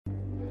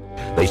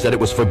They said it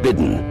was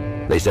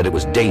forbidden. They said it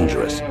was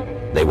dangerous.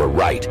 They were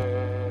right.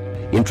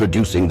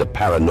 Introducing the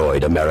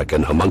Paranoid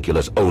American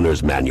Homunculus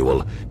Owner's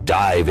Manual.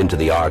 Dive into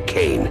the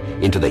arcane,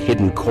 into the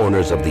hidden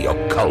corners of the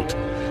occult.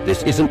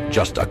 This isn't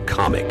just a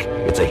comic.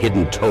 It's a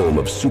hidden tome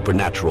of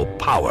supernatural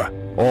power.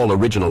 All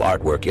original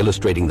artwork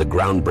illustrating the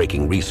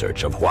groundbreaking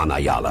research of Juan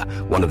Ayala,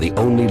 one of the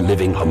only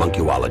living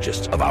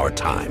homunculologists of our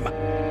time.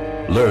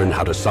 Learn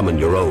how to summon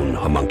your own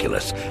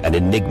homunculus, an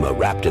enigma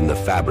wrapped in the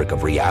fabric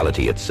of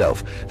reality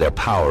itself, their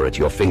power at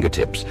your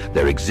fingertips,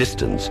 their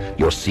existence,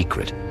 your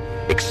secret.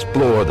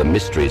 Explore the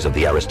mysteries of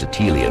the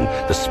Aristotelian,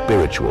 the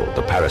spiritual,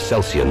 the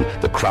Paracelsian,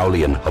 the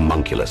Crowleyan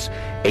homunculus.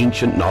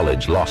 Ancient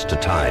knowledge lost to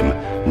time,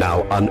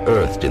 now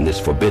unearthed in this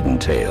forbidden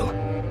tale.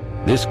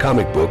 This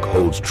comic book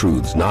holds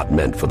truths not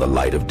meant for the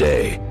light of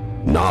day.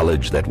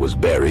 Knowledge that was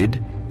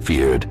buried,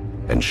 feared,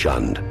 and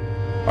shunned.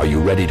 Are you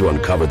ready to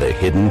uncover the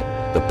hidden?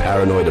 The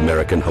Paranoid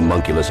American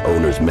Homunculus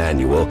Owner's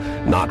Manual,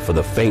 not for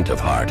the faint of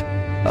heart.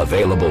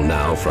 Available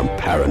now from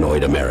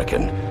Paranoid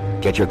American.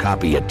 Get your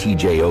copy at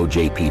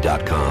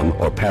tjojp.com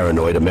or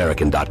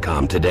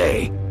paranoidamerican.com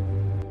today.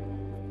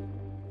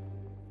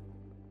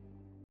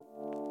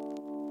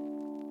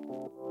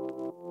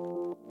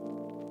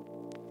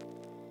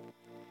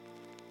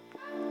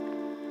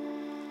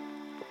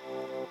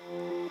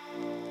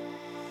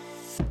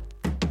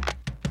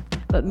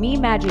 But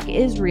magic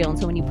is real, and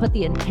so when you put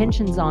the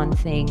intentions on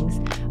things,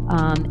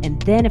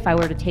 and then if I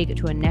were to take it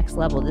to a next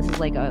level, this is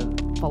like a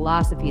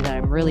philosophy that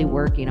I'm really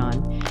working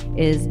on,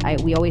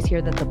 we always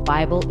hear that the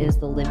Bible is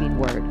the living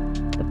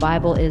word. The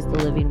Bible is the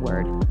living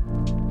word.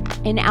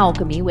 In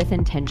alchemy, with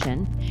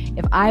intention,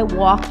 if I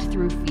walked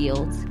through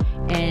fields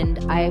and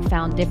I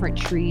found different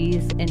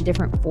trees and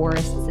different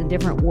forests and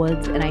different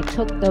woods, and I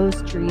took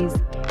those trees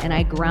and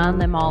I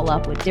ground them all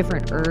up with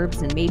different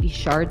herbs and maybe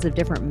shards of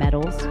different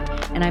metals,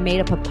 and I made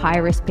a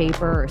papyrus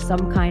paper or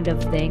some kind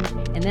of thing,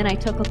 and then I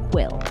took a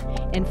quill.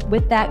 And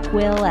with that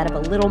quill, out of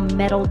a little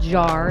metal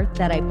jar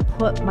that I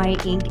put my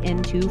ink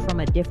into from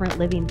a different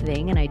living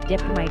thing, and I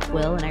dipped my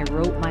quill and I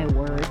wrote my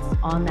words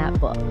on that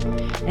book.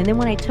 And then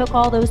when I took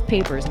all those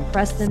papers and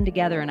pressed them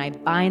together and I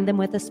bind them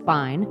with a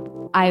spine,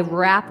 I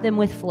wrap them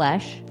with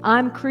flesh,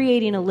 I'm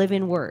creating a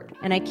living word.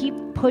 And I keep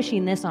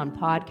pushing this on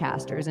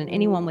podcasters and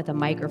anyone with a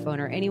microphone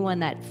or anyone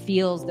that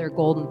feels their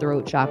golden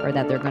throat chakra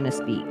that they're going to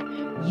speak.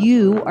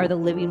 You are the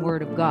living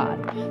word of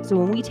God. So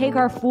when we take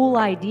our full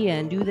idea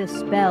and do this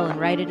spell and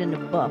write it into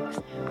books,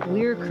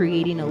 we're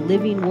creating a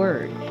living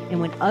word. And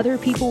when other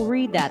people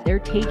read that, they're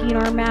taking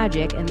our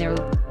magic and they're,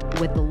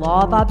 with the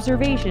law of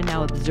observation,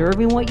 now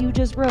observing what you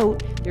just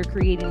wrote, they're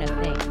creating a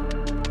thing.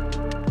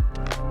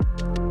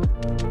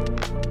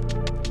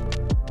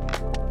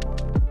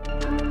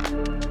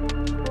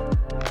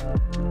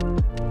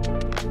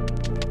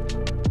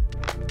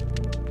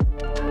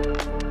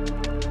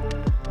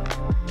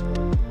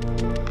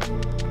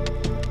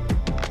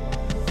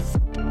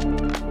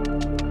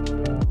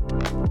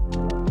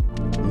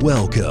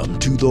 Welcome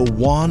to the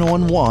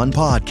One-on-One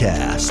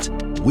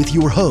Podcast with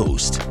your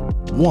host,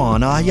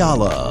 Juan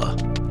Ayala.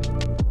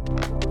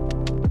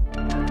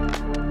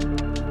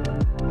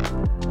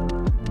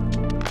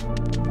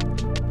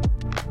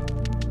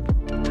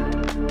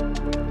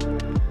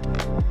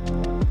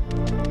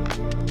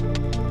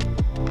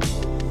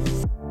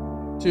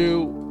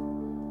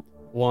 Two,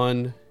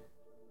 one.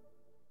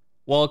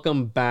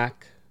 Welcome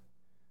back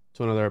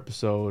to another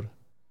episode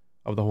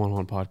of the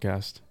One-on-One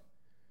Podcast.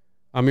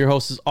 I'm your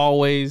host as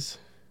always.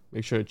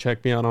 Make sure to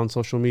check me out on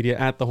social media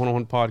at the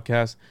One-on-One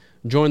Podcast.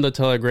 Join the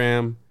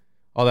Telegram,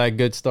 all that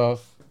good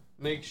stuff.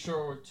 Make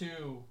sure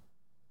to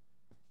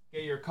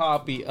get your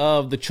copy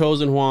of The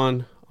Chosen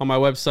One on my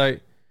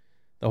website,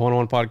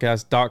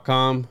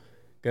 the101podcast.com.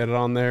 Get it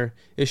on there.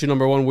 Issue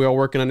number 1, we are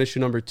working on issue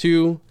number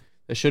 2.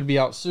 That should be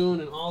out soon.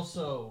 And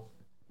also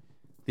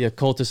the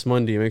Occultist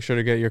Monday. Make sure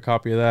to get your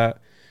copy of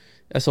that.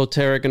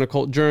 Esoteric and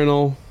Occult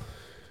Journal,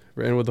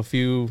 written with a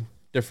few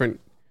different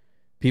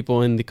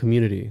people in the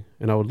community,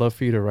 and I would love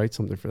for you to write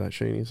something for that,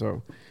 Chaney.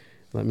 So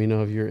let me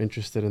know if you're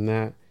interested in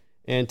that.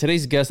 And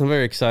today's guest, I'm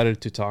very excited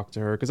to talk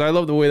to her because I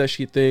love the way that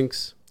she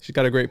thinks. She's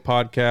got a great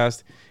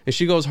podcast, and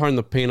she goes hard in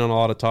the paint on a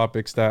lot of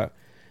topics that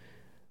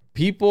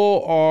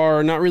people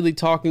are not really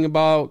talking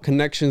about,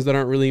 connections that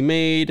aren't really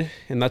made,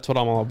 and that's what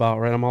I'm all about,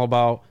 right? I'm all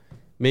about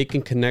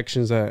making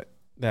connections that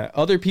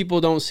other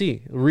people don't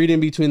see, reading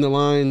between the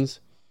lines.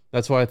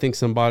 That's why I think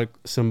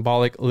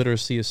symbolic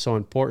literacy is so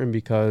important,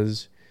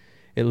 because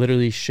it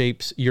literally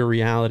shapes your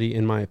reality,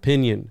 in my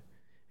opinion.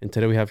 And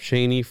today we have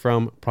Chaney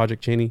from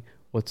Project Chaney.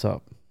 What's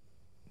up?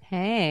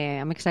 Hey,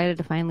 I'm excited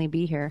to finally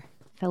be here.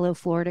 Fellow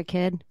Florida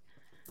kid.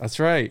 That's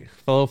right.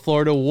 Fellow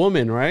Florida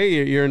woman, right?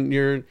 You're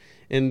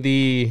in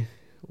the,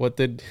 what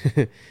did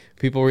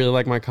people really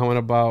like my comment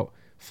about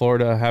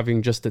Florida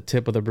having just the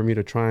tip of the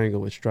Bermuda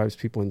Triangle, which drives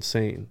people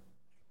insane.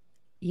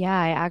 Yeah,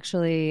 I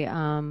actually,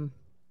 I'm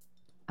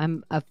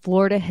a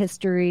Florida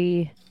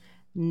history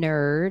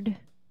nerd.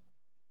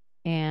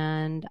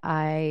 And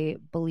I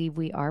believe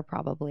we are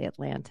probably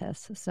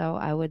Atlantis. So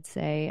I would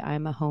say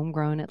I'm a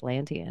homegrown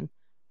Atlantean.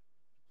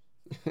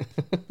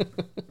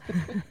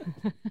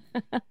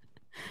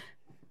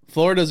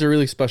 Florida's a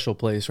really special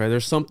place, right?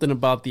 There's something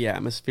about the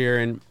atmosphere.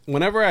 And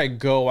whenever I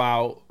go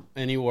out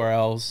anywhere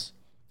else,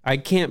 I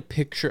can't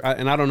picture,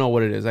 and I don't know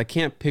what it is. I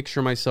can't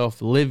picture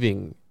myself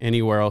living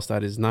anywhere else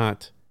that is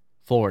not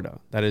Florida,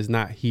 that is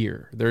not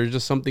here. There's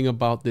just something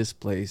about this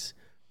place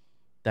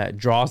that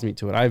draws me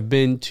to it. I've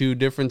been to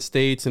different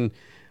states and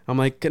I'm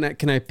like,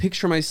 can I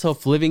picture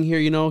myself living here?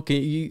 You know, can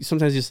you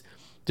sometimes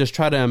just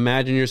try to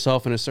imagine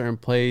yourself in a certain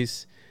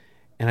place,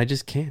 and I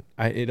just can't.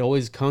 It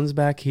always comes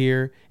back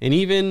here, and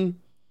even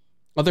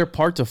other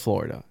parts of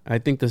Florida. I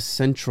think the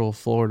central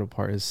Florida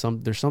part is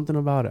there's something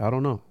about it. I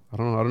don't know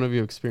if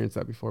you've experienced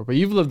that before, but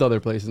you've lived other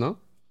places, no?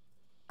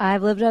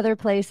 I've lived other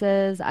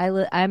places.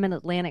 I'm an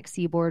Atlantic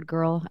Seaboard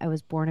girl. I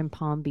was born in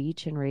Palm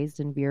Beach and raised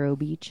in Vero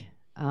Beach.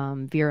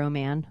 Vero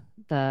Man,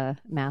 the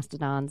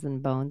mastodons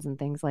and bones and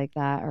things like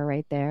that are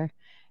right there.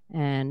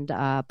 And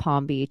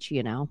Palm Beach,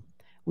 you know,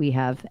 we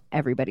have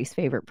everybody's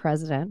favorite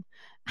president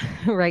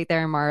right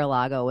there in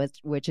Mar-a-Lago,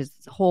 which is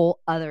a whole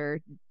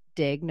other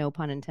dig, no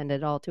pun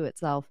intended, all to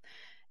itself.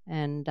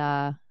 And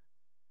yeah,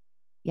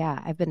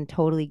 I've been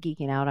totally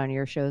geeking out on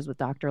your shows with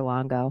Dr.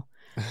 Longo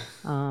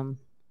of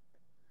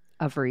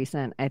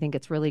recent. I think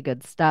it's really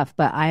good stuff,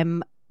 but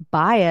I'm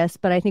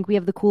biased, but I think we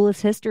have the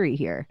coolest history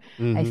here.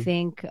 Mm-hmm. I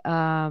think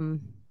a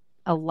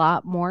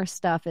lot more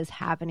stuff is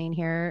happening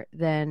here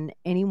than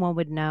anyone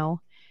would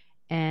know.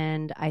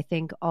 And I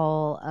think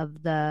all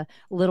of the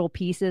little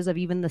pieces of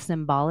even the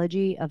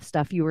symbology of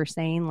stuff you were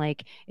saying,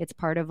 like it's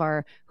part of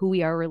who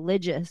we are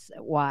religious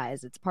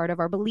wise. It's part of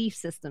our belief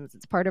systems.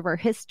 It's part of our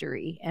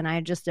history. And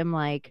I just am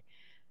like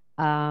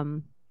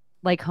homunculus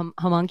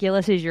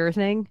is your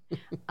thing.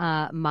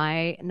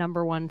 My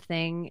number one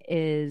thing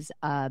is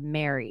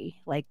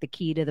Mary, like the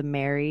key to the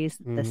Marys,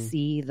 the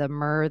sea, the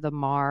myrrh, the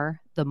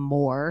mar, the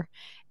more.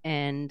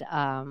 And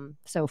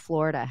so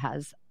Florida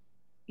has,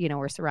 you know,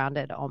 we're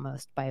surrounded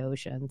almost by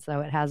ocean.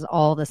 So it has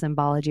all the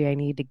symbology I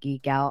need to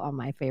geek out on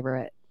my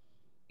favorite,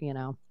 you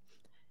know,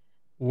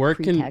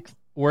 pretext.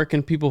 Where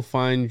can people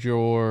find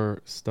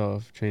your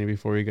stuff, Chaney,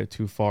 before we get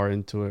too far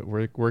into it?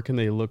 Where can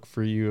they look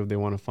for you if they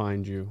want to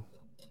find you?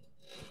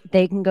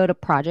 They can go to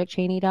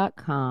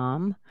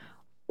projectchaney.com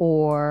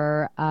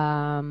or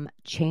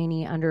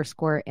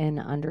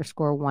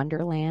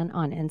Chaney_in_Wonderland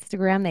on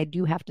Instagram. They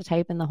do have to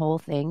type in the whole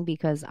thing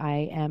because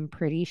I am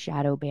pretty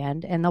shadow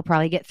banned, and they'll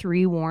probably get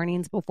 3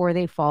 warnings before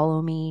they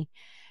follow me.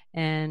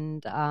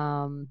 And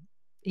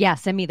yeah,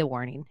 send me the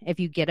warning. If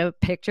you get a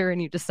picture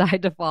and you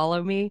decide to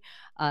follow me,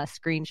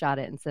 screenshot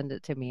it and send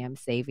it to me. I'm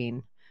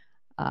saving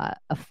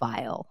a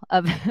file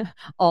of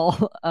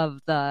all of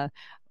the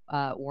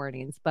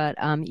warnings, but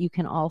you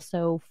can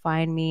also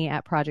find me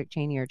at Project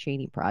Chaney or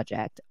Chaney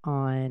Project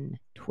on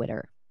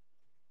Twitter.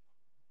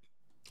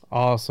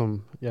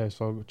 Awesome. Yeah,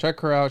 so check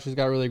her out. She's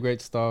got really great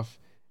stuff.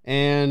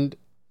 And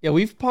yeah,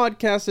 we've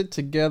podcasted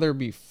together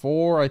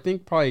before. I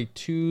think probably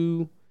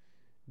 2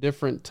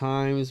 different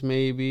times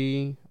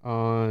maybe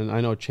on,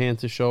 I know,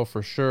 Chance's show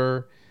for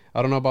sure.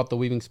 I don't know about the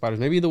Weaving Spiders.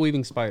 Maybe the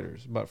Weaving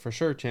Spiders, but for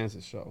sure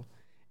Chance's show.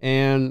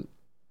 And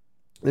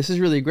this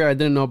is really great. I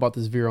didn't know about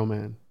this Vero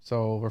Man.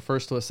 So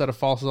refers to a set of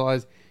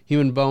fossilized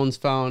human bones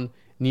found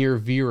near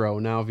Vero,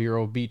 now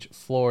Vero Beach,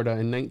 Florida,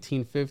 in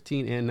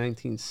 1915 and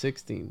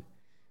 1916.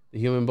 The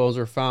human bones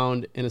were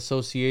found in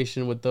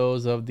association with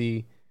those of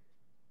the,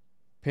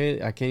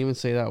 I can't even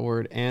say that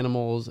word,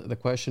 animals. The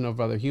question of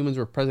whether humans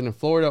were present in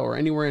Florida or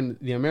anywhere in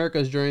the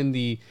Americas during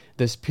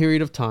this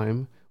period of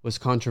time was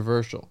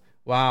controversial.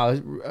 Wow.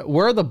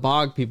 Where are the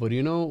bog people? Do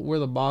you know where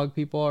the bog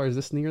people are? Is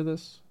this near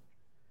this?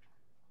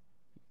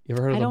 You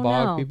ever heard of the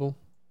bog people?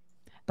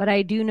 But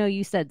I do know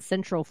you said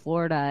Central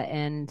Florida,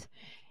 and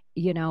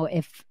you know,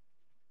 if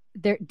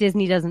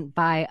Disney doesn't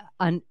buy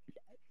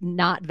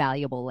not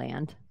valuable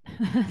land,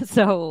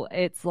 so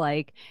it's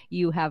like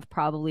you have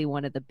probably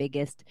one of the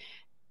biggest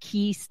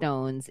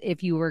keystones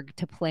if you were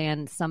to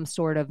plan some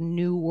sort of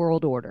new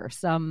world order,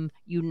 some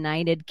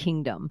United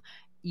Kingdom.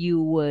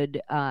 You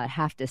would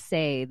have to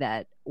say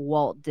that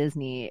Walt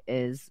Disney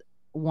is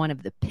one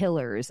of the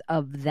pillars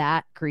of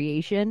that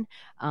creation.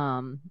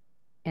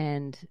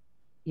 And,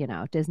 you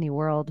know, Disney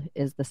World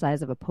is the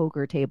size of a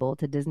poker table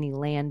to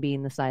Disneyland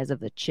being the size of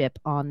the chip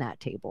on that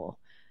table.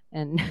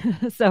 And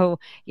so,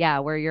 yeah,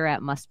 where you're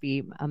at must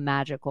be a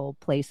magical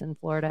place in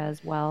Florida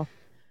as well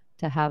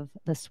to have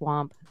the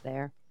swamp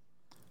there.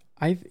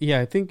 I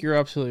think you're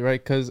absolutely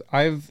right, because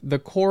the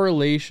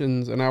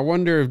correlations, and I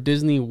wonder if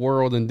Disney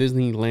World and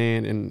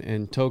Disneyland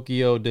and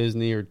Tokyo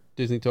Disney or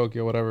Disney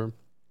Tokyo, whatever,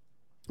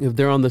 if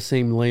they're on the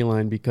same ley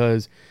line,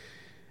 because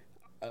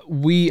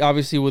we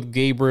obviously with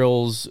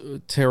Gabriel's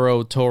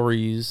Tarot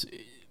Tories,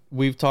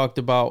 we've talked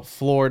about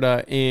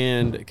Florida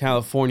and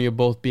California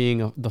both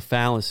being the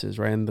phalluses,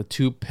 right? And the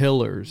 2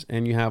 pillars.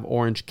 And you have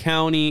Orange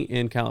County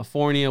in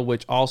California,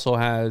 which also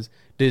has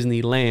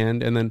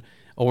Disneyland, and then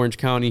Orange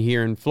County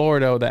here in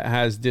Florida that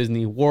has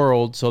Disney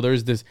World. So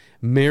there's this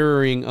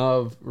mirroring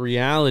of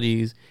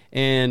realities,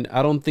 and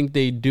I don't think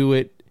they do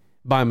it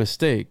by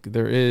mistake.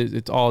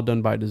 It's all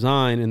done by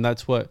design, and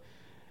that's what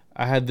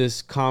I had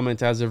this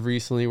comment as of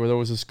recently where there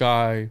was this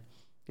guy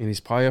and he's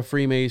probably a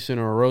Freemason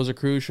or a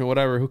Rosicrucian,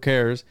 whatever, who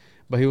cares?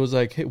 But he was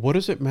like, hey, what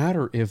does it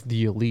matter if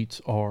the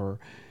elites are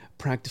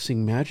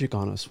practicing magic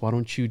on us? Why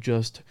don't you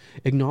just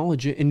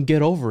acknowledge it and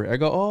get over it? I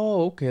go,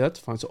 oh, okay, that's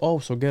fine. So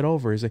get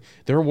over it. He's like,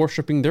 they're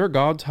worshiping their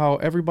gods how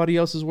everybody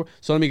else is.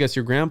 So let me guess,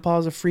 your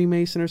grandpa's a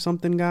Freemason or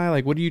something, guy?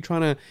 Like, what are you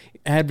trying to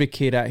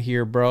advocate at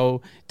here,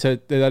 bro?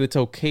 That it's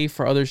okay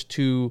for others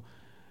to,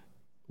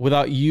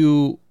 without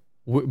you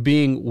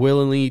being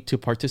willingly to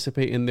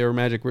participate in their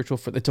magic ritual,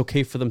 it's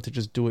okay for them to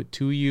just do it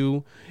to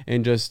you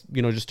and just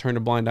turn a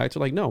blind eye to.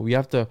 Like, no, we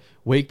have to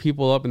wake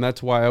people up. And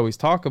that's why I always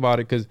talk about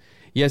it, because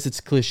yes, it's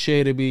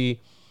cliche to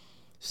be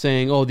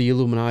saying, oh, the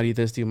Illuminati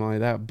this, the Illuminati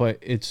that, but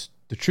it's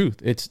the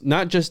truth. It's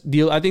not just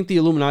I think the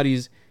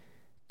Illuminati's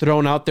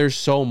thrown out there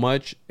so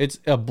much.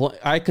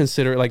 I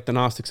consider it, like the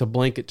Gnostics, a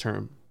blanket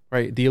term,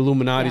 right? The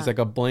Illuminati's like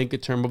a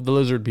blanket term of the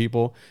lizard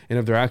people. And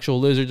if they're actual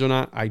lizards or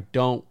not, I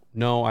don't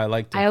know.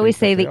 I always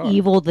say the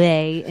evil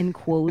they in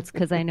quotes,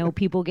 because I know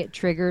people get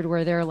triggered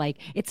where they're like,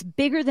 it's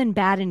bigger than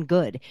bad and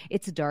good.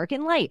 It's dark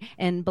and light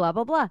and blah,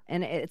 blah, blah.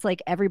 And it's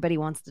like everybody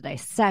wants to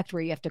dissect,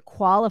 where you have to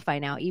qualify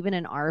now, even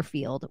in our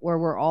field where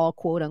we're all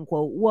quote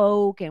unquote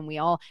woke, and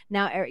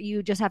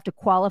you just have to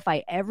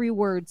qualify every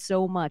word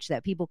so much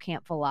that people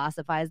can't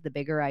philosophize the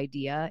bigger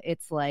idea.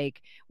 It's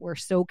like we're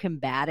so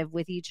combative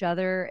with each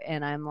other.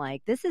 And I'm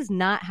like, this is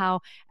not how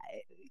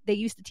they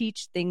used to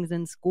teach things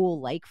in school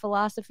like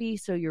philosophy,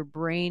 so your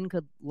brain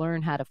could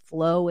learn how to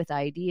flow with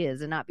ideas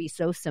and not be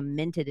so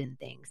cemented in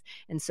things.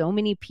 And so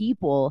many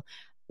people,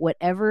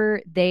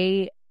 whatever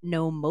they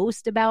know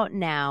most about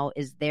now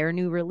is their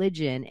new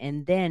religion,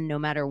 and then no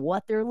matter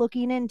what they're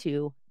looking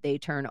into, they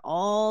turn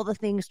all the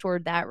things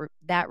toward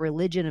that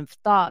religion of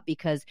thought,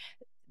 because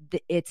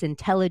it's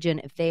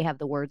intelligent if they have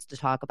the words to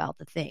talk about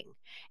the thing.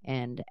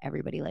 And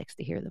everybody likes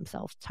to hear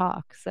themselves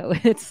talk. So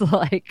it's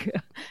like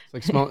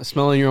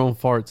smelling your own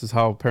farts is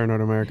how Paranoid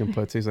American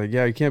puts it. He's like,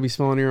 yeah, you can't be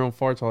smelling your own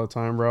farts all the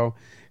time, bro.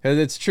 And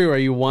it's true.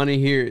 Right? You want to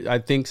hear, I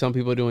think some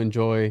people do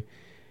enjoy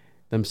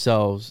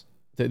themselves.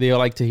 They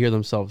like to hear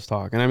themselves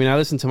talk. And I mean, I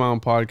listen to my own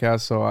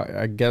podcast, so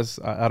I guess,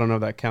 I don't know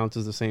if that counts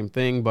as the same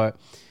thing, but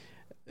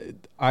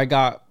I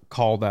got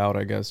called out,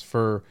 I guess,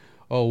 for,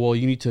 oh, well,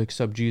 you need to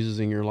accept Jesus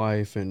in your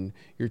life, and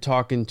you're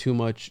talking too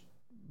much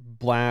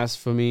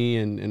blasphemy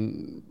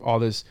and all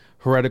this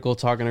heretical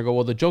talk. And I go,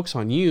 well, the joke's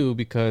on you,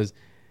 because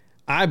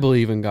I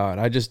believe in God.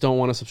 I just don't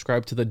want to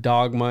subscribe to the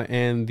dogma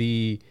and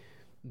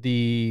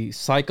the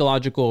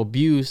psychological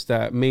abuse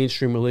that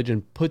mainstream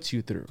religion puts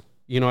you through.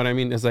 You know what I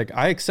mean? It's like,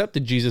 I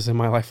accepted Jesus in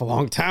my life a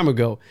long time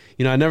ago.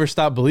 I never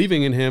stopped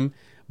believing in him,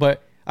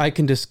 but I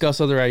can discuss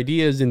other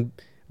ideas and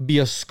be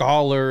a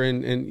scholar,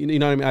 and you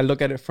know what I mean? I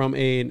look at it from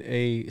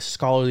a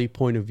scholarly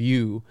point of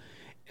view.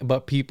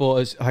 But people,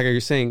 as like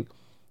you're saying,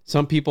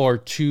 some people are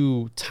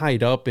too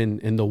tied up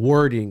in the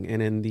wording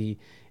and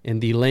in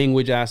the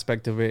language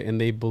aspect of it,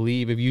 and they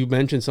believe if you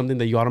mention something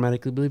that you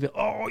automatically believe it,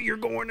 oh, you're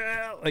going to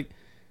hell. Like,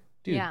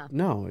 dude,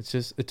 no,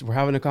 we're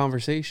having a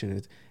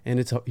conversation,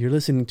 you're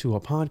listening to a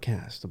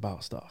podcast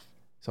about stuff.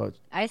 So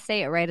I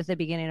say it right at the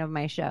beginning of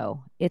my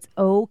show. It's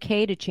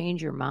okay to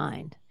change your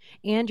mind.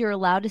 And you're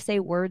allowed to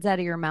say words out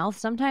of your mouth.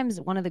 Sometimes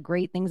one of the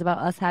great things about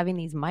us having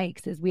these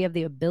mics is we have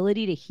the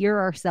ability to hear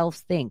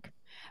ourselves think.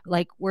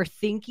 Like, we're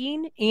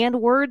thinking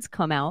and words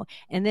come out,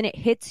 and then it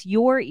hits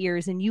your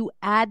ears and you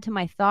add to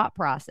my thought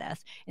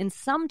process. And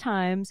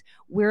sometimes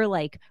we're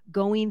like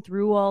going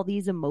through all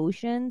these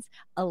emotions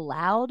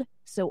aloud,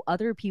 so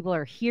other people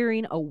are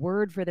hearing a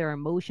word for their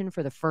emotion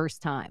for the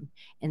first time.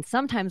 And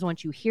sometimes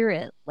once you hear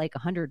it like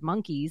 100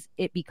 monkeys,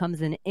 it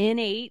becomes an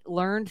innate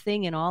learned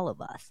thing in all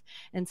of us.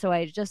 And so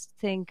I just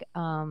think,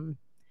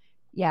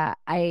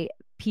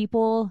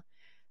 people,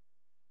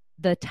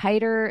 the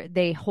tighter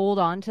they hold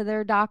on to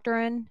their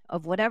doctrine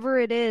of whatever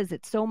it is,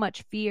 it's so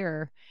much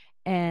fear.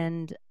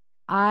 And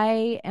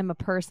I am a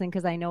person,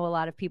 because I know a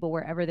lot of people,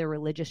 wherever their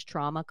religious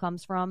trauma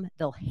comes from,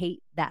 they'll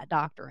hate that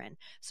doctrine.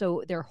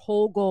 So their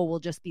whole goal will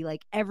just be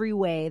like, every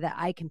way that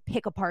I can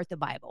pick apart the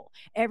Bible,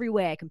 every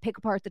way I can pick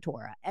apart the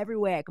Torah, every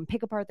way I can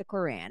pick apart the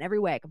Quran, every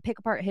way I can pick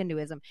apart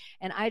Hinduism.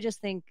 And I just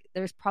think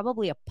there's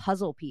probably a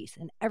puzzle piece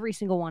in every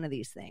single one of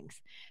these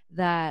things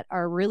that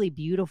are really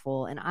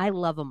beautiful. And I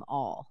love them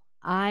all.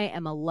 I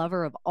am a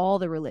lover of all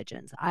the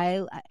religions.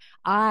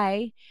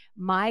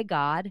 My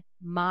God,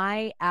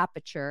 my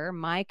aperture,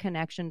 my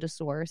connection to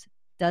source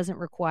doesn't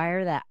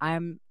require that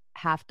I'm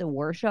have to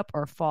worship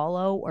or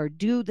follow or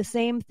do the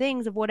same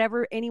things of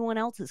whatever anyone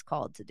else is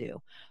called to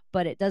do.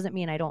 But it doesn't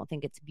mean I don't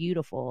think it's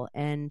beautiful.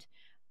 And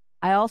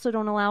I also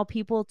don't allow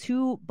people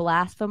to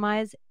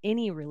blasphemize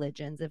any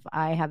religions if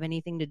I have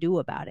anything to do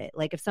about it.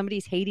 Like, if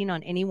somebody's hating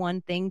on any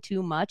one thing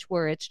too much,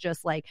 where it's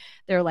just like,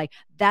 they're like,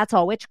 that's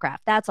all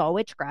witchcraft, that's all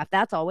witchcraft,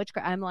 that's all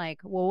witchcraft. I'm like,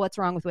 well, what's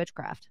wrong with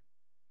witchcraft?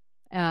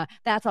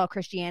 That's all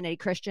Christianity,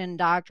 Christian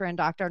doctrine,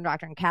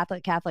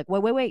 Catholic.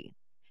 Wait.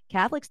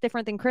 Catholic's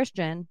different than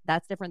Christian.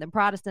 That's different than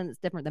Protestant. It's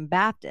different than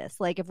Baptist.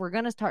 Like, if we're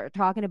going to start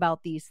talking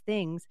about these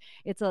things,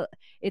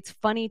 it's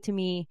funny to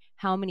me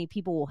how many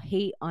people will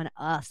hate on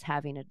us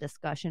having a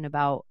discussion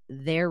about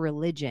their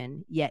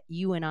religion, yet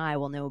you and I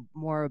will know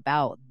more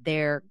about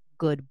their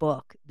good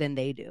book than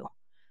they do.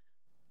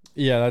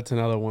 Yeah, that's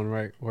another one,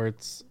 right?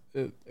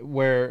 And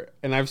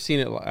I've seen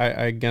it.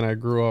 I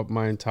grew up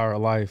my entire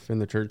life in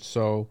the church,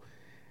 so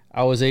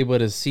I was able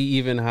to see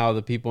even how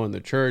the people in the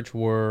church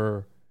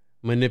were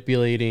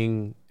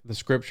manipulating the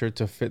scripture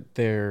to fit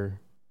their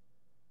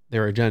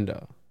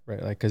agenda,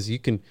 right? Like, because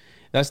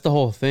that's the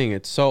whole thing.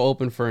 It's so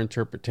open for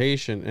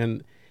interpretation,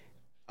 and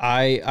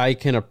I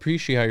can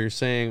appreciate how you're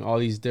saying all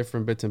these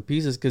different bits and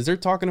pieces because they're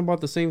talking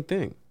about the same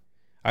thing.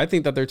 I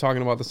think that they're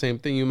talking about the same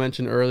thing. You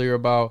mentioned earlier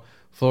about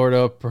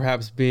Florida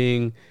perhaps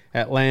being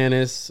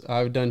Atlantis.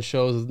 I've done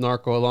shows with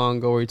Narco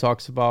Alongo where he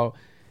talks about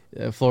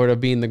Florida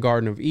being the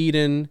Garden of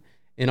Eden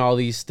and all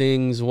these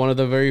things. One of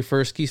the very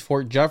first keys,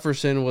 Fort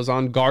Jefferson, was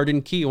on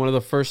Garden Key, one of the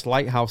first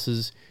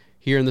lighthouses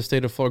here in the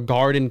state of Florida.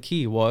 Garden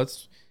Key. Well,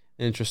 it's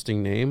an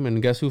interesting name.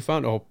 And guess who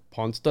found it? Oh,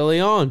 Ponce de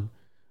Leon.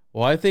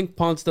 Well, I think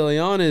Ponce de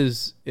Leon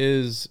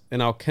is an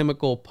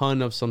alchemical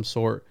pun of some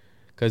sort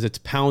because it's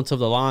Pounce of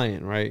the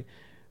Lion, right?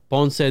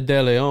 Ponce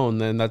de Leon,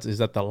 then is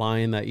that the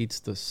lion that eats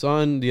the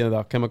sun,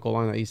 the chemical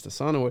lion that eats the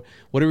sun? Or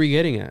what are we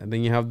getting at? And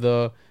then you have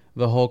the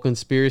whole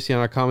conspiracy,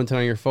 and I commented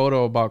on your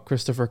photo about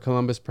Christopher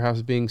Columbus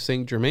perhaps being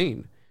Saint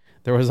Germain.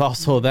 There was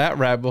also that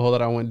rabbit hole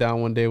that I went down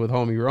one day with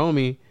homie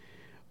Romy,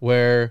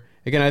 where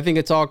again I think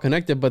it's all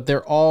connected, but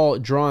they're all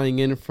drawing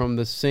in from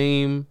the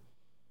same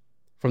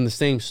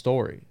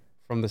story,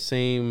 from the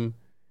same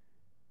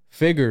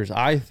figures.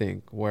 I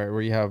think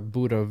where you have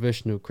Buddha,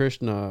 Vishnu,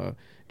 Krishna,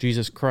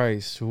 Jesus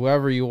Christ,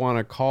 whoever you want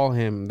to call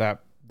him,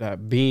 that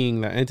being,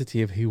 that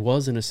entity, if he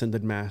was an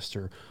ascended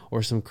master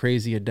or some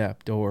crazy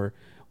adept or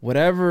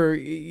whatever,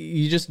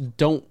 you just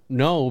don't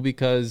know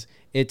because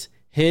it's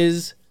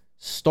his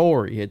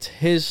story. It's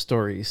his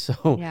story.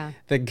 So yeah.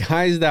 The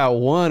guys that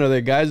won are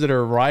the guys that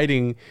are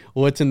writing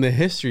what's in the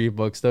history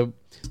books. The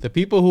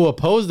people who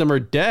oppose them are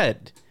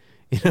dead.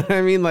 You know what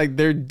I mean? Like,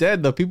 they're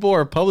dead. The people who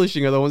are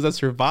publishing are the ones that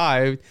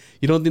survived.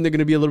 You don't think they're going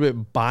to be a little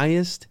bit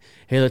biased?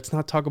 Hey, let's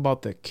not talk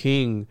about the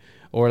king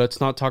or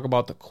let's not talk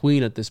about the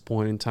queen at this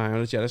point in time.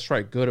 Let's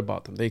write good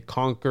about them. They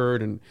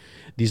conquered, and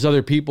these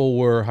other people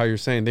were, how you're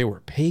saying, they were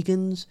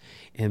pagans,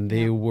 and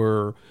they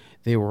put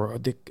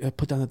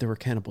down that they were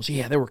cannibals.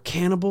 Yeah, they were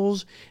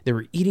cannibals. They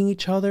were eating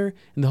each other,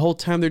 and the whole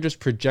time they're just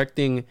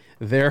projecting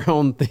their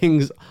own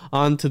things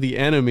onto the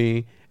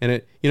enemy. And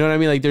it, you know what I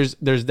mean? Like, there's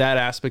that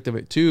aspect of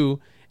it too.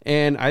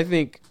 And I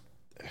think,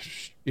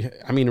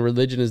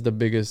 religion is the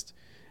biggest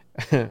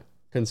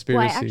conspiracy.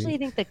 Well, I actually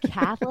think the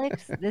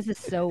Catholics, this is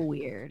so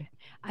weird.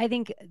 I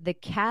think the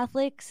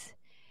Catholics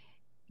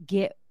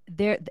get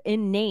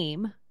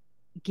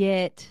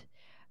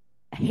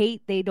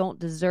hate they don't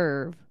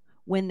deserve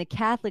when the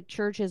Catholic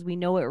Church as we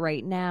know it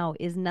right now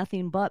is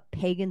nothing but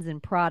pagans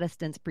and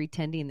Protestants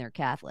pretending they're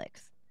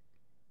Catholics.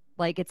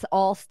 Like, it's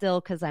all still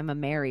because I'm a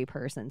Mary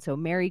person. So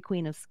Mary,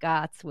 Queen of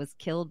Scots, was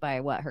killed by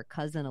her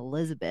cousin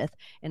Elizabeth.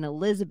 And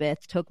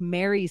Elizabeth took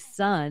Mary's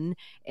son,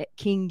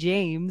 King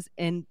James,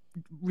 and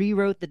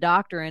rewrote the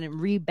doctrine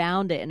and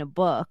rebound it in a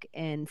book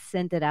and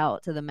sent it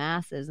out to the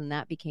masses. And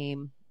that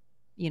became,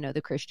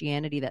 the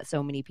Christianity that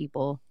so many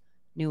people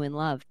knew and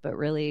loved. But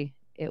really,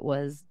 it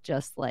was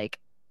just like,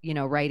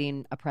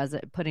 putting a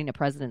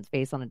president's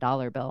face on a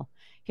dollar bill.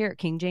 Here,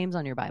 King James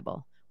on your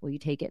Bible. Will you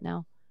take it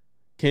now?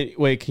 Can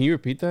you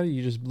repeat that?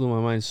 You just blew my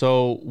mind.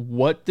 So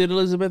what did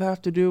Elizabeth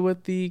have to do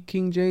with the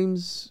King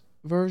James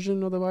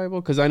version of the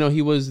Bible? Because I know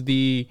he was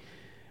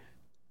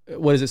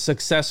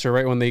successor,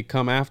 right? When they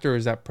come after, or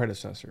is that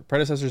predecessor?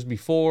 Predecessor is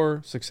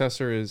before,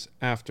 successor is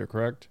after,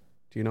 correct?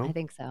 Do you know? I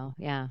think so.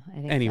 Yeah.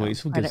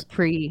 Anyways, so.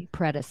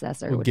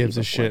 Predecessor. Who gives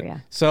a shit?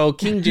 Yeah. So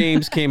King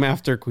James came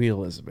after Queen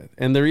Elizabeth.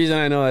 And the reason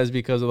I know that is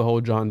because of the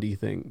whole John Dee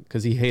thing,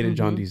 because he hated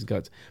John Dee's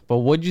guts. But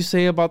what'd you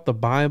say about the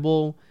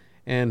Bible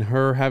and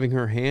her having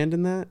her hand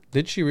in that?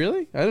 Did she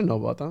really? I didn't know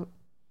about that.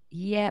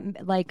 Yeah,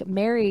 like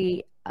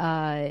Mary,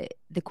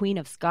 the Queen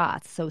of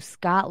Scots, so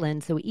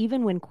Scotland. So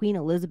even when Queen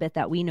Elizabeth,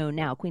 that we know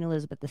now, Queen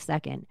Elizabeth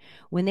II,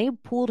 when they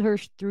pulled her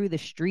through the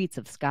streets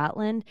of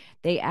Scotland,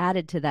 they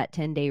added to that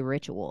 10-day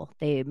ritual.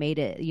 They made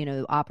it,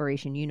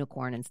 Operation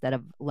Unicorn instead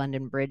of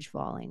London Bridge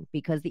falling,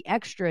 because the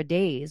extra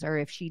days are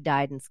if she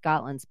died in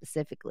Scotland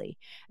specifically.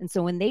 And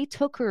so when they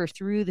took her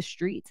through the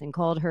streets and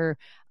called her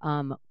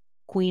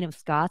Queen of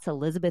Scots,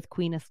 Elizabeth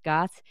Queen of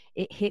Scots,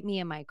 it hit me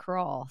in my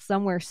crawl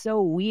somewhere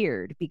so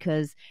weird,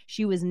 because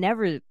she was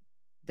never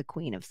the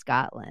Queen of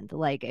Scotland.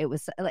 Like, it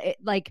was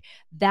like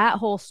that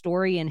whole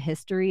story and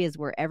history is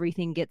where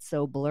everything gets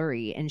so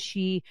blurry, and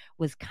she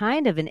was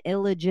kind of an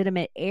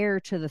illegitimate heir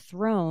to the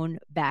throne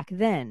back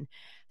then.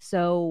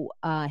 So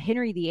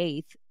Henry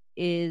VIII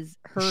is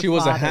her She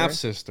was father. a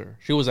half-sister.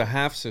 She was a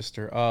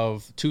half-sister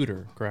of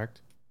Tudor,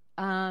 correct?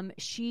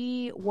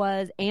 She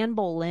was, Anne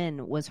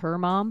Boleyn was her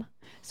mom.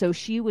 So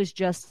she was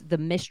just the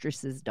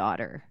mistress's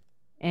daughter.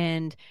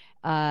 And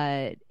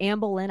Anne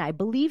Boleyn, I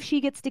believe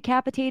she gets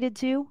decapitated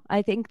too.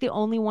 I think the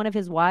only one of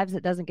his wives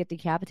that doesn't get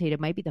decapitated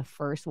might be the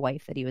first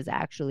wife that he was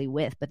actually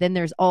with. But then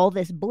there's all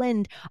this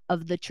blend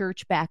of the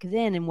church back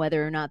then and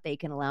whether or not they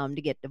can allow him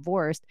to get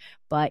divorced.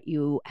 But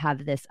you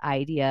have this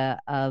idea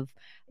of,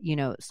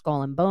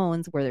 Skull and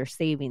Bones, where they're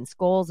saving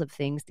skulls of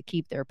things to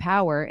keep their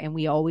power. And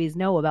we always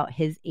know about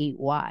his 8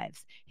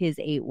 wives.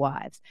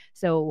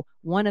 So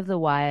one of the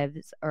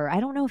wives, or I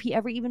don't know if he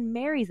ever even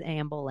marries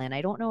Anne Boleyn.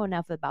 I don't know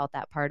enough about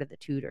that part of the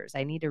Tudors.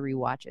 I need to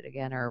rewatch it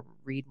again or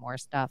read more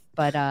stuff.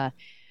 But I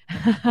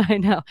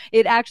know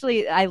it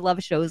actually, I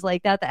love shows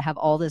like that have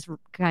all this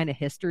kind of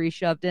history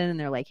shoved in, and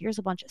they're like, here's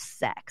a bunch of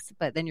sex.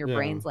 But then your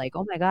brain's like,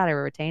 oh my God, I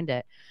retained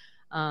it.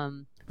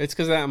 It's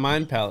because of that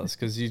mind palace.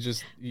 Because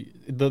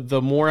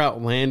the more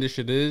outlandish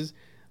it is,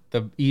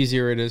 the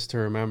easier it is to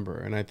remember.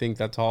 And I think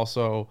that's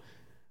also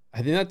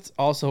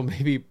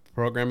maybe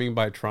programming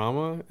by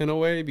trauma in a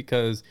way,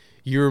 because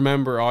you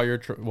remember all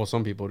your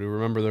some people do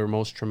remember their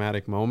most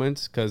traumatic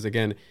moments, because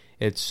again,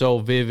 it's so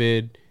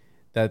vivid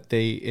that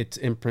it's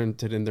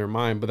imprinted in their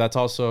mind. But that's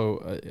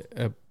also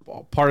a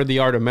part of the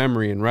art of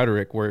memory and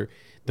rhetoric, where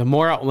the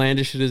more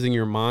outlandish it is in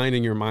your mind,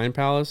 in your mind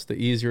palace, the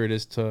easier it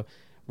is to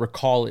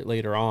recall it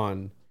later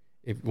on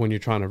when you're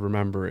trying to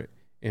remember it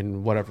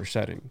in whatever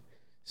setting.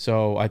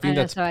 So I think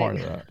that's part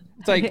of that.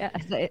 It's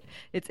like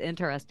it's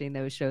interesting,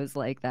 those shows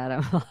like that.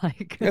 I'm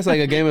like, it's like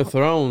a Game of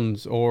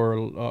Thrones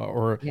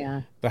or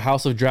the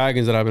House of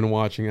Dragons that I've been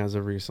watching as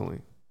of recently.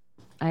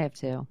 I have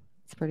too.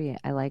 It's pretty.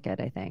 I like it.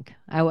 I think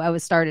I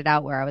was started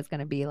out where I was going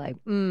to be like,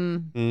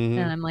 and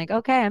I'm like,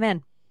 okay, I'm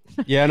in.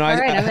 Yeah, no, I'm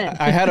in.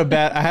 I had a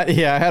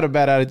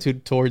bad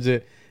attitude towards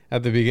it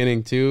at the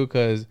beginning too,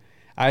 because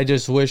I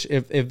just wish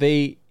if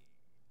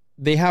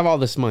they have all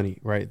this money,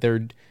 right?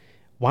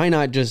 Why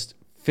not just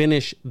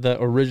finish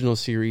the original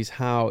series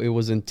how it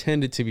was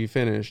intended to be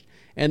finished,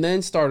 and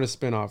then start a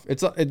spinoff?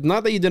 It's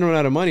not that you didn't run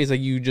out of money. It's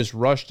like you just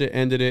rushed it,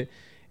 ended it,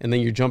 and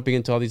then you're jumping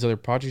into all these other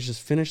projects.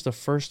 Just finish the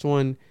first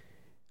one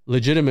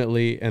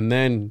legitimately, and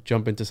then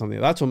jump into something.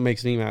 That's what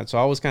makes me mad. So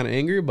I was kind of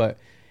angry, but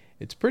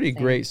it's pretty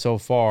great so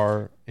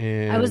far.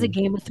 And I was a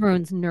Game of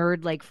Thrones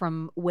nerd, like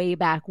from way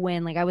back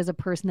when. Like I was a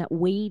person that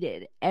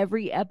waited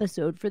every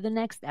episode for the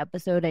next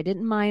episode. I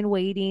didn't mind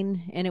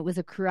waiting, and it was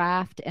a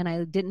craft, and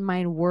I didn't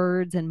mind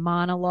words and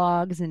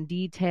monologues and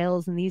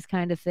details and these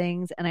kind of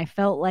things. And I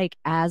felt like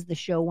as the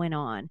show went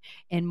on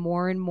and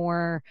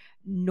more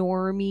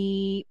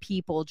normie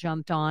people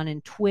jumped on,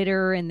 and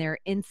Twitter and their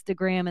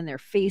Instagram and their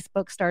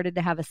Facebook started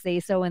to have a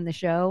say-so in the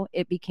show,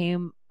 it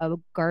became a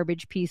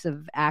garbage piece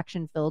of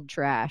action-filled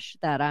trash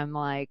that I'm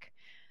like,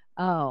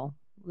 oh,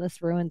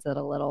 this ruins it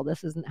a little.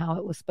 This isn't how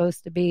it was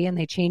supposed to be. And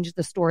they changed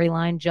the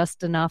storyline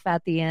just enough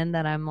at the end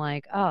that I'm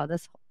like, oh,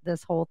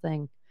 this whole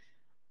thing,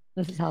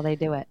 this is how they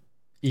do it.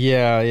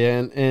 Yeah.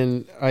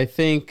 And I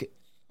think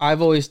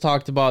I've always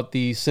talked about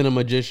the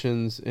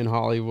cinemagicians in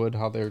Hollywood,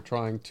 how they're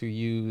trying to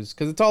use,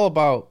 because it's all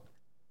about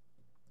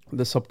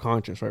the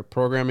subconscious, right?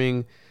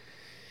 Programming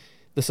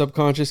the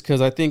subconscious.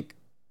 Because I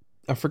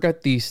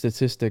forgot the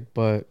statistic,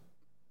 but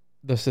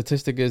the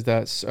statistic is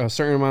that a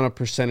certain amount of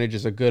percentage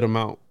is a good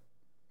amount,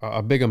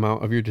 a big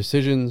amount of your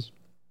decisions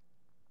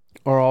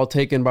are all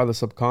taken by the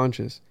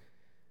subconscious.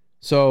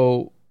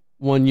 So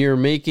when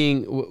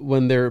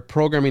they're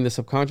programming the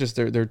subconscious,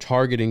 they're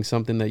targeting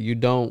something that you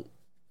don't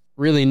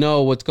really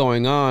know what's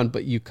going on,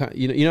 but you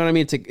know what I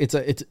mean?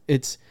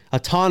 It's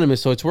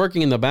autonomous, so it's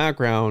working in the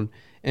background.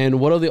 And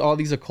what do all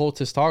these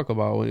occultists talk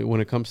about when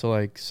it comes to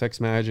like sex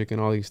magic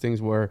and all these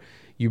things, where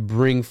you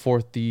bring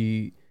forth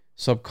the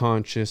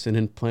subconscious and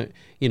implant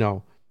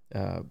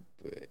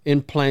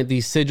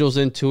these sigils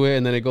into it,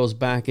 and then it goes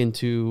back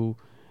into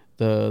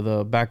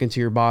back into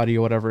your body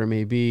or whatever it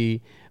may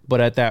be.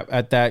 But at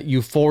that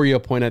euphoria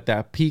point, at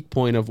that peak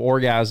point of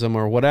orgasm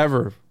or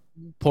whatever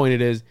point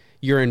it is,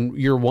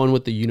 you're one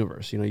with the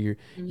universe.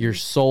 Your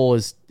soul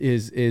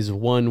is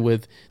one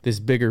with this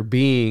bigger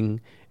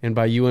being, and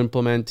by you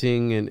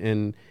implementing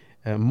and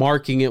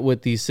marking it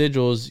with these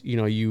sigils,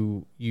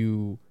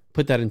 you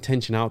put that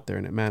intention out there,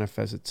 and it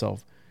manifests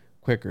itself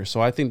quicker. So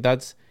I think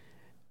that's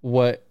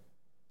why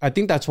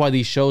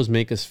these shows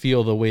make us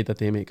feel the way that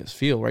they make us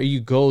feel, right? You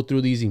go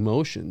through these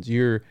emotions,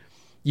 you're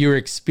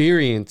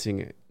experiencing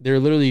it. They're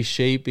literally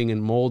shaping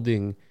and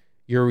molding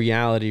your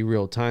reality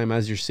real time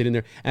as you're sitting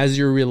there, as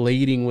you're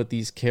relating with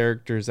these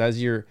characters,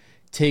 as you're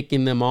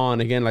taking them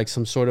on, again, like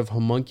some sort of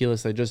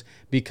homunculus that just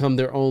become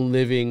their own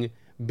living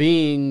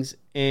beings.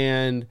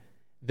 And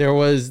there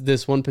was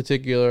this one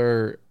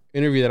particular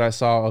interview that I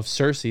saw of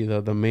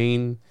Cersei, the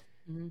main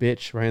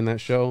bitch, right, in that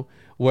show,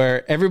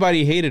 where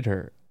everybody hated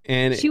her.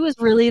 And she was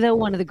really, though,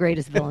 one of the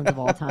greatest villains of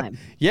all time.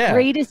 Yeah.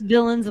 Greatest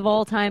villains of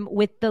all time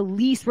with the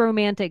least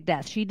romantic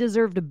death. She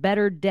deserved a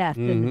better death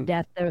than the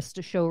death those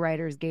show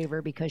writers gave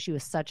her, because she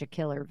was such a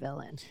killer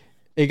villain.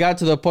 It got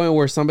to the point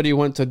where somebody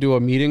went to do a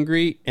meet and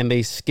greet and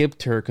they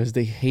skipped her because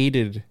they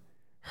hated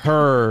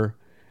her.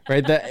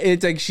 Right?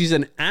 It's like she's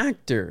an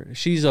actor.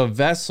 She's a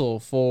vessel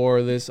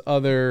for this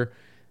other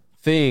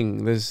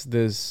thing.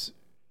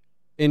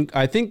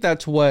 I think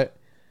that's what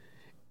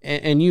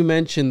And you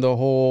mentioned the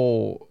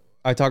whole,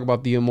 I talk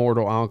about the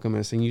immortal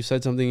alchemist, and you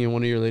said something in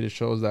one of your latest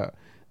shows that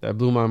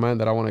blew my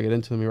mind that I want to get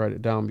into. Let me write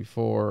it down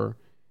before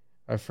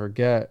I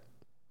forget.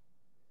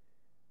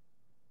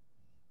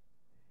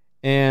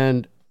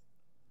 And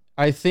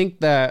I think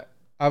that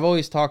I've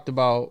always talked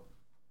about,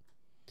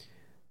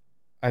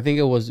 I think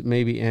it was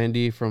maybe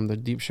Andy from the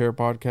Deep Share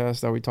podcast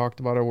that we talked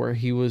about it, where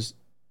he was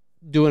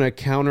doing a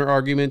counter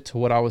argument to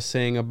what I was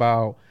saying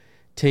about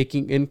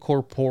taking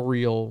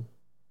incorporeal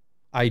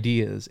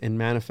ideas and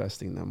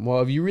manifesting them.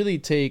 Well, if you really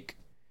take,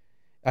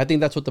 I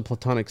think that's what the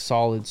Platonic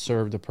solids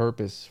served a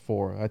purpose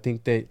for. I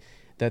think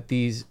that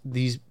these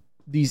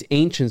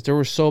ancients, they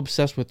were so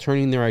obsessed with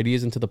turning their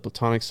ideas into the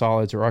Platonic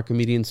solids or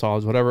Archimedean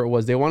solids, whatever it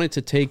was. They wanted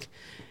to take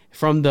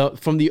from the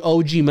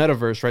OG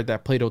metaverse, right,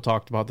 that Plato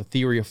talked about, the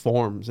theory of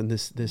forms and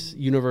this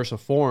universe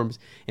of forms,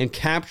 and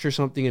capture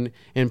something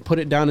and put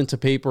it down into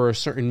paper or a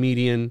certain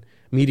medium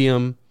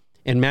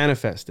and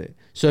manifest it.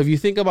 So if you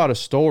think about a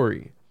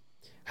story,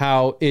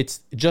 how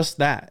it's just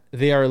that.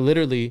 They are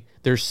literally,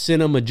 they're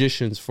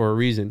cinemagicians for a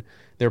reason.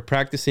 They're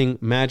practicing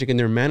magic and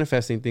they're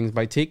manifesting things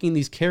by taking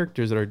these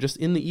characters that are just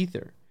in the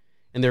ether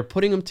and they're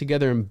putting them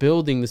together and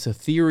building this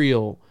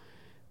ethereal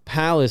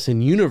palace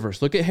and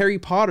universe. Look at Harry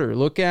Potter.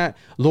 Look at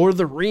Lord of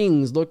the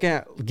Rings. Look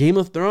at Game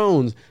of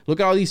Thrones. Look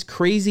at all these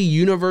crazy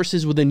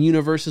universes within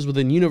universes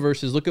within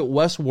universes. Look at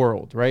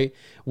Westworld, right?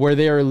 Where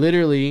they are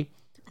literally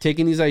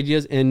taking these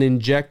ideas and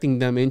injecting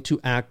them into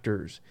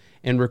actors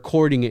and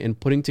recording it and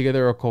putting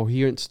together a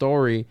coherent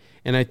story.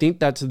 And I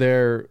think that's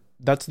their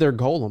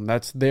golem.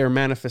 That's their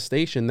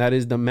manifestation. That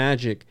is the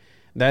magic.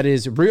 That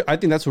is real. I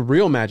think that's what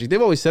real magic.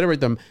 They've always said it, right?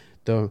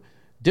 The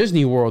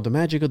Disney World, the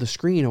magic of the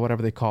screen, or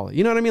whatever they call it.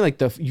 You know what I mean?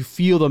 Like you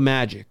feel the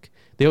magic.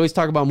 They always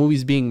talk about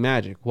movies being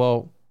magic.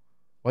 Well,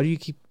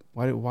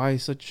 why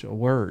such a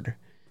word?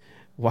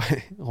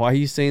 Why are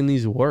you saying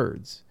these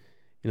words?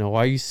 You know,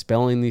 why are you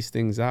spelling these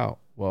things out?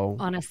 Well,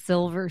 on a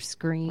silver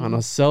screen. On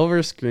a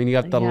silver screen, you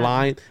got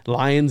the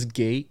Lion's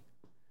Gate.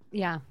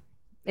 Yeah,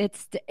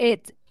 it's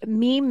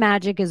meme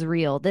magic is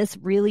real. This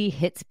really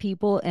hits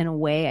people in a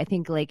way. I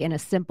think, like in a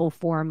simple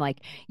form, like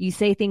you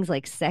say things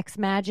like sex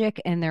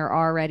magic, and they're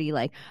already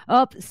like,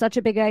 oh, such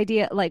a big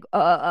idea. Like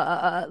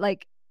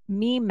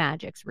meme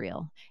magic's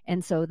real.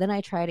 And so then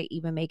I try to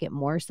even make it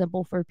more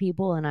simple for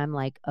people, and I'm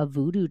like, a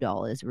voodoo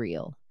doll is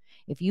real.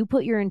 If you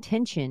put your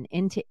intention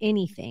into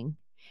anything,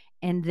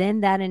 and then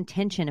that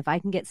intention, if I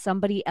can get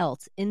somebody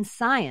else in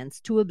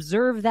science to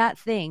observe that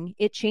thing,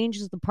 it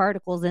changes the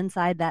particles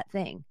inside that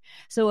thing.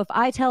 So if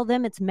I tell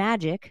them it's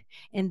magic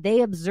and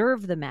they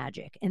observe the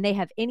magic and they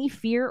have any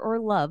fear or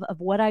love of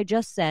what I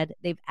just said,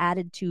 they've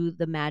added to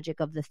the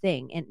magic of the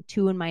thing. And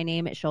two in my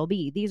name it shall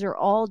be. These are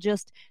all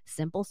just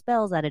simple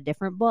spells out of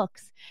different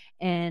books.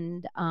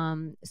 And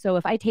so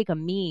if I take a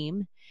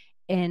meme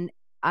and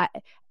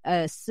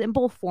a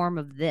simple form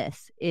of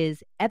this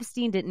is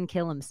Epstein didn't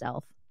kill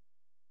himself.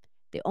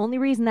 The only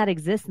reason that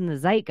exists in the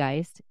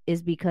zeitgeist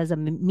is because a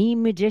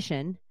meme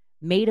magician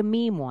made a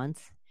meme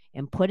once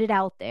and put it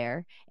out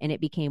there, and it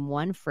became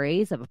one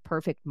phrase of a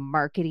perfect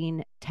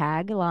marketing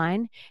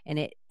tagline, and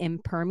it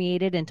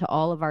permeated into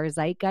all of our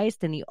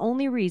zeitgeist. And the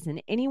only reason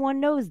anyone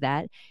knows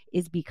that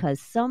is because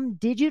some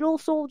digital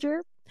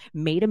soldier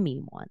made a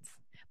meme once.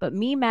 But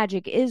meme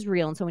magic is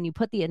real. And so when you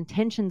put the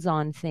intentions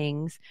on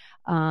things,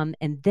 and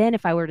then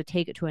if I were to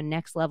take it to a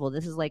next level,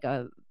 this is like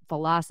a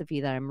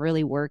philosophy that I'm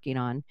really working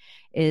on,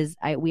 is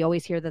we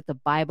always hear that the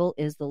Bible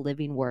is the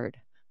living word.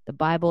 The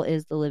Bible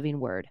is the living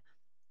word.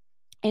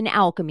 In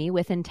alchemy,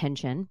 with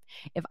intention,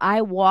 if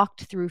I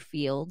walked through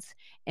fields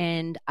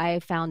and I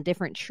found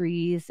different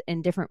trees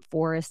and different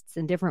forests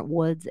and different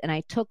woods, and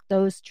I took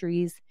those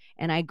trees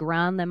and I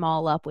ground them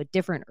all up with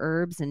different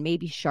herbs and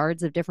maybe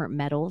shards of different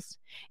metals,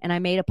 and I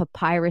made a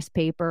papyrus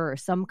paper or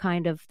some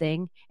kind of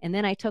thing, and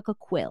then I took a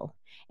quill.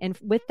 And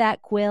with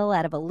that quill,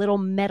 out of a little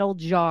metal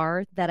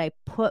jar that I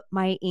put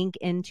my ink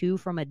into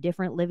from a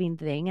different living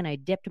thing, and I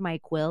dipped my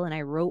quill and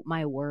I wrote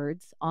my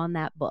words on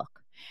that book.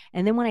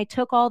 And then when I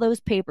took all those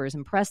papers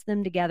and pressed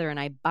them together and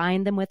I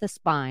bind them with a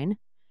spine,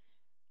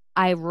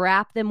 I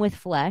wrap them with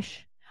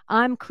flesh,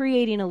 I'm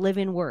creating a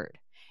living word.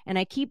 And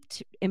I keep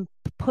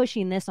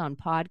pushing this on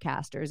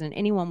podcasters and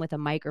anyone with a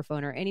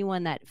microphone or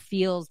anyone that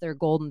feels their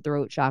golden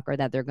throat chakra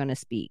that they're going to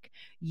speak.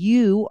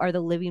 You are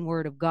the living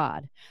word of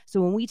God.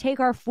 So when we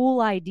take our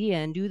full idea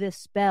and do this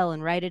spell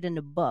and write it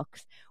into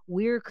books,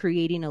 we're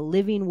creating a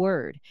living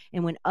word.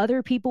 And when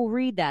other people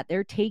read that,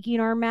 they're taking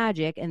our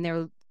magic and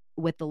they're,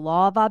 with the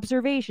law of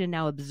observation,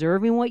 now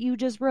observing what you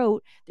just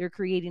wrote, they're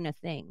creating a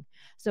thing.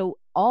 So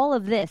all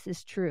of this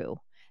is true.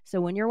 So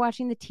when you're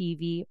watching the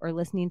TV or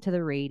listening to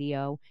the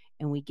radio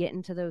and we get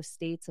into those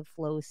states of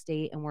flow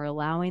state and we're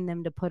allowing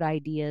them to put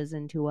ideas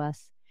into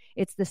us,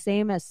 it's the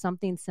same as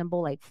something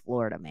simple like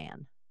Florida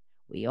Man.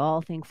 We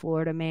all think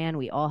Florida Man.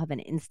 We all have an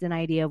instant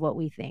idea of what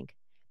we think.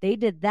 They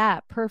did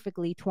that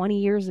perfectly 20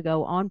 years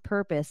ago on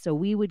purpose so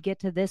we would get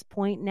to this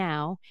point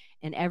now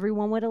and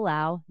everyone would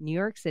allow New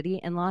York City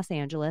and Los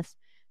Angeles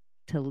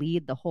to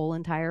lead the whole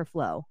entire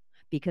flow,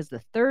 because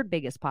the third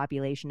biggest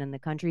population in the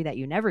country that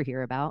you never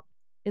hear about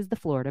is the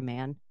Florida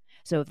man.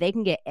 So if they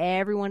can get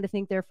everyone to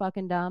think they're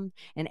fucking dumb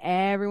and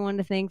everyone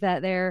to think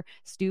that they're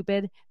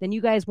stupid, then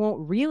you guys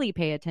won't really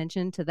pay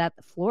attention to that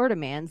the Florida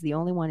man's the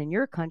only one in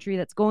your country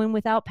that's going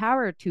without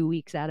power 2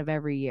 weeks out of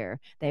every year.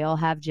 They all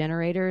have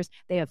generators.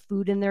 They have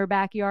food in their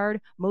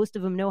backyard. Most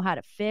of them know how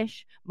to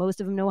fish. Most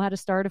of them know how to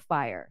start a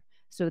fire.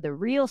 So the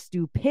real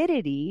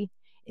stupidity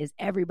is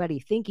everybody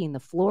thinking the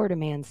Florida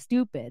man's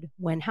stupid,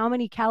 when how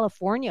many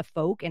California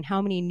folk and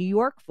how many New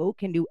York folk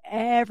can do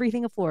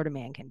everything a Florida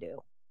man can do?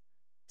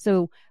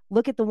 So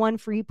look at the one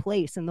free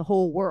place in the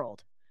whole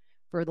world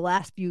for the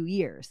last few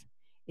years.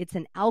 It's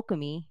an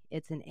alchemy,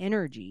 it's an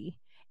energy,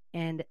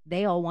 and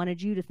they all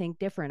wanted you to think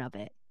different of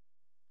it.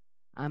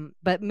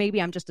 But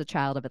maybe I'm just a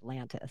child of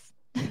Atlantis.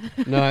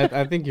 No,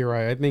 I think you're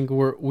right. I think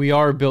we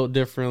are built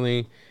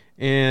differently,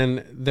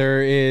 and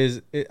there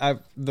is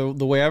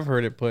the way I've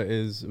heard it put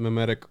is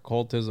memetic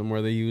occultism,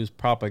 where they use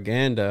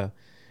propaganda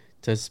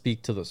to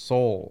speak to the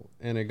soul,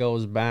 and it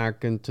goes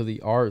back into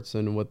the arts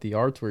and what the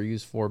arts were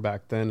used for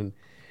back then, and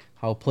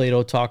how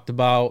Plato talked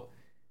about,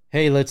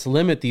 hey, let's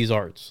limit these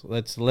arts.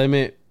 Let's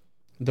limit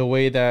the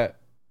way that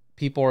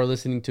people are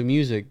listening to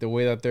music, the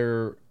way that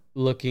they're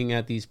looking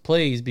at these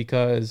plays,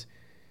 because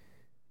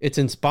it's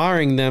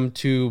inspiring them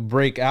to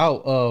break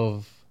out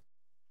of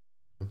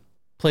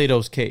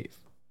Plato's cave.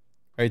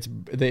 Right?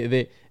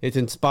 It's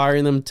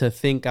inspiring them to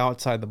think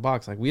outside the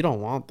box. Like, we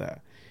don't want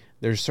that.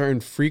 There's certain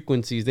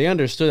frequencies. They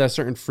understood that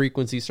certain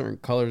frequencies, certain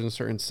colors, and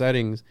certain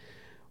settings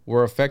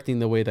were affecting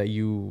the way that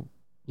you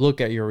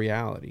look at your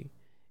reality,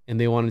 and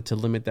they wanted to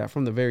limit that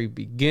from the very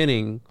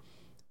beginning.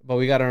 But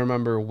we got to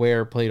remember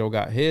where Plato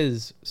got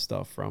his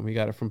stuff from. He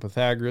got it from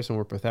Pythagoras, and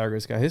where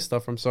Pythagoras got his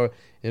stuff from. So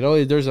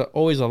there's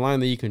always a line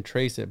that you can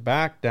trace it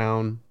back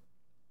down.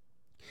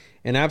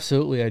 And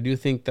absolutely, I do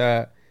think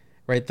that,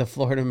 right, the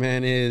Florida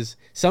man is,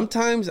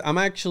 sometimes I'm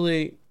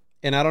actually,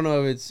 and I don't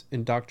know if it's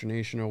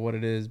indoctrination or what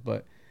it is,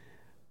 but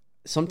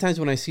sometimes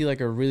when I see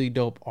like a really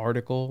dope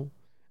article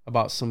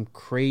about some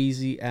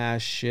crazy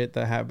ass shit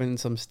that happened in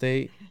some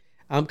state,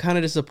 I'm kind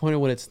of disappointed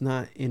when it's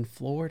not in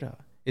Florida.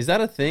 Is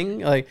that a thing?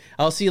 Like,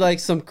 I'll see like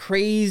some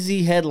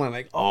crazy headline,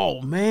 like,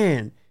 oh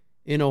man,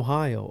 in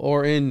Ohio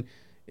or in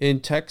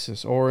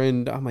Texas or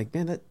I'm like,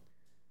 man, that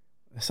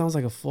sounds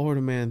like a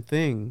Florida man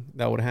thing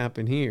that would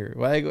happen here.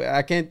 Like,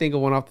 I can't think of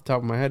one off the top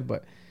of my head,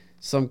 but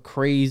some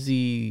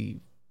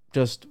crazy,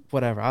 just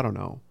whatever, I don't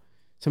know,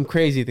 some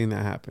crazy thing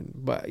that happened.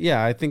 But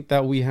yeah, I think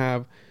that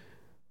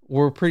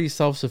we're pretty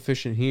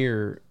self-sufficient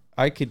here.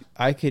 I could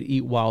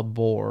eat wild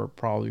boar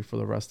probably for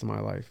the rest of my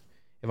life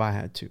if I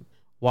had to.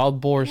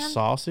 Wild boar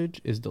sausage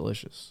is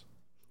delicious.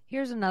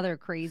 Here's another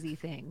crazy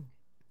thing.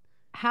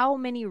 How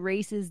many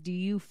races do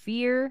you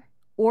fear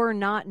or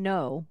not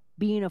know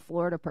being a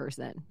Florida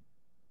person?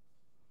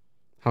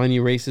 How many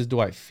races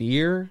do I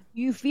fear?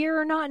 You fear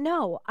or not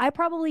know. I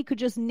probably could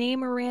just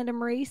name a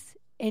random race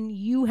and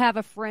you have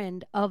a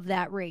friend of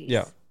that race.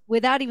 Yeah.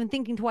 Without even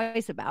thinking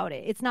twice about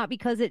it. It's not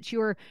because it's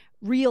your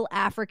real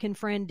African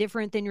friend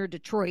different than your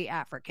Detroit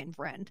African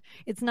friend.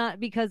 It's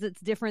not because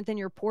it's different than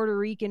your Puerto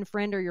Rican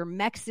friend or your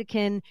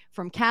Mexican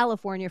from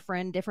California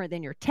friend different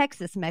than your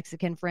Texas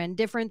Mexican friend,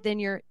 different than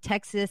your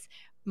Texas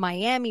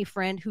Miami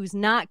friend who's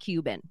not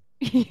Cuban.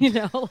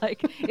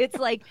 Like, it's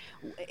like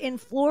in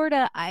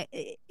Florida,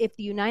 if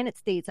the United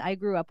States, I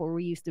grew up where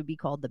we used to be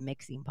called the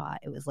mixing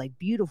pot. It was like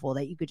beautiful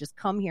that you could just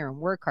come here and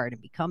work hard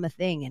and become a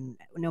thing. And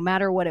no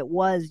matter what it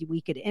was,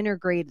 we could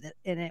integrate it,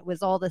 and it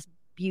was all this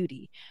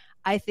beauty.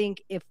 I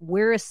think if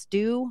we're a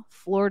stew,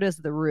 Florida's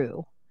the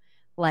roux.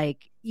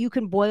 Like, you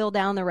can boil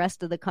down the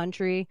rest of the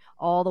country,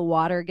 all the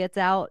water gets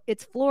out.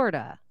 It's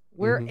Florida.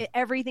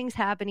 Everything's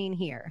happening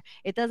here.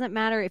 It doesn't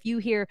matter if you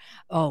hear,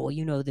 oh,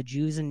 well, the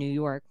Jews in New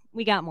York,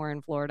 we got more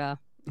in Florida.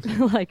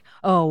 Like,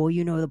 oh,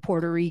 well, the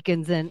Puerto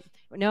Ricans, and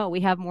no, we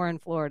have more in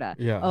Florida.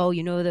 Yeah. Oh,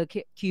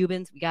 the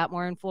Cubans, we got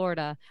more in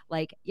Florida.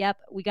 Like, yep,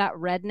 we got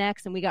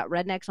rednecks, and we got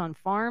rednecks on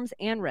farms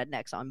and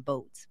rednecks on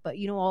boats. But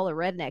all a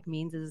redneck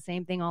means is the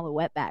same thing all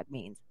a wetback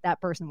means.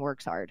 That person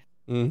works hard.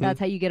 Mm-hmm. That's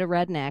how you get a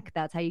redneck.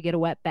 That's how you get a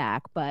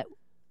wetback. But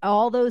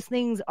all those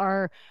things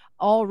are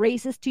all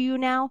racist to you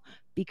now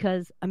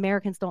because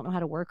Americans don't know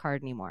how to work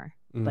hard anymore.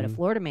 Mm-hmm. But a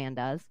Florida man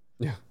does.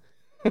 Yeah.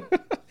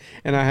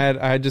 And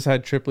I just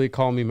had Tripoli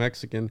call me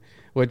Mexican,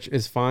 which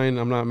is fine.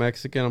 I'm not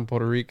Mexican. I'm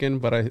Puerto Rican,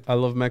 but I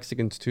love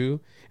Mexicans too.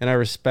 And I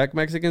respect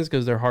Mexicans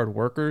because they're hard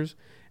workers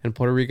and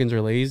Puerto Ricans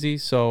are lazy.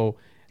 So,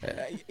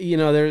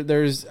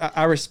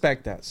 I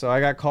respect that. So I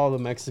got called a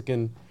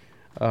Mexican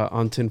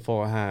on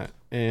Tinfoil Hat,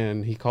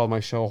 and he called my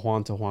show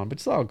Juan to Juan, but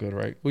it's all good,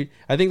 right?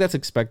 I think that's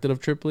expected of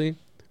Tripoli,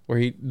 where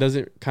he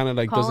doesn't kind of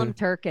like call him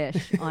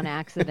Turkish on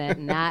accident,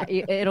 and that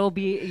he'll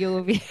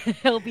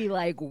be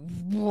like,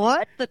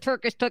 what? The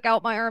Turkish took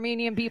out my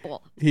Armenian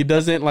people. He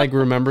doesn't like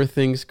remember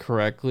things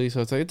correctly,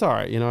 so it's like, it's all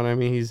right, you know what I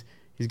mean? He's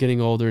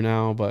getting older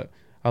now, but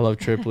I love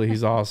Tripoli.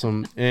 He's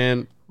awesome,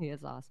 and he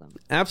is awesome.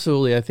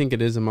 Absolutely, I think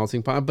it is a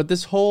melting pot. But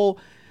this whole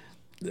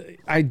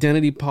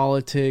identity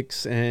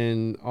politics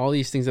and all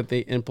these things that they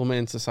implement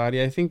in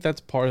society, I think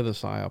that's part of the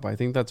psyop. I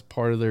think that's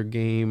part of their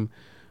game,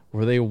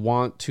 where they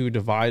want to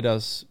divide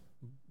us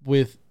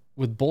with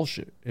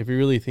bullshit. If you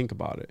really think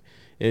about it,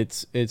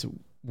 it's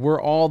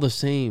we're all the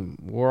same.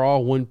 We're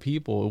all one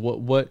people.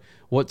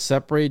 What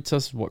separates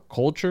us? What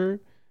culture?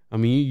 I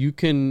mean, you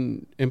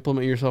can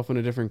implement yourself in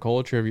a different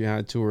culture if you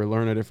had to, or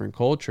learn a different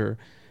culture.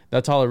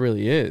 That's all it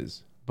really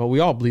is. But we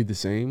all bleed the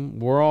same.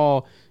 We're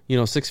all,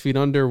 6 feet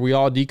under. We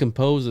all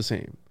decompose the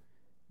same.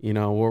 And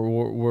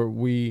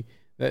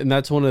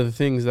that's one of the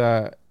things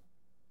that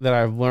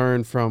I've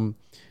learned from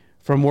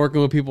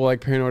working with people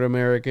like Paranoid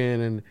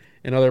American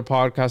and other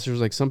podcasters.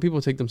 Like, some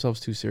people take themselves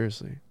too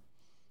seriously.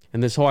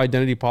 And this whole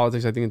identity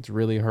politics, I think it's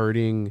really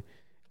hurting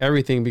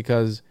everything,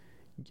 because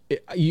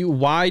you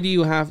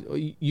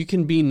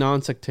can be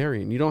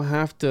non-sectarian. You don't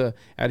have to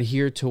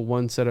adhere to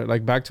one set of,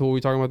 like, back to what we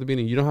were talking about at the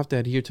beginning. You don't have to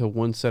adhere to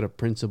one set of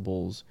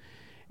principles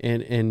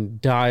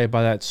and die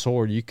by that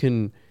sword. You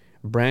can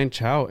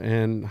branch out,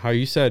 and how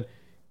you said,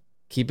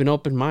 keep an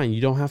open mind.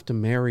 You don't have to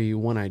marry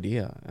one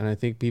idea. And I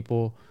think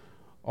people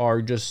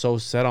are just so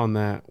set on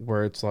that,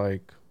 where it's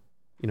like,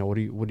 what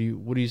are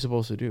you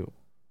supposed to do?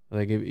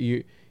 Like, if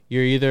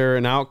you're either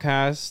an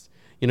outcast,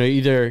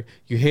 either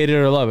you hate it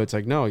or love it. It's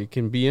like, no, you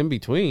can be in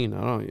between.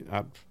 I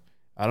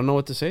don't know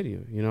what to say to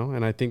you,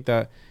 And I think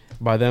that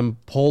by them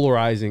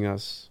polarizing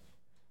us,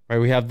 right?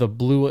 We have the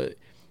blue,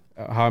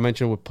 how I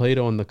mentioned with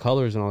Plato and the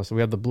colors and all this.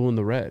 We have the blue and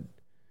the red,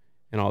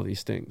 and all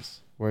these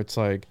things. Where it's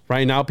like,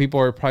 right now people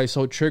are probably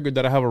so triggered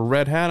that I have a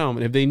red hat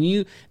on. And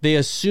if they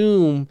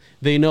assume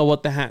they know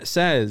what the hat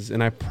says,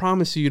 and I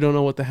promise you don't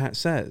know what the hat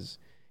says.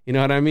 You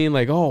know what I mean?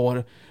 Like,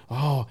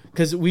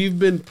 because we've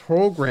been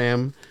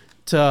programmed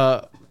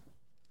to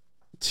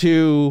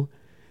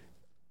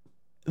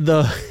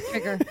the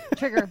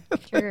trigger.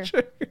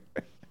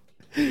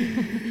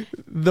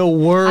 The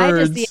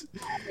words.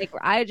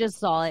 I just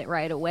saw it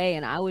right away,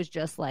 and I was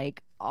just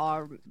like,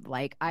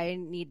 I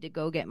need to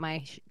go get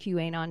my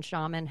QAnon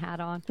shaman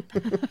hat on.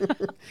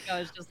 I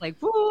was just like,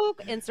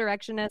 whoop,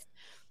 insurrectionist.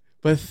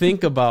 But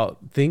think about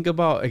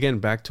again,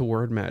 back to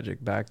word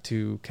magic, back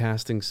to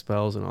casting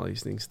spells and all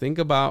these things. Think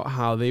about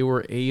how they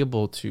were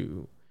able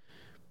to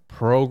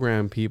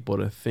program people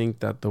to think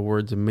that the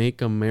words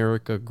 "Make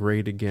America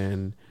Great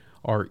Again"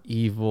 are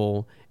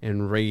evil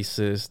and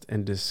racist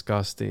and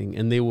disgusting,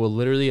 and they will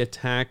literally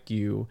attack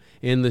you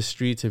in the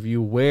streets if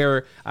you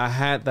wear a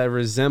hat that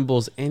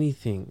resembles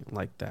anything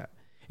like that.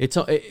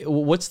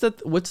 What's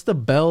the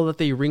bell that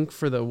they ring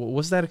for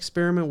what's that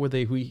experiment where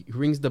he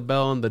rings the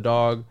bell and the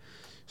dog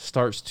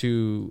starts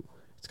to,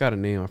 it's got a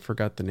name, I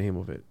forgot the name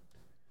of it.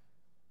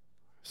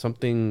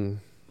 Something's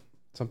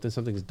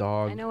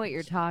dog. I know what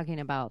you're talking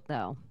about,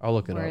 though. I'll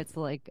look it up. Where it's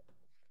like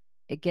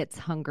it gets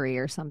hungry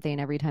or something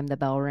every time the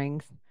bell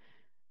rings.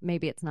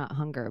 Maybe it's not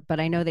hunger,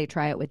 but I know they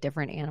try it with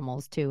different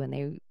animals too, and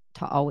they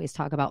always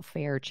talk about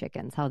fair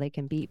chickens, how they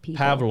can beat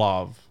people.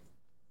 Pavlov.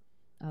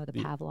 Oh, the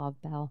Pavlov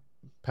bell.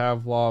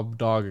 Pavlov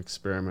dog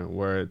experiment,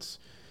 where it's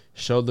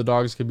showed the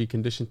dogs could be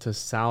conditioned to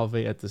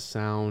salivate at the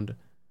sound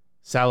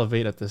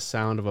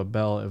of a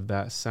bell if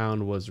that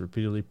sound was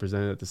repeatedly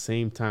presented at the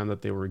same time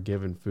that they were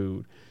given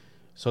food.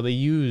 So they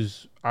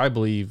use, I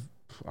believe,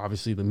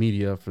 obviously the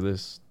media for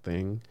this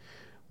thing.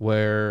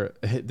 Where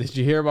did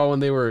you hear about when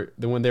they were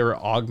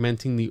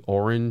augmenting the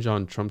orange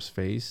on Trump's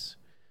face?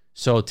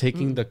 So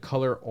taking the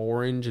color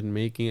orange and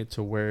making it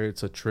to where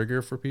it's a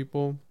trigger for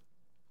people.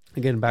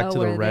 Again, back to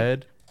the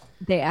red.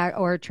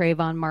 Or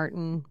Trayvon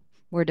Martin,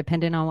 were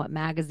dependent on what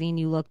magazine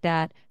you looked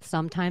at.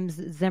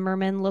 Sometimes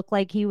Zimmerman looked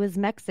like he was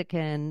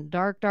Mexican,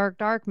 dark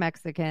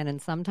Mexican,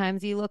 and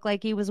sometimes he looked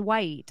like he was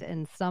white,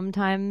 and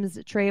sometimes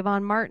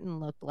Trayvon Martin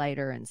looked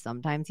lighter, and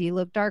sometimes he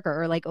looked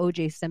darker, or like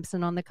O.J.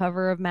 Simpson on the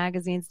cover of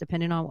magazines,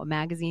 depending on what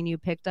magazine you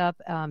picked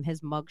up.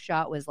 His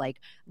mugshot was like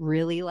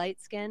really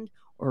light-skinned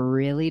or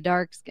really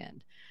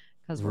dark-skinned.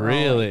 Because we're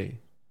all, like,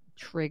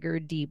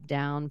 triggered deep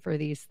down for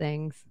these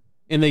things.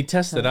 And they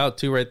test it out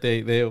too, right?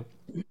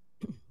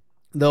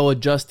 They'll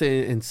adjust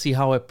it and see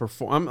how it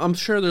performs. I'm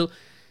sure a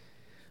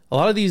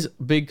lot of these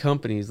big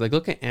companies, like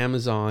look at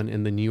Amazon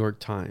and the New York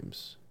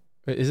Times.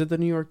 Is it the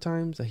New York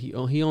Times? He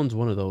owns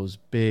one of those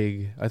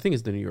big, I think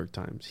it's the New York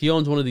Times. He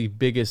owns one of the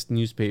biggest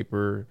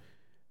newspaper.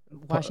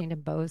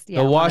 Washington Post.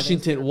 Yeah. The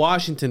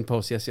Washington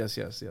Post. Yes. I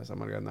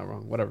might have gotten that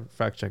wrong. Whatever.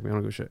 Fact check me. I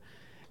don't give a shit.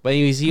 But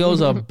anyways, he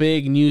owns a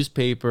big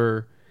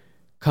newspaper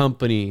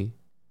company.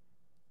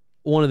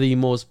 One of the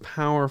most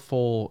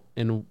powerful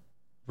and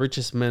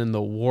richest men in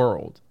the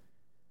world.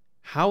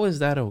 How is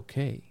that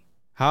okay?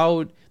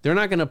 How they're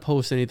not going to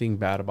post anything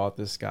bad about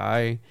this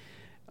guy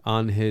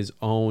on his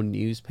own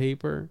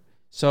newspaper.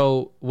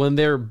 So when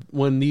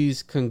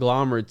these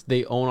conglomerates,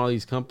 they own all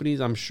these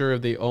companies, I'm sure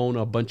if they own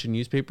a bunch of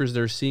newspapers,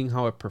 they're seeing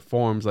how it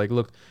performs. Like,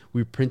 look,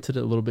 we printed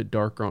it a little bit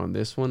darker on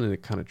this one, and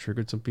it kind of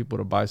triggered some people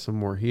to buy some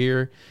more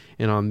here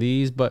and on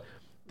these. But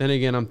then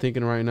again, I'm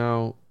thinking right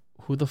now,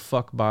 who the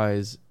fuck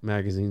buys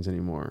magazines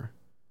anymore?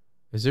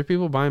 Is there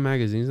people buying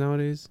magazines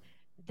nowadays?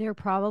 They're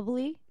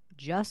probably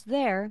just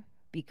there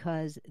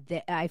because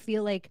I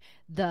feel like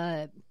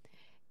the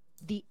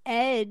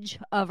edge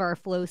of our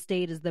flow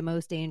state is the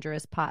most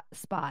dangerous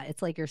spot.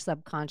 It's like your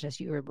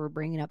subconscious. You were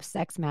bringing up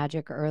sex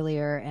magic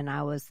earlier, and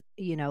I was,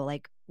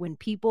 like when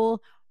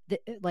people,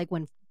 like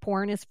when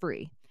porn is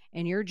free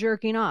and you're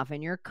jerking off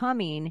and you're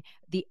coming,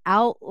 the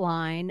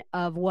outline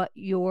of what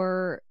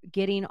you're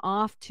getting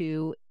off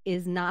to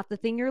is not the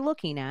thing you're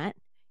looking at.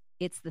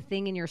 It's the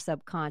thing in your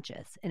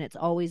subconscious, and it's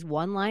always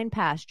one line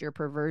past your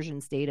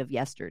perversion state of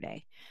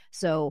yesterday.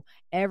 So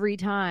every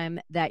time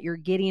that you're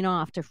getting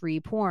off to free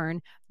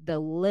porn, the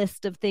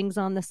list of things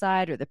on the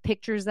side or the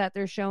pictures that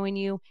they're showing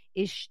you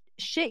is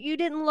shit you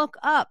didn't look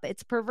up.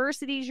 It's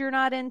perversities you're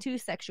not into,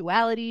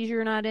 sexualities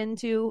you're not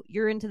into.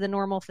 You're into the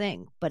normal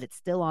thing, but it's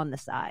still on the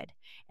side.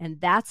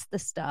 And that's the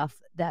stuff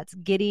that's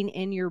getting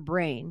in your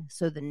brain.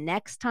 So the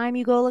next time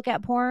you go look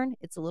at porn,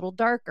 it's a little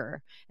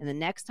darker. And the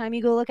next time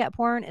you go look at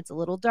porn, it's a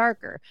little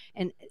darker.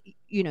 And,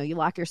 you know, you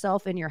lock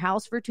yourself in your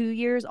house for 2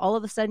 years. All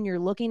of a sudden, you're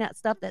looking at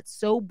stuff that's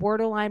so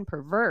borderline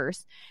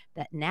perverse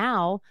that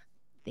now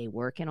they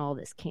work in all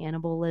this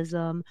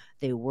cannibalism.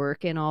 They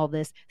work in all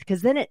this,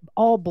 because then it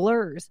all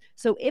blurs.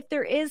 So if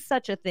there is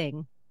such a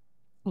thing,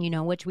 you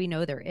know, which we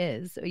know there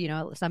is, you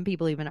know, some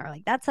people even are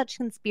like, that's such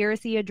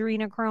conspiracy,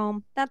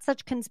 adrenochrome. That's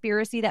such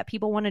conspiracy that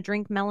people want to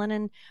drink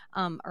melanin,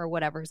 or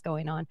whatever's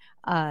going on.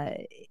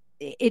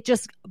 It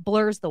just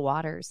blurs the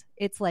waters.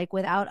 It's like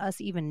without us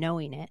even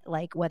knowing it,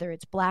 like whether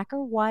it's black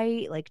or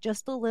white, like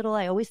just a little.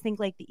 I always think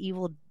like the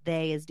evil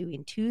they is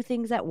doing two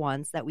things at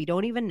once that we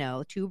don't even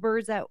know, two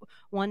birds at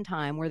one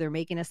time, where they're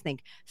making us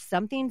think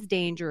something's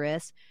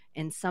dangerous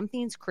and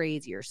something's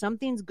crazy or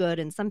something's good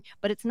and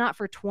but it's not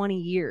for 20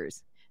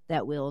 years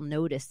that we'll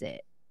notice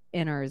it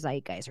in our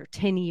zeitgeist, or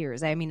 10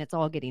 years. I mean, it's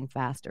all getting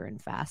faster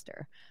and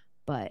faster.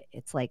 But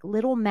it's like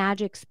little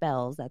magic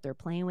spells that they're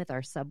playing with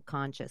our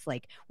subconscious.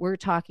 Like we're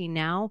talking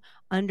now,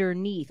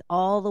 underneath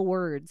all the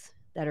words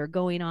that are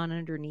going on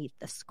underneath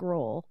the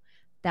scroll,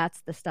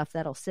 that's the stuff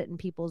that'll sit in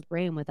people's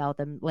brain without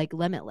them, like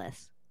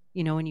Limitless.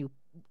 You know, when you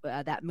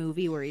that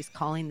movie where he's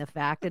calling the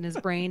fact in his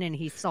brain and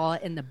he saw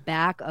it in the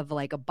back of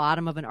like a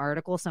bottom of an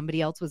article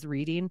somebody else was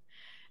reading.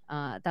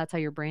 That's how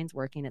your brain's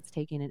working. It's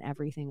taking in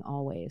everything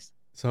always.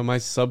 So am I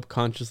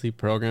subconsciously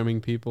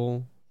programming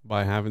people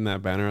by having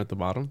that banner at the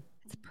bottom?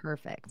 It's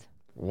perfect.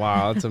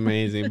 Wow, that's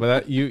amazing. But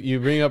that, you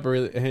bring up a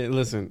really, hey,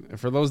 listen,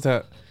 for those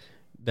that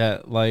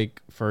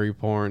like furry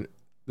porn,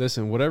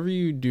 listen, whatever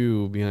you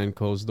do behind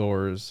closed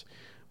doors,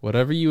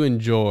 whatever you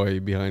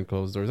enjoy behind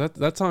closed doors,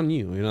 that's on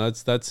you. You know,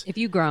 that's if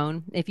you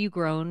grown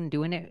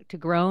doing it to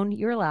grown,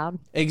 you're allowed.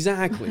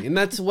 Exactly. And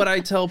that's what I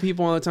tell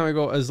people all the time. I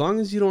go, as long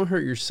as you don't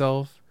hurt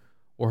yourself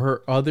or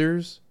hurt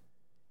others,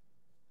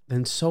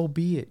 then so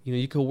be it. You know,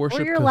 you can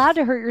worship. Or you're allowed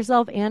to hurt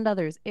yourself and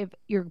others if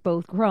you're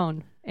both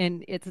grown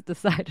and it's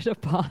decided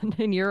upon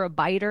and you're a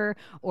biter,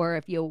 or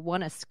if you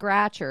want to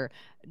scratch or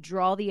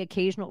draw the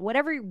occasional,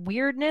 whatever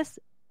weirdness,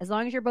 as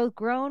long as you're both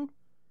grown,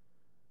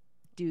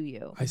 do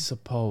you? I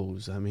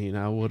suppose. I mean,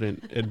 I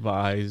wouldn't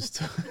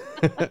advise.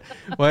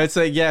 Well, it's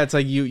like, yeah, it's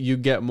like you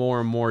get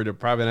more and more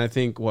deprived. And I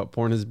think what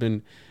porn has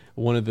been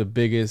one of the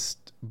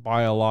biggest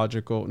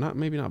biological,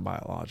 maybe not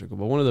biological,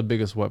 but one of the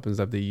biggest weapons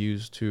that they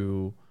use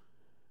to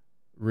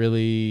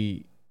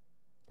really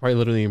quite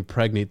literally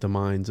impregnate the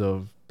minds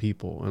of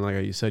people. And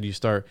like you said, you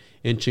start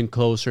inching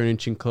closer.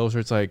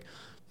 It's like,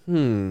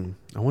 I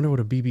wonder what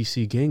a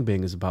BBC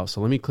gangbang is about.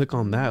 So let me click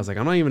on that. It's like,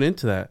 I'm not even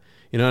into that.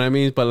 You know what I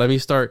mean? But let me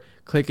start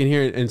clicking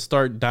here and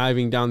start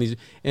diving down these.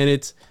 And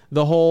it's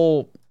the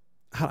whole,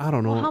 I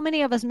don't know. Well, how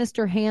many of us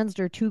Mr. Hands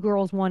or Two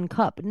Girls, One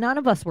Cup? None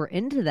of us were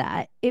into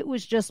that. It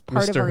was just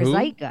part of our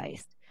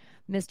zeitgeist.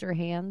 Mr.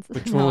 Hands.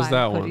 Which one was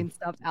that one? Putting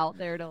stuff out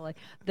there to like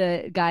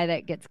the guy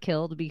that gets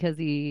killed because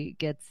he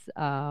gets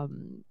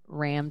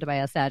rammed by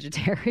a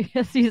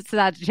Sagittarius. He's a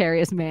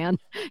Sagittarius man.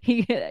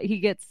 He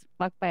gets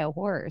fucked by a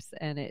horse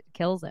and it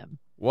kills him.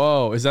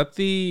 Whoa! Is that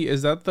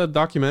the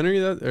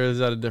documentary or is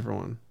that a different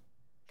one?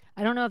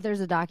 I don't know if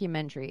there's a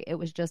documentary. It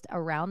was just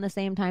around the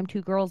same time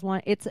Two Girls,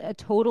 One. It's a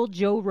total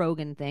Joe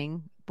Rogan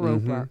thing.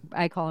 Bropra.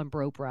 I call him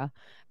Bropra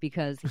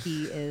because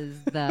he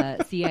is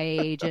the CIA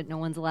agent no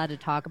one's allowed to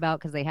talk about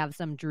because they have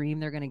some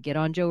dream they're going to get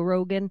on Joe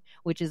Rogan,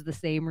 which is the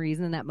same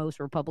reason that most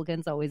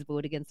Republicans always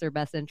vote against their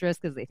best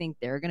interest because they think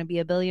they're going to be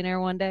a billionaire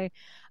one day.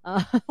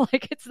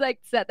 Like it's like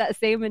that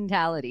same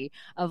mentality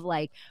of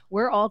like,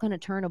 we're all going to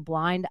turn a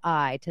blind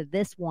eye to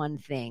this one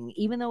thing,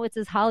 even though it's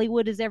as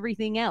Hollywood as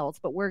everything else,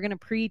 but we're going to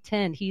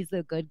pretend he's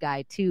the good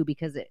guy too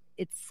because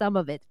it's some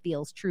of it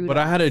feels true. But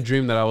I had a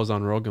dream that I was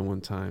on Rogan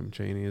one time,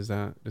 Chaney. Does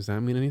that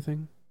mean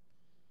anything?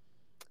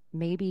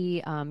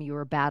 Maybe you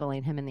were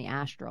battling him in the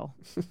astral.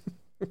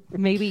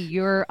 Maybe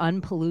you're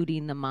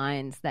unpolluting the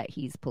minds that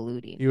he's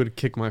polluting. He would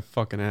kick my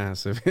fucking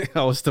ass if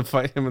I was to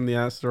fight him in the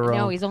astral.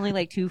 No, he's only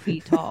like 2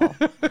 feet tall.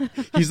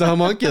 He's a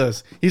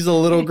homunculus. He's a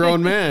little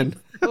grown man.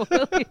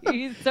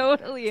 He's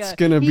totally is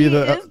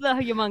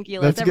the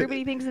homunculus.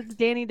 Everybody thinks it's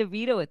Danny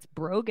DeVito. It's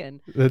Brogan.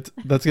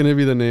 That's gonna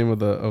be the name of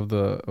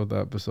the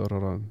episode.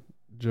 Hold on,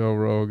 Joe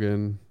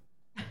Rogan.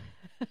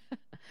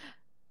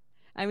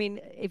 I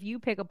mean, if you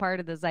pick a part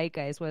of the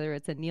zeitgeist, whether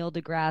it's a Neil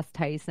deGrasse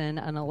Tyson,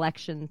 an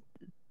election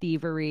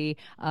thievery,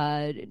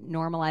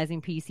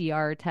 normalizing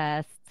PCR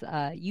tests.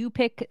 You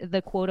pick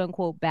the quote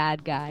unquote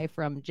bad guy,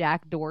 from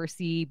Jack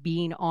Dorsey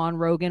being on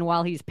Rogan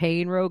while he's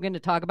paying Rogan to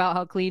talk about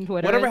how clean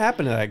Twitter Whatever is.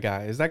 happened to that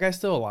guy? Is that guy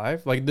still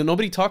alive? Like,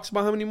 nobody talks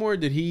about him anymore?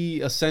 Did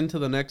he ascend to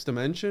the next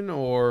dimension,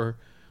 or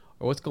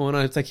what's going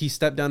on? It's like he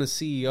stepped down as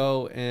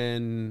CEO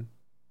and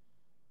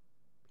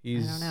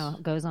he's... I don't know.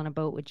 Goes on a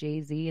boat with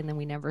Jay-Z, and then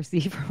we never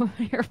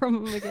hear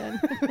from him again.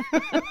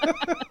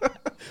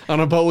 On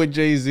a boat with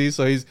Jay-Z,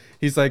 so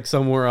he's like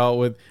somewhere out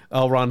with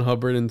L. Ron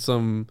Hubbard and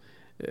some...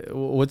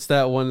 What's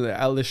that one? The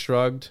Atlas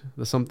Shrugged?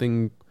 The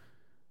something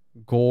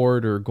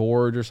Gourd or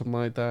Gorge or something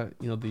like that.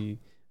 You know, the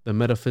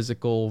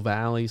metaphysical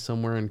valley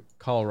somewhere in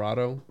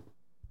Colorado.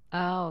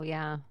 Oh,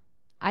 yeah.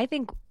 I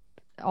think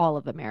all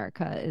of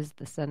America is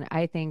the center.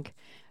 I think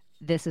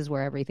this is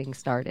where everything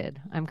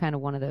started. I'm kind of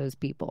one of those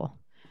people.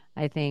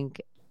 I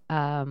think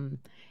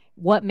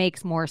what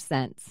makes more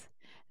sense,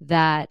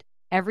 that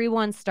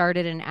everyone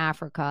started in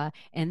Africa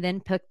and then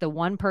picked the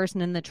one person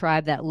in the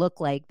tribe that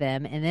looked like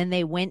them, and then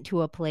they went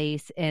to a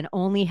place and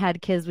only had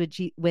kids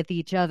with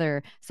each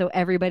other, so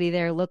everybody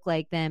there looked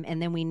like them,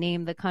 and then we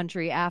named the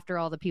country after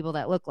all the people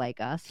that look like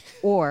us.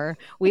 Or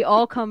we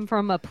all come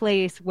from a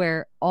place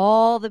where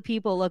all the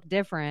people look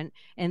different,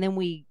 and then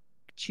we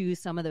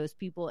choose some of those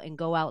people and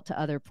go out to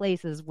other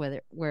places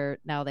where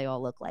now they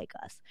all look like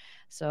us.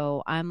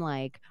 So I'm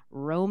like,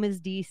 Rome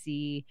is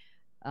DC,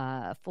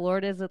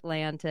 Florida's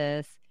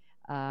Atlantis,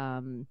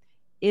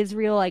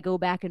 Israel, I go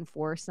back and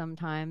forth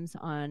sometimes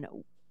on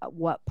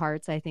what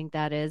parts I think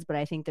that is, but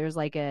I think there's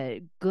like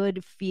a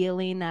good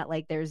feeling that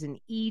like there's an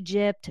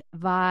Egypt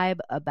vibe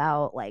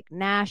about like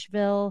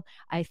Nashville.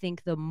 I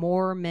think the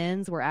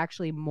Mormons were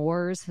actually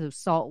Moors, so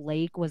Salt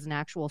Lake was an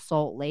actual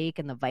Salt Lake,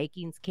 and the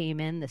Vikings came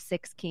in, the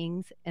Six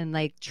Kings, and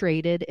like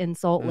traded in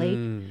Salt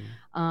Lake.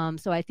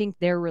 So I think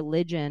their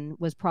religion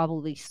was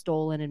probably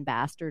stolen and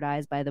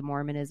bastardized by the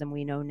Mormonism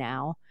we know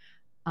now.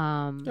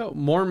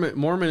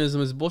 Mormonism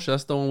is bullshit.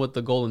 That's the one with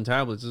the golden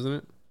tablets, isn't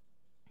it?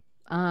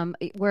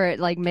 Where it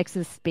like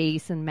mixes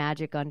space and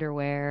magic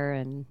underwear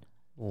and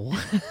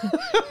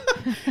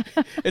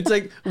it's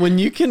like when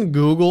you can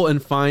Google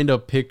and find a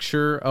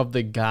picture of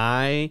the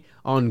guy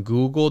on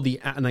Google,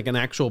 like an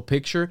actual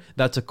picture,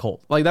 that's a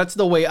cult. Like, that's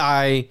the way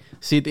I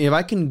see it. If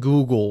I can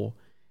Google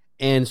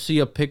and see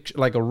a picture,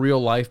 like a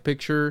real life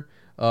picture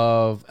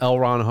of L.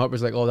 Ron Hubbard,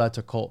 it's like, oh, that's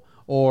a cult.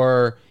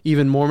 Or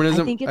even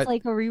Mormonism. I think it's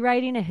like a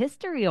rewriting a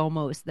history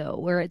almost, though,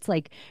 where it's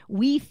like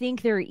we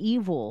think they're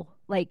evil.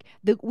 Like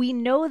we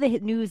know the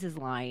news is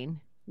lying.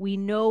 We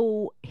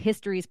know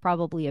history is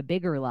probably a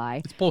bigger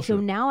lie. It's bullshit. So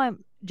now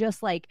I'm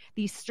just like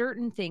these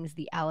certain things,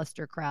 the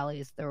Aleister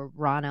Crowleys, the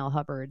Ron L.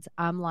 Hubbards.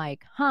 I'm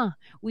like,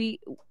 we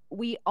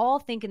all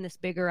think in this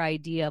bigger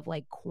idea of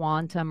like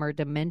quantum or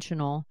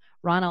dimensional.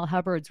 Ron L.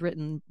 Hubbard's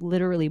written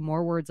literally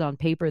more words on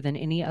paper than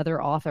any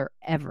other author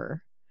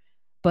ever.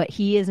 But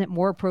he isn't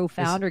more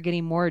profound or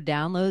getting more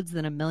downloads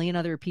than a million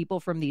other people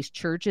from these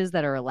churches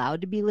that are allowed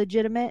to be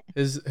legitimate.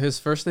 His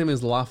first name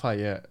is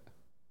Lafayette.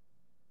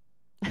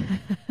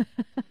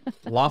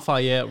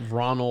 Lafayette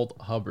Ronald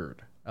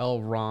Hubbard.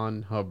 L.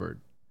 Ron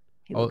Hubbard.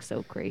 He looks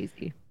so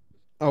crazy.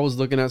 I was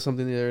looking at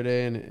something the other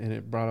day and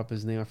it brought up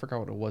his name. I forgot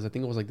what it was. I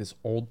think it was like this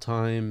old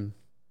time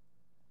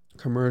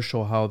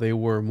commercial, how they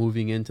were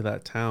moving into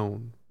that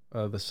town,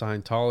 the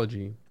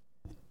Scientology.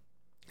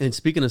 And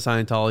speaking of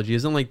Scientology,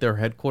 isn't like their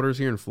headquarters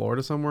here in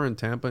Florida somewhere, in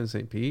Tampa and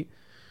St. Pete?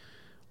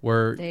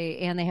 Where they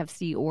have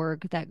Sea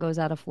Org that goes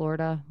out of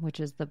Florida, which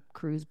is the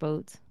cruise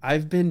boats.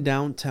 I've been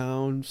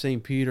downtown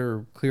St. Pete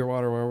or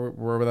Clearwater,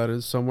 wherever that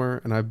is somewhere,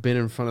 and I've been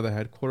in front of the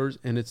headquarters,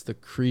 and it's the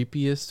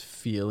creepiest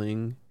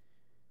feeling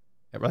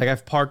ever. Like,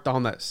 I've parked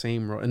on that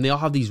same road, and they all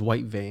have these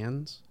white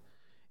vans,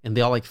 and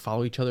they all like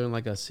follow each other in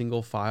like a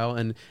single file,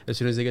 and as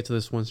soon as they get to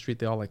this one street,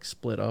 they all like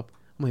split up.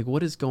 I'm like,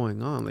 what is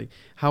going on? Like,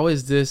 how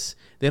is this?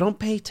 They don't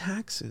pay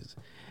taxes,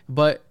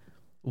 but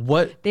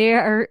what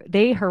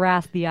they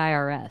harass the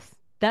IRS.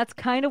 That's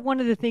kind of one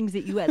of the things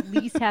that you at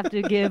least have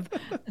to give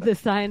the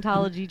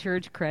Scientology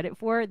church credit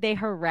for. They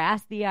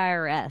harass the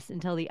IRS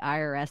until the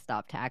IRS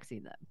stopped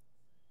taxing them.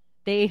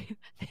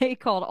 They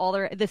called all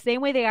the same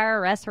way the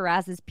IRS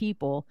harasses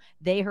people,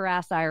 they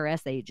harass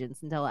IRS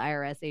agents until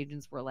IRS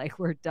agents were like,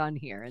 we're done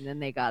here. And then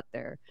they got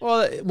there.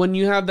 Well, when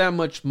you have that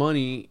much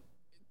money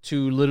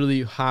to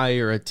literally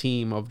hire a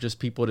team of just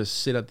people to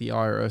sit at the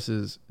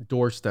IRS's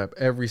doorstep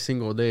every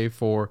single day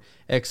for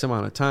X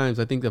amount of times,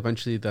 I think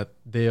eventually that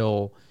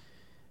they'll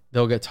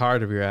get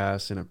tired of your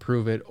ass and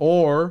approve it.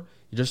 Or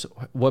just,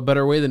 what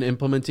better way than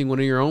implementing one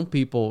of your own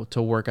people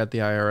to work at the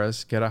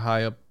IRS, get a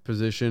high up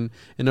position,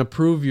 and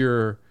approve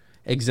your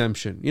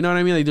exemption. You know what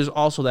I mean? Like, there's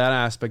also that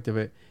aspect of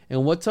it.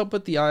 And what's up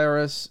with the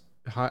IRS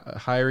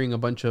hiring a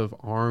bunch of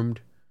armed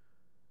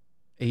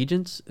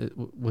agents?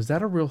 Was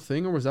that a real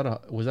thing, or was that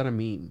a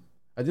meme?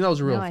 I think that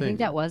was a real thing. I think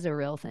that was a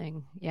real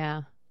thing.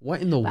 Yeah.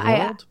 What in the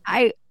world?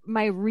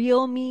 My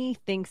real me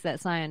thinks that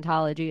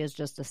Scientology is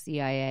just a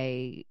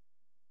CIA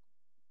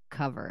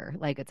cover,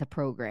 like it's a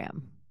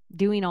program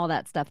doing all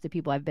that stuff to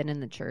people. I've been in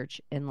the church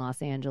in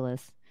Los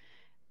Angeles.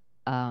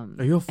 Are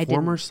you a I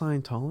former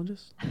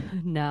Scientologist?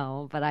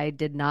 No, but I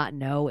did not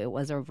know it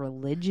was a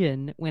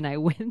religion when I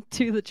went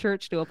to the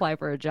church to apply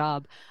for a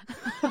job.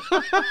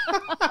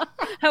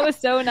 I was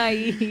so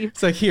naive.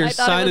 It's like, here, I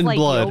thought sign it was in like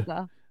blood.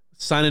 yoga.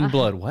 Sign in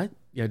blood. What?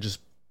 Yeah, just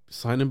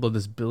sign in blood.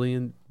 This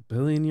billion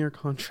year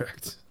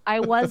contract. I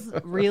was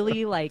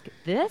really like,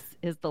 this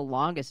is the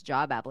longest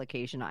job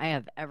application I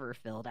have ever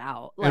filled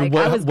out. Like,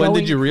 And when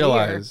did you clear.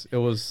 realize it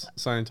was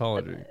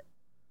Scientology?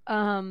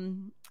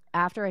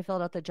 After I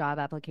filled out the job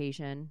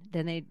application,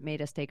 then they made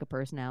us take a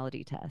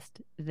personality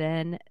test.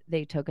 Then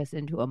they took us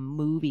into a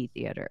movie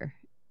theater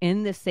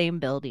in the same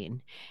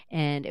building.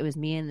 And it was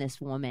me and this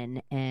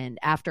woman. And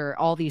after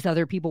all these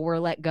other people were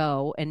let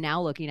go, and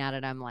now looking at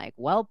it, I'm like,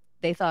 well,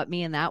 they thought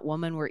me and that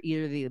woman were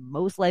either the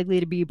most likely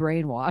to be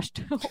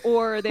brainwashed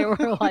or they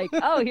were like,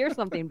 oh, here's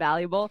something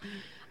valuable.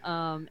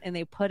 And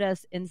they put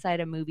us inside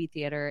a movie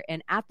theater.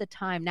 And at the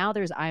time, now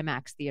there's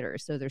IMAX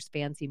theaters. So there's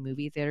fancy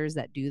movie theaters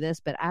that do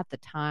this. But at the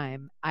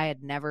time, I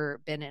had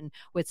never been in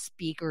with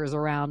speakers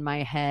around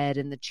my head,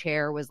 and the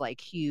chair was like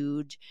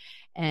huge.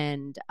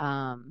 And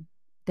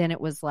then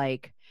it was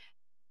like,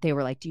 they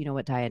were like, do you know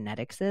what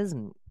Dianetics is?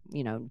 And,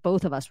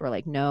 both of us were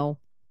like, no.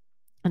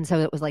 And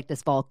so it was like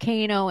this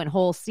volcano and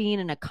whole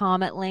scene and a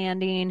comet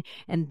landing.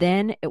 And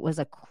then it was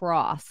a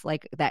cross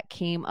like that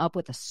came up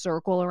with a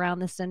circle around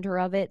the center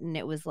of it. And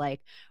it was like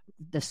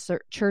the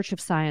Church of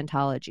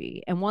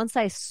Scientology. And once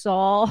I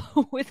saw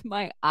with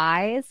my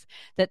eyes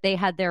that they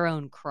had their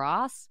own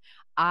cross,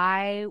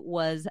 I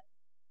was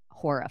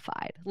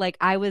horrified. Like,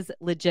 I was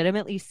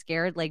legitimately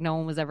scared, like no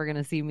one was ever going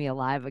to see me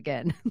alive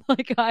again.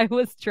 Like, I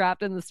was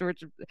trapped in the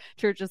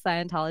Church of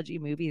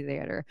Scientology movie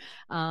theater.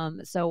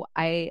 So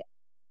I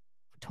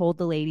told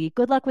the lady,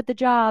 good luck with the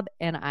job.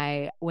 And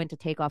I went to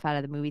take off out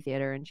of the movie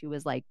theater, and she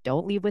was like,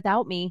 don't leave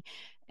without me.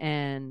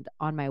 And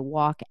on my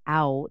walk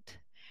out,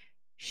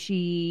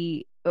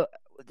 the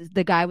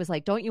guy was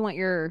like, don't you want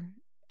your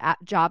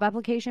job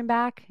application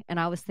back? And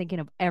I was thinking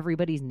of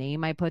everybody's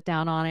name I put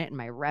down on it and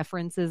my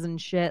references and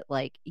shit.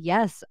 Like,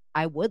 yes,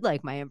 I would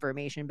like my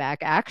information back,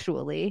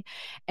 actually.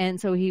 And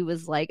so he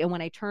was like, and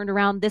when I turned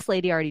around, this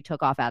lady already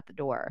took off at the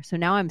door. So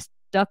now I'm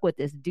stuck with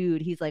this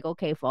dude. He's like,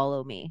 okay,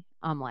 follow me.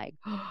 I'm like,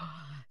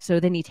 so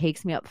then he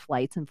takes me up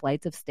flights and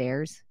flights of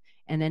stairs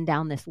and then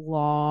down this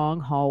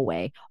long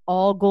hallway,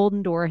 all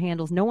golden door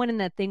handles. No one in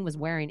that thing was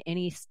wearing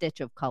any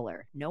stitch of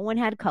color. No one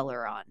had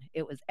color on.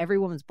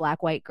 Everyone was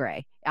black, white,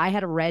 gray. I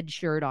had a red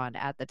shirt on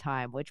at the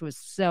time, which was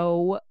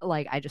so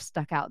like, I just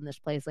stuck out in this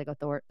place like a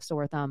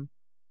sore thumb.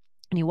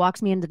 And he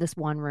walks me into this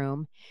one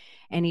room,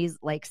 and he's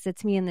like,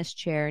 sits me in this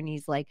chair, and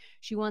he's like,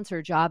 she wants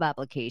her job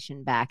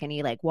application back. And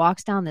he like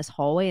walks down this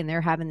hallway, and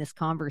they're having this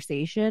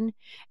conversation.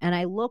 And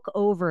I look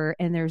over,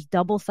 and there's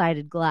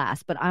double-sided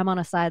glass, but I'm on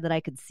a side that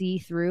I could see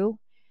through.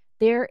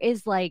 There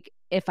is like,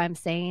 if I'm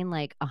saying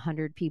like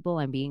 100 people,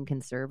 I'm being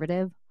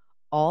conservative,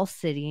 all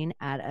sitting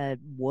at a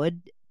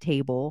wood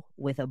table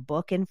with a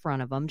book in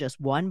front of them, just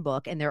one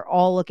book, and they're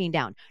all looking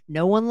down.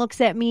 No one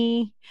looks at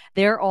me.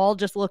 They're all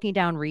just looking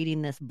down,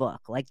 reading this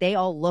book. Like, they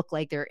all look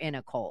like they're in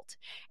a cult.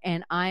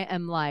 And I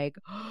am like,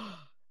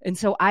 and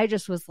so I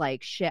just was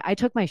like, shit. I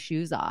took my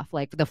shoes off.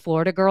 Like, the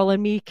Florida girl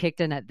in me kicked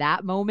in at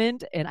that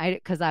moment. And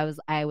because I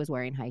was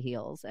wearing high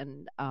heels,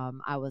 and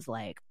I was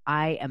like,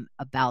 I am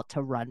about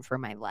to run for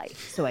my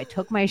life. So I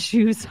took my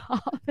shoes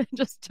off and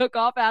just took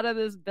off out of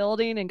this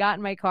building and got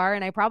in my car.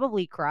 And I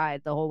probably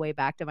cried the whole way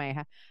back to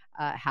my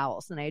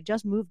house. And I had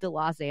just moved to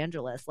Los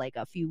Angeles like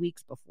a few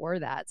weeks before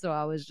that. So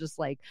I was just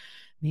like,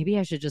 maybe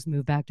I should just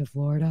move back to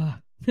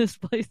Florida. This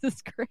place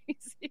is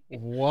crazy.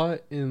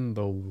 What in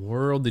the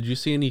world? Did you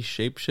see any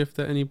shapeshift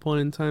at any point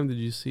in time? Did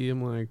you see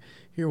him like,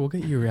 here, we'll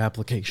get your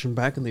application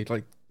back? And they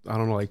like, I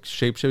don't know, like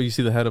shapeshift. You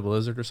see the head of a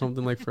lizard or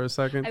something like for a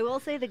second? I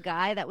will say the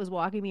guy that was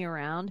walking me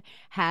around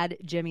had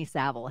Jimmy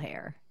Savile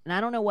hair. And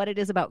I don't know what it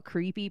is about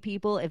creepy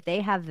people. If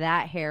they have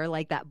that hair,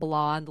 like that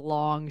blonde,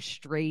 long,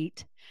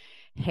 straight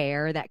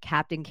hair, that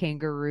Captain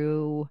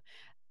Kangaroo,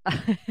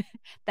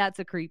 that's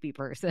a creepy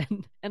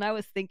person. And I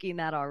was thinking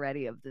that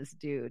already of this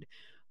dude.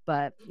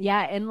 But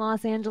yeah, in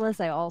Los Angeles,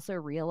 I also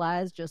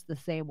realized, just the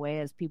same way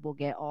as people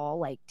get all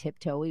like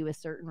tiptoey with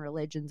certain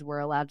religions we're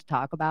allowed to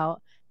talk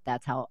about,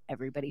 that's how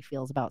everybody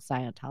feels about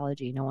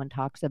Scientology. No one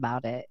talks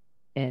about it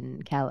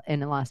in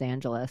Los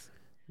Angeles.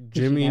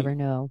 You never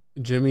know.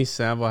 Jimmy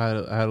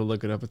Savile, I had to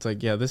look it up. It's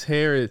like, yeah, this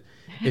hair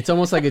it's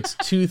almost like it's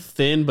too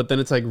thin, but then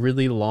it's like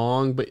really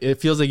long, but it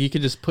feels like you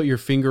could just put your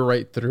finger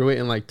right through it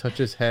and like touch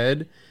his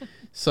head.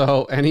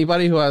 So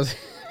anybody who has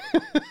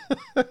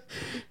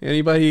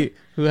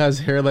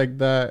hair like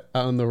that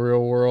out in the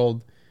real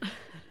world,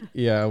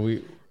 yeah,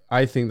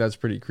 I think that's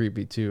pretty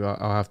creepy too.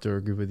 I'll have to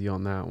agree with you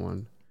on that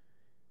one.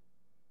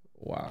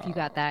 Wow. If you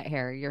got that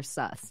hair, you're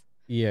sus.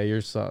 Yeah,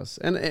 you're sus.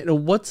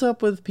 And what's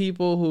up with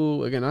people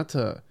who, again, not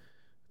to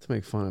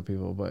make fun of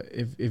people, but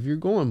if you're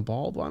going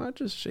bald, why not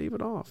just shave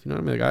it off? You know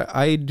what I mean? Like,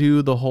 I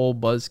do the whole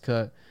buzz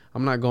cut.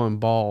 I'm not going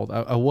bald.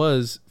 I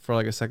was for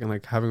like a second,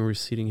 like having a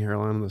receding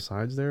hairline on the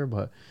sides there,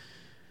 but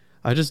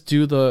I just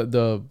do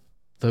the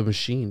the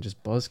machine,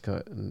 just buzz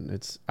cut. And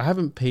I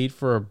haven't paid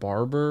for a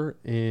barber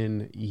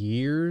in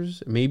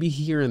years. Maybe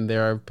here and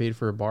there I've paid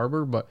for a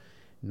barber, but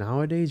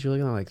nowadays you're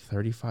looking at like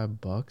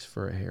 $35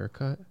 for a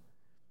haircut.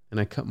 And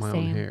I cut my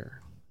own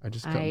hair.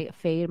 I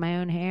fade my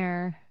own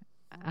hair.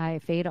 I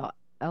fade a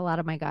lot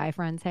of my guy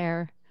friends'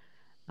 hair.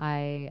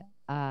 I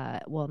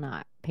will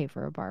not pay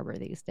for a barber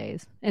these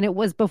days. And it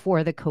was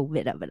before the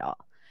COVID of it all.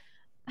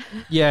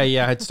 Yeah,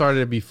 it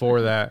started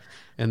before that.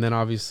 And then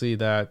obviously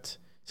that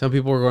some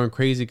people were going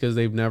crazy because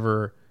they've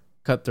never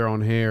cut their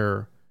own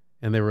hair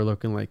and they were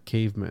looking like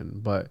cavemen.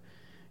 But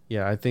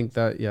yeah, I think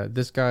that,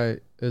 this guy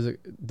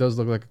does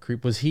look like a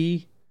creep. Is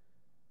he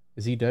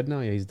dead now?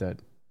 Yeah, he's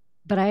dead.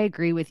 But I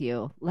agree with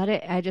you.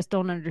 I just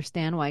don't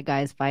understand why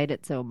guys fight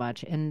it so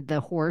much. And the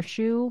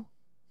horseshoe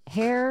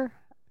hair,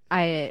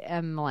 I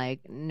am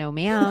like, no,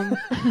 ma'am.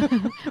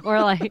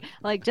 Or like,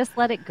 just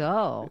let it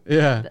go.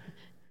 Yeah.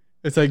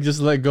 It's like, just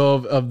let go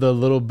of the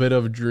little bit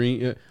of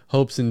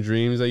hopes and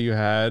dreams that you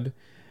had,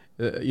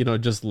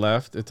 just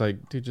left. It's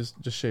like, dude,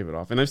 just shave it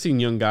off. And I've seen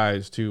young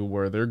guys too,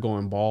 where they're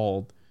going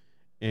bald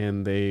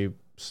and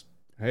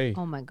hey,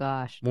 oh my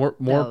gosh,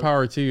 more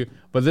power to you.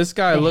 But this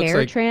guy looks hair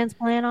like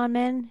transplant on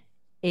men.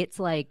 It's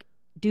like,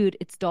 dude,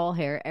 it's doll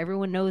hair.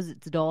 Everyone knows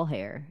it's doll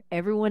hair.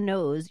 Everyone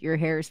knows your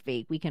hair is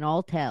fake. We can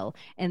all tell.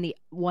 And the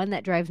one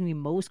that drives me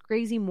most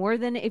crazy, more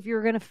than if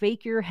you're going to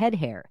fake your head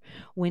hair,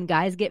 when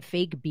guys get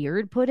fake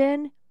beard put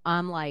in,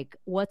 I'm like,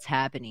 what's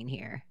happening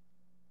here?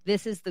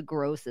 This is the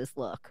grossest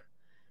look.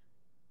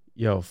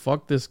 Yo,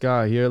 fuck this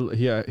guy.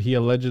 He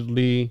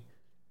allegedly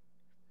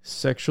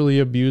sexually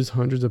abused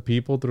hundreds of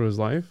people through his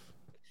life.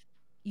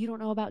 You don't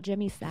know about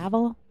Jimmy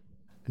Savile?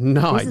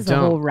 No, I don't. This is a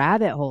whole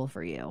rabbit hole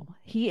for you.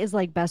 He is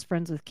like best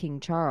friends with King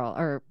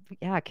Charles.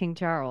 King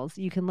Charles.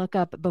 You can look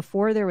up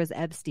before there was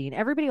Epstein.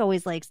 Everybody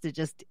always likes to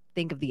just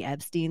think of the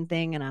Epstein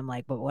thing, and I'm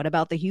like, but what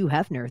about the Hugh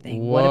Hefner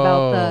thing?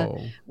 Whoa.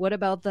 What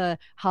about the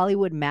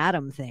Hollywood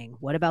Madam thing?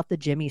 What about the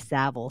Jimmy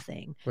Savile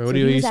thing? Wait, what do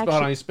you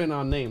spot on? You spin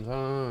on names.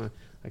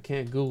 I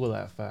can't Google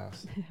that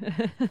fast.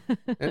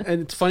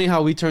 and it's funny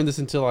how we turned this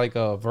into like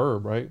a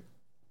verb, right?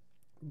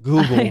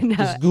 Google.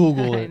 Just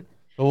Google it.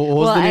 What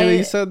was the name that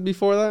you said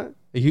before that?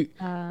 Hugh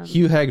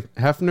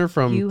Hefner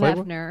from Hugh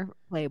Playboy? Hefner,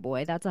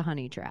 Playboy. That's a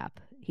honey trap.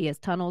 He has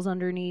tunnels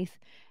underneath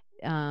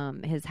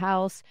his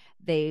house.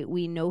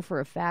 We know for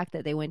a fact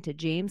that they went to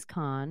James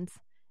Caan's,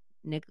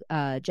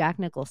 Jack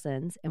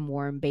Nicholson's, and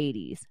Warren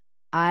Beatty's.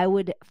 I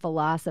would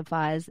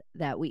philosophize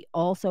that we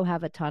also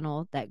have a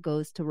tunnel that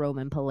goes to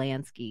Roman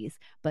Polanski's,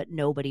 but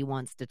nobody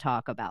wants to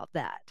talk about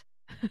that.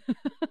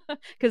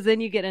 Because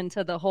then you get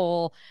into the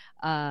whole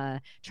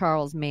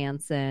Charles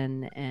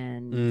Manson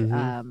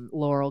and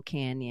Laurel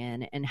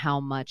Canyon, and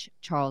how much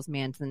Charles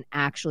Manson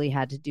actually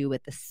had to do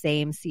with the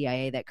same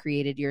CIA that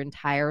created your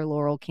entire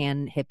Laurel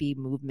Canyon hippie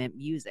movement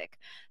music.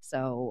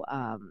 So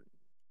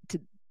to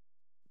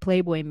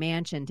Playboy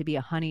Mansion to be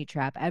a honey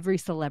trap, every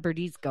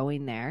celebrity's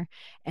going there,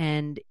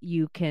 and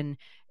you can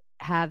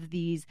have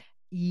these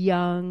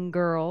young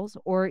girls,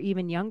 or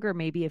even younger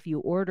maybe if you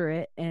order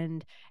it,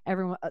 and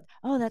everyone,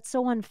 oh, that's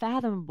so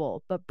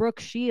unfathomable. But Brooke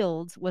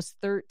Shields was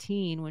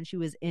 13 when she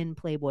was in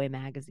Playboy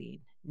magazine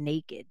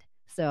naked,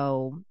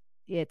 so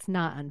it's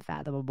not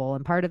unfathomable.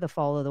 And part of the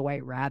Follow the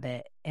White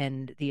Rabbit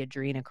and the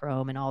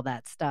adrenochrome and all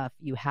that stuff,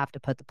 you have to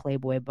put the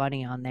Playboy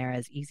bunny on there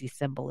as easy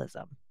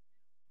symbolism,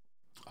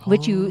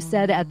 which you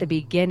said at the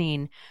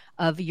beginning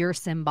of your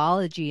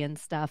symbology and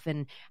stuff,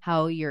 and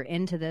how you're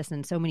into this,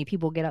 and so many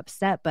people get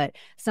upset. But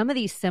some of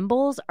these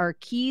symbols are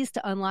keys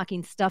to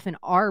unlocking stuff in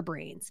our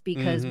brains,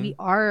 because we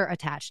are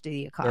attached to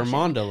the Akashic. They're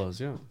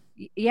mandalas, yeah.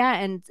 Yeah,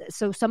 and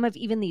so some of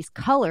even these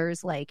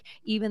colors, like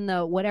even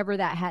though whatever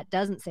that hat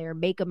doesn't say, or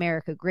Make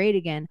America Great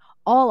Again,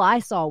 all I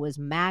saw was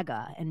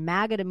MAGA, and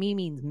MAGA to me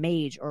means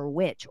mage or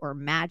witch or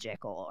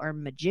magical or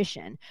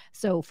magician.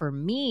 So for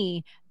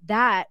me,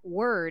 that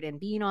word and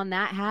being on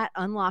that hat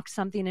unlocked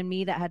something in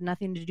me that had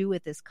nothing to do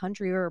with this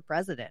country or a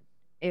president.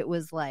 It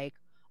was like,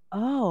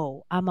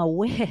 oh, I'm a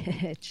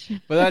witch.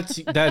 But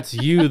that's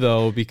you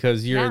though,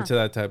 because you're into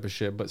that type of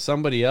shit. But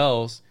somebody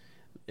else,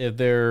 if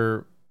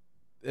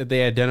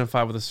they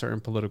identify with a certain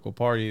political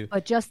party.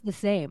 But just the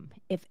same,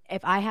 if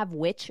I have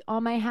witch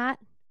on my hat,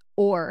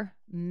 or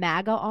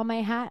MAGA on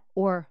my hat,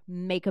 or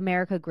Make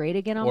America Great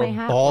Again on my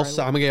hat, I'm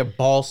gonna get a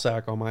ball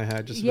sack on my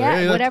hat. Just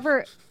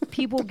whatever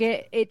people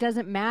get, it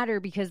doesn't matter,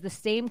 because the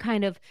same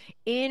kind of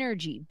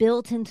energy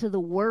built into the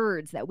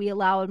words that we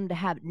allow them to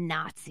have,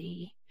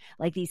 Nazi,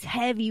 like these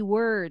heavy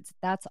words,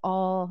 that's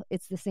all.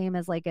 It's the same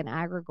as like an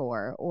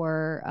egregore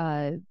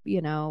or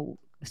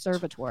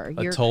servitor.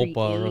 A You're tulpa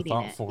or a creating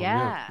thought it. form.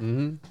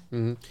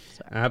 Yeah.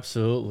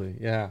 Absolutely.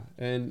 Yeah.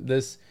 And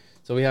this,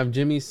 so we have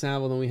Jimmy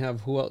Savile, then we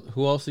have who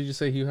else did you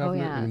say Hugh Hefner?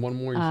 And one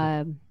more.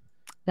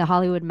 The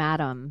Hollywood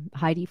Madam,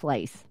 Heidi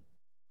Fleiss.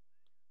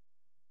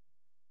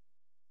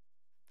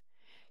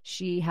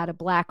 She had a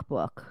black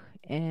book,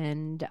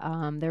 and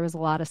there was a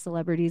lot of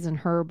celebrities in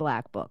her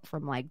black book,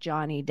 from like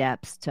Johnny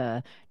Depp's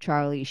to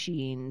Charlie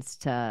Sheen's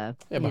to.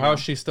 Yeah, but how is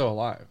she still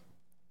alive?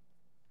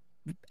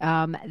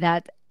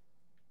 That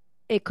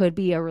It could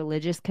be a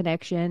religious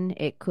connection.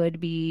 It could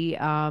be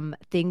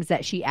things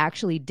that she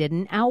actually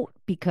didn't out,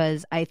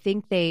 because I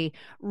think they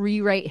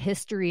rewrite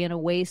history in a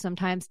way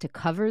sometimes to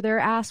cover their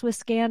ass with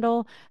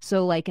scandal.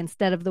 So, like,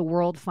 instead of the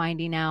world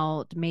finding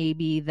out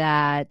maybe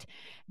that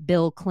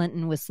Bill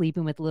Clinton was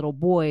sleeping with little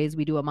boys,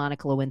 we do a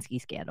Monica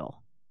Lewinsky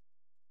scandal.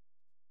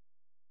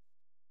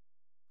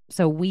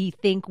 So we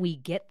think we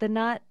get the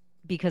nut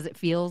because it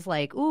feels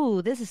like,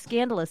 ooh, this is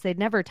scandalous. They'd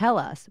never tell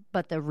us.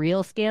 But the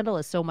real scandal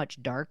is so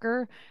much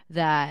darker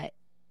that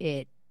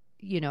it,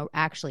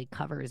 actually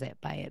covers it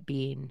by it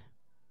being.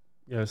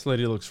 Yeah, this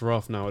lady looks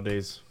rough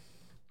nowadays.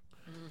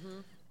 Mm-hmm.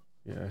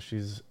 Yeah,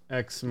 she's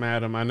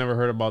ex-madam. I never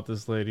heard about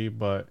this lady,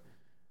 but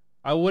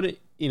I wouldn't,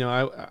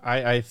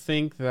 I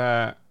think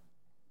that,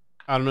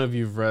 I don't know if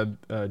you've read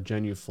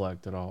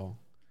Genuflect at all,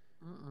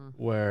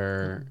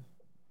 where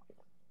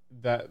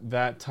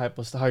that type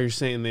of stuff, how you're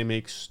saying they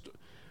make...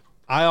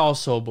 I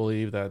also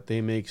believe that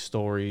they make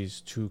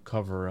stories to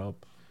cover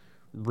up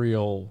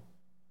real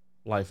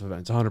life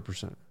events,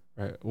 100%,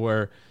 right?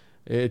 Where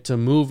it's a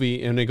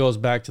movie, and it goes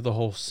back to the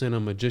whole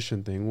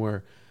Cinemagician thing,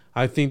 where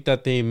I think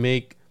that they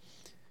make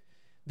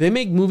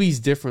movies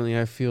differently.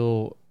 I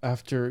feel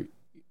after,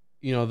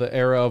 the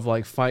era of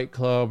like Fight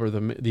Club or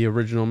the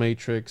original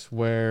Matrix,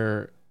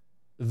 where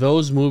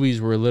those movies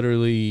were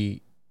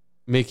literally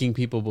making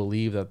people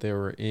believe that they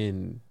were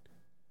in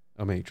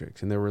a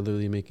Matrix, and they were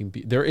literally making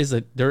there is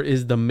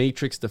the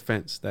Matrix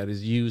defense that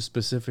is used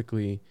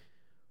specifically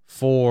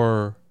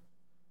for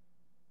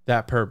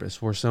that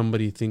purpose, where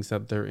somebody thinks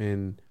that they're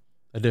in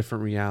a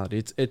different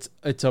reality.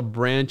 It's a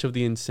branch of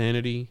the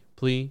insanity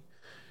plea,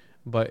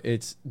 but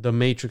it's the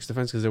Matrix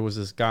defense, because there was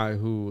this guy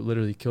who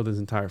literally killed his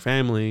entire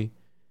family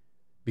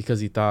because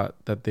he thought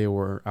that they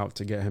were out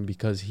to get him,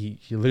 because he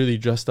literally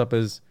dressed up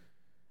as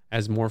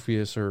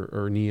Morpheus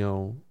or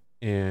Neo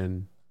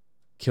and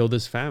killed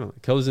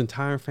his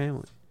entire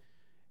family.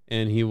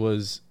 And he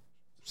was,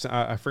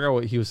 I forgot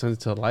what he was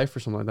sentenced to, life or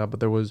something like that,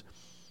 but there was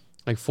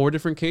like 4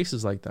 different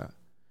cases like that.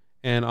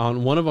 And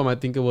on one of them, I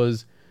think it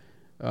was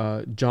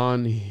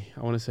John, I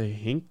want to say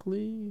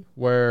Hinckley,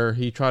 where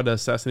he tried to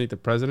assassinate the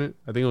president.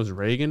 I think it was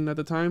Reagan at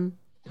the time.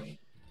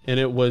 And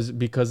it was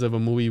because of a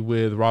movie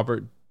with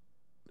Robert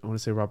De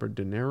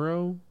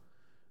Niro,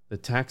 the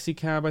Taxi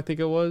Cab, I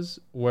think it was,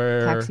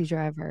 where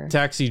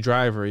Taxi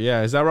Driver.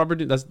 Yeah. Is that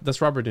Robert?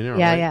 That's Robert De Niro.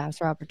 Yeah. Right? Yeah. It's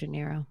Robert De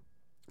Niro.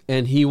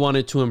 And he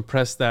wanted to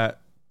impress the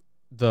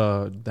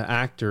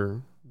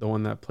actor, the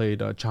one that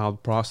played a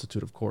child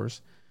prostitute, of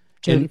course,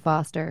 Jodie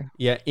Foster.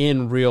 Yeah.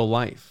 In real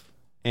life.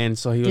 And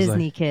so he was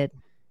Disney like, kid.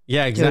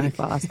 Yeah, exactly. Jodie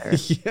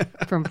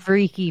Foster from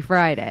Freaky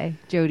Friday.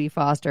 Jodie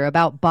Foster,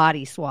 about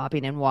body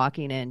swapping and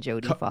walking in.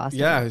 Jodie Foster.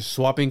 Yeah,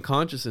 swapping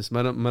consciousness,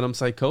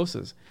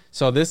 metempsychosis.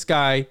 So this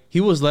guy,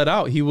 he was let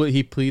out.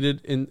 He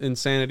pleaded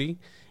insanity,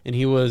 and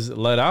he was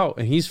let out,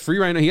 and he's free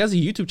right now. He has a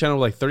YouTube channel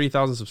with like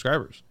 30,000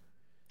 subscribers.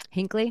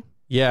 Hinckley?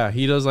 Yeah,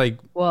 he does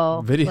like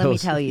videos. Let me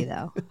tell you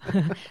though.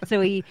 So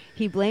he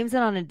blames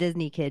it on a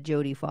Disney kid,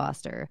 Jodie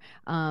Foster,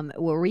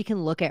 where we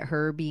can look at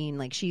her being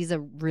like, she's a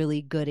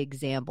really good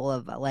example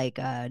of like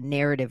a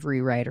narrative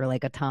rewriter,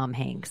 like a Tom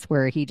Hanks,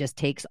 where he just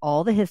takes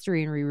all the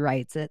history and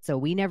rewrites it. So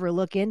we never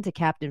look into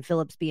Captain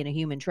Phillips being a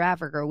human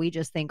trafficker. We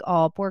just think,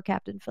 oh, poor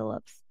Captain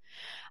Phillips.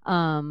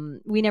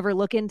 We never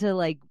look into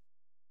like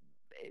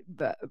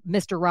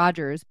Mr.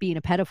 Rogers being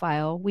a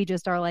pedophile. We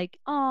just are like,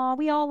 oh,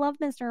 we all love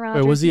Mr.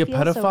 Rogers. Wait, was he a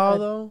pedophile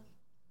though?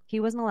 He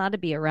wasn't allowed to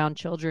be around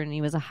children.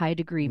 He was a high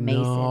degree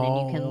Mason,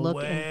 and you can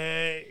look.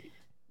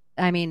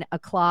 I mean, a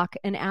clock,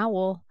 an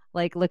owl.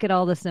 Like, look at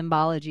all the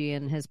symbology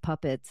in his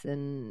puppets,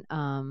 and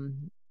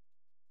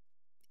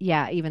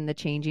yeah, even the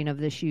changing of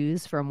the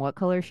shoes from what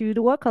color shoe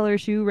to what color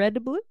shoe, red to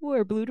blue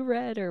or blue to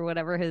red or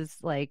whatever. His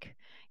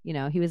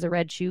he was a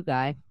red shoe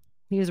guy.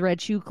 He was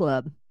Red Shoe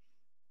Club.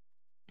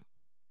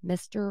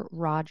 Mr.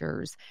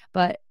 Rogers,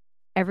 but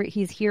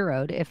he's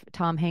heroed. If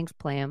Tom Hanks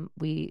play him,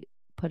 we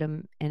put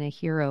him in a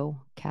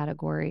hero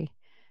category,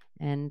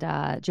 and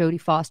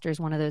Jodie Foster is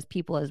one of those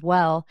people as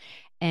well.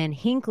 And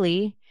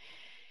Hinckley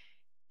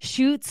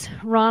shoots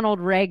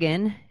Ronald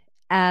Reagan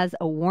as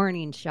a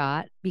warning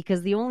shot,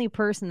 because the only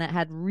person that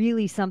had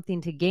really something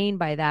to gain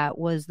by that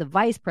was the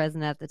vice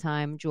president at the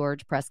time,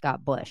 George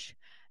Prescott Bush.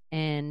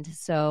 And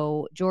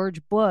so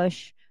George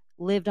Bush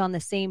lived on the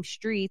same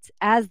streets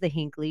as the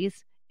Hinkleys,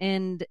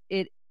 and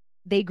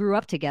they grew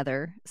up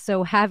together.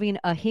 So having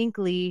a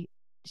Hinckley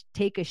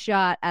take a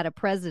shot at a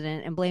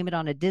president and blame it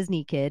on a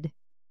Disney kid,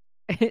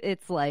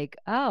 it's like,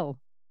 no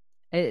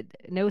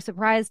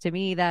surprise to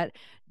me that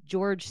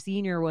George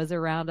Sr. was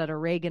around at a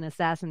Reagan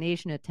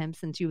assassination attempt,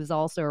 since he was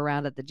also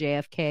around at the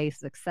JFK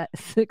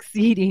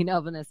succeeding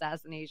of an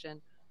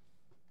assassination.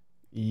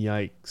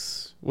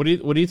 Yikes! What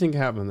do you think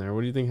happened there? What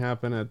do you think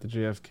happened at the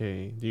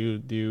JFK?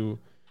 Do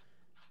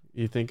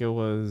you think it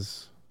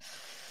was?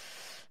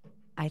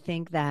 I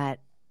think that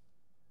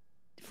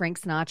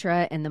Frank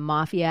Sinatra and the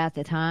mafia at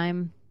the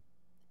time,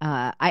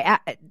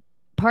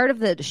 part of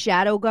the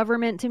shadow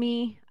government to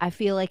me, I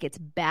feel like it's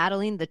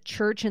battling the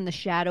church and the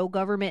shadow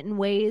government in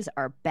ways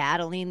are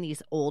battling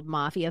these old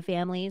mafia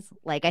families.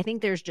 Like, I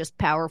think there's just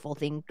powerful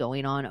things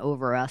going on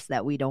over us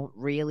that we don't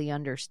really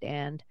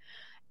understand.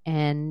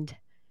 And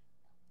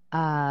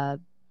I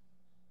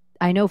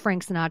know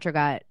Frank Sinatra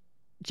got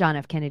John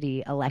F.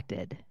 Kennedy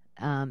elected.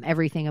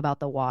 Everything about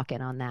the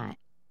walk-in on that.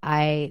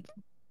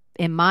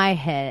 In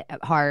my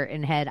heart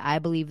and head, I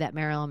believe that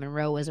Marilyn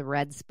Monroe was a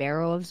Red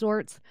Sparrow of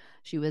sorts.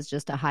 She was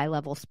just a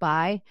high-level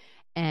spy.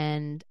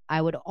 And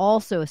I would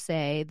also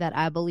say that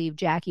I believe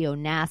Jackie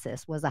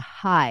Onassis was a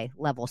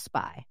high-level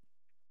spy.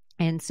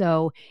 And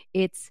so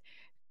it's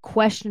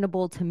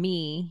questionable to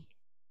me.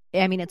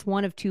 I mean, it's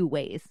one of two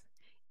ways.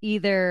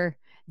 Either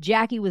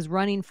Jackie was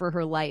running for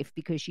her life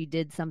because she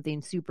did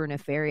something super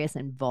nefarious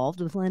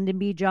involved with Lyndon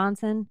B.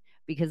 Johnson,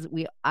 because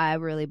I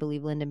really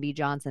believe Lyndon B.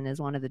 Johnson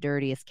is one of the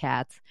dirtiest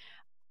cats,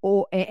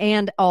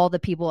 and all the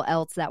people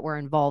else that were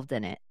involved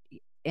in it,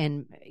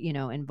 and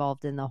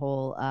involved in the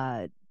whole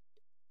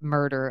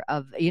murder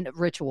of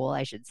ritual,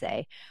 I should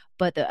say.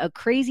 But a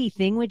crazy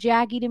thing with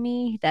Jackie to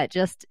me, that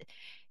just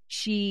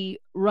she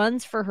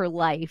runs for her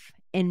life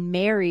and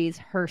marries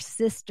her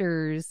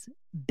sister's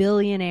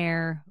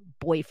billionaire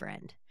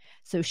boyfriend.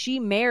 So she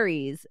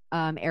marries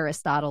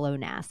Aristotle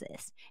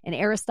Onassis. And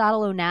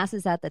Aristotle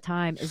Onassis at the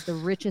time is the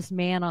richest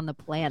man on the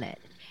planet.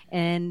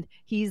 And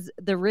he's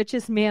the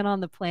richest man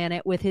on the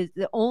planet with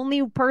the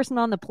only person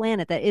on the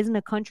planet that isn't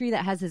a country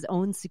that has his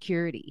own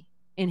security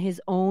in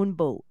his own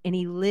boat. And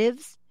he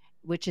lives,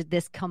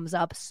 this comes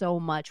up so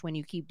much when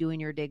you keep doing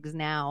your digs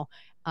now,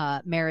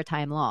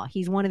 maritime law.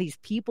 He's one of these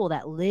people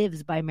that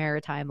lives by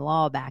maritime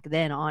law back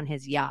then on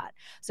his yacht.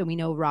 So we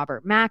know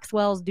Robert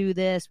Maxwell's do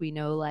this. We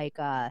know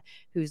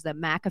who's the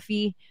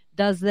McAfee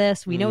does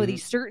this. We know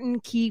these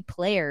certain key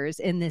players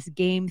in this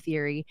game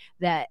theory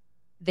that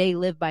they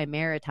live by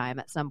maritime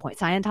at some point.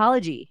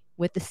 Scientology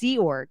with the Sea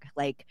Org,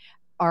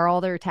 are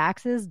all their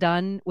taxes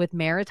done with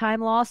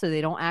maritime law so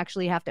they don't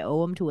actually have to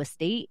owe them to a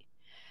state?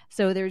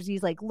 So there's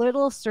these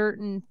little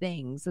certain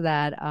things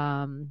that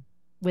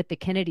with the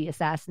Kennedy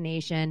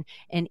assassination,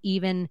 and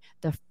even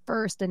the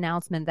first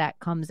announcement that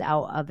comes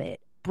out of it,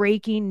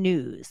 breaking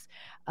news,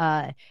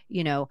 the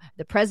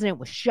president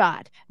was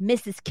shot,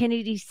 Mrs.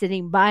 Kennedy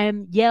sitting by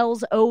him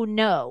yells, "Oh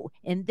no,"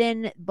 and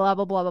then blah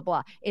blah blah blah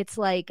blah. It's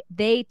like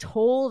they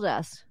told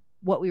us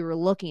what we were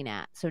looking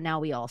at, so now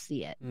we all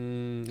see it.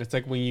 It's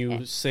like when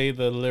you say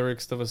the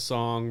lyrics of a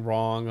song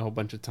wrong a whole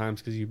bunch of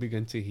times because you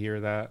begin to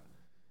hear that,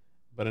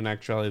 but in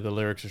actuality the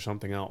lyrics are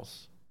something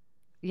else.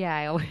 Yeah,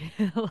 I always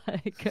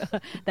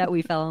that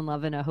we fell in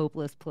love in a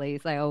hopeless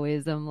place. I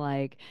always am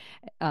I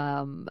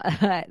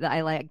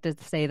like to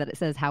say that it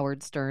says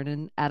Howard Stern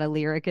and add a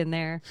lyric in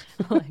there,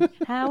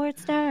 Howard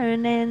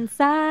Stern and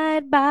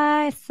side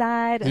by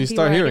side. You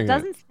start hearing it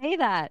doesn't say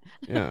that.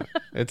 Yeah,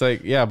 it's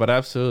but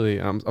absolutely.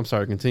 I'm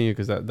sorry, continue,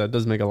 because that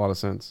does make a lot of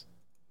sense.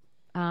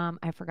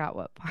 I forgot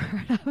what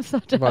part. I'm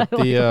such about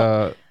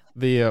the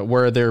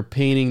where they're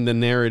painting the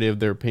narrative.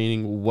 They're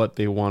painting what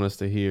they want us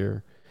to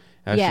hear.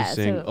 She's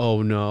saying,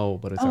 "Oh no,"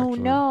 but it's actually,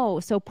 no.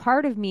 So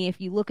part of me,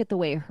 if you look at the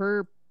way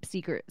her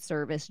Secret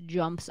Service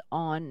jumps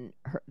on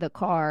the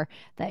car,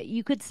 that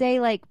you could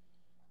say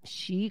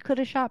she could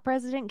have shot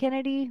President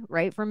Kennedy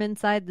right from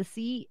inside the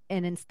seat,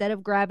 and instead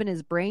of grabbing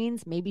his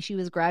brains, maybe she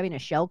was grabbing a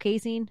shell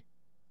casing.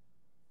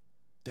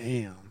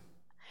 Damn.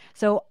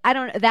 So I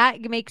don't.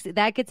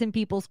 That gets in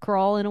people's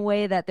crawl in a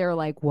way that they're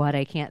like, "What?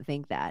 I can't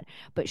think that."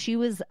 But she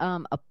was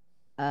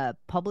a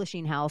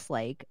publishing house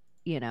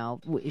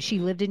she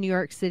lived in New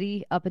York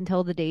City up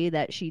until the day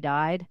that she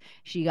died.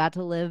 She got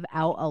to live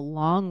out a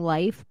long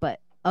life, but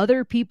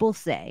other people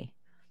say,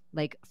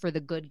 for the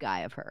good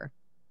guy of her,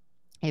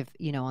 if,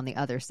 on the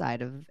other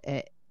side of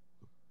it,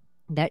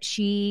 that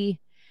she,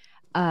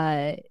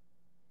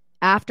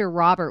 after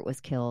Robert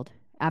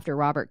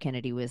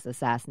Kennedy was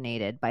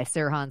assassinated by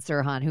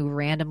Sirhan, who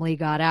randomly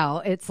got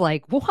out, it's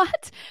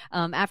what?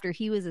 After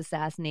he was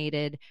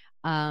assassinated,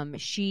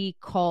 she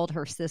called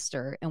her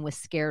sister and was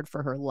scared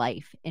for her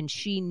life, and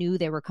she knew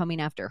they were coming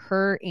after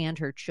her and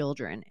her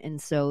children, and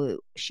so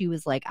she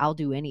was like, I'll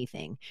do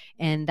anything.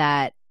 And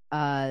that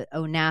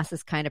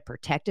Onassis kind of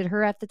protected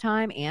her at the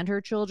time, and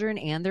her children,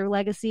 and their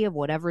legacy of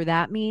whatever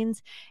that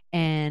means.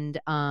 And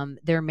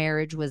their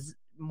marriage was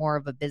more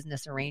of a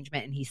business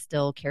arrangement, and he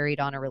still carried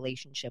on a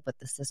relationship with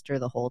the sister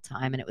the whole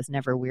time, and it was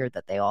never weird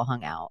that they all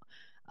hung out,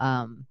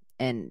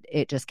 and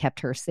it just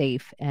kept her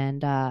safe.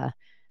 And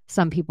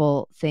some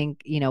people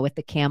think, with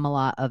the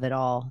Camelot of it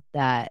all,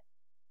 that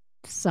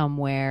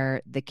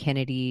somewhere the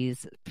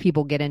Kennedys,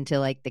 people get into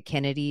the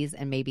Kennedys,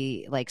 and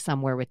maybe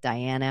somewhere with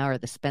Diana or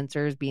the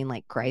Spencers being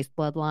Christ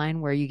bloodline,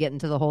 where you get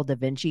into the whole Da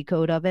Vinci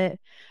Code of it,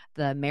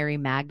 the Mary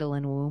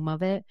Magdalene womb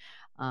of it.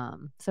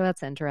 So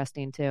that's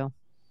interesting too.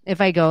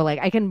 If I go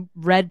I can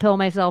red pill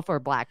myself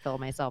or black pill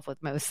myself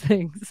with most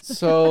things.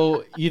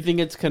 So you think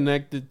it's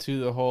connected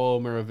to the whole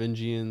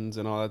Merovingians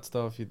and all that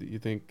stuff? You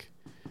think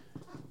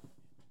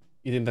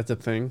that's a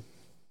thing?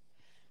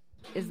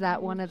 Is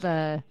that one of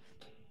the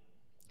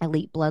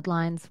elite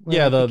bloodlines?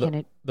 Yeah,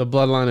 the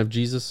bloodline of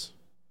Jesus.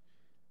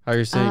 How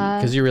you're saying,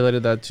 because you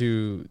related that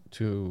to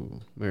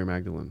Mary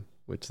Magdalene,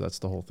 which that's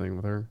the whole thing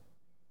with her.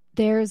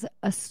 There's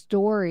a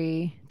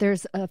story,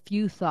 there's a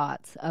few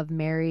thoughts of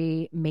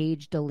Mary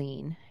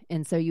Magdalene.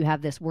 And so you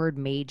have this word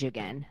mage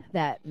again,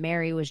 that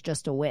Mary was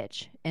just a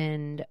witch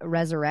and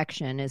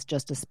resurrection is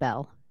just a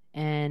spell.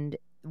 And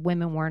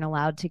women weren't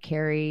allowed to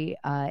carry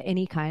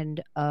any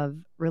kind of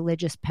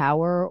religious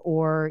power,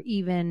 or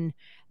even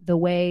the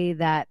way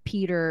that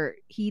Peter,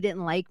 he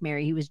didn't like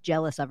Mary. He was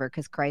jealous of her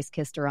because Christ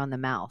kissed her on the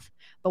mouth.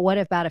 But what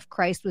about if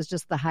Christ was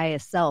just the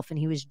highest self and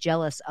he was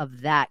jealous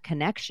of that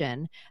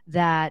connection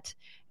that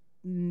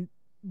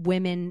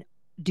women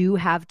do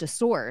have to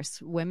source?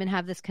 Women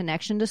have this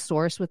connection to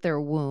source with their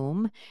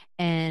womb,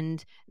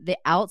 and the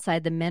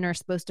outside, the men are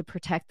supposed to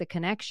protect the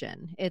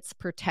connection. It's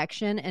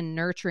protection and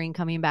nurturing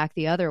coming back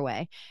the other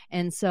way.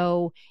 And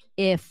so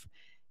if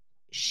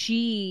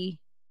she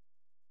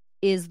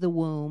is the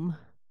womb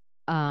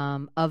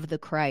of the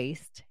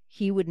Christ,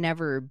 he would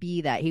never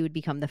be that. He would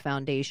become the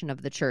foundation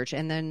of the church.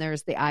 And then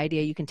there's the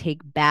idea you can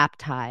take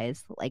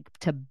baptize, like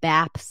to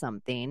bap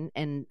something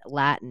in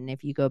Latin.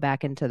 If you go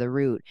back into the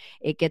root,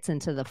 it gets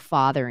into the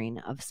fathering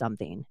of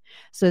something.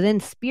 So then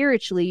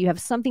spiritually, you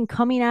have something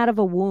coming out of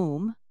a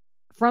womb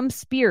from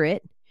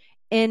spirit.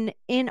 And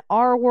in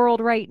our world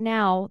right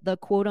now, the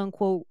quote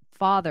unquote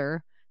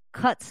father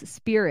cuts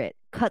spirit,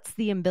 cuts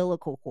the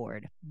umbilical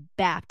cord,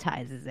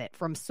 baptizes it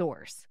from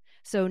source.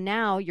 So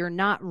now you're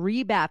not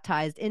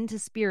rebaptized into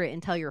spirit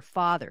until you're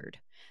fathered.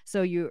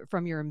 So you,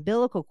 from your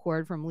umbilical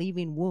cord, from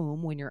leaving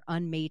womb, when you're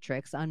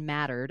unmatrix,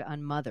 unmattered,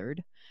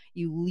 unmothered,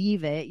 you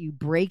leave it, you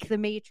break the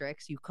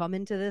matrix, you come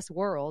into this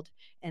world,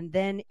 and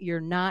then you're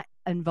not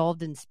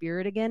involved in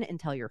spirit again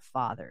until you're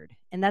fathered.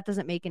 And that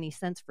doesn't make any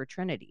sense for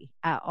Trinity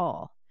at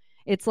all.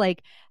 It's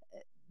like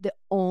the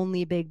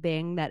only big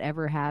bang that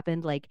ever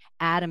happened, like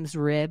Adam's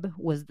rib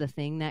was the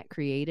thing that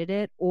created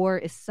it, or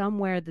is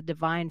somewhere the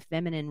divine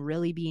feminine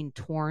really being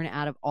torn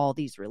out of all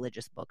these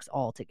religious books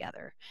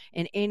altogether?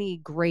 And any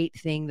great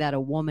thing that a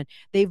woman,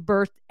 they've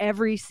birthed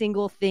every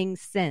single thing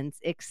since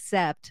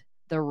except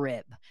the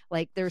rib.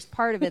 Like there's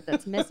part of it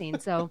that's missing.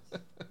 So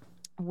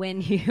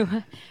when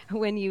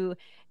you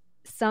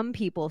some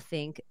people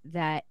think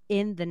that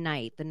in the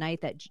night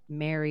that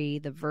Mary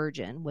the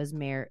Virgin was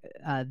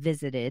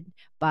visited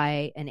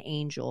by an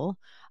angel,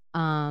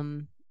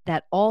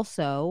 that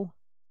also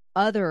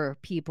other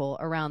people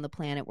around the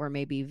planet were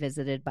maybe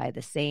visited by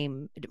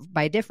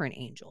different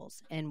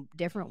angels, and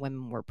different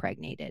women were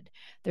pregnated.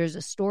 There's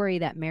a story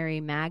that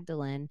Mary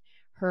Magdalene,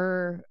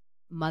 her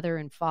mother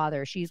and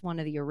father, she's one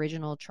of the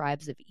original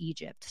tribes of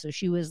Egypt. So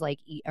she was like,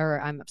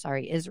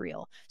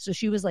 Israel. So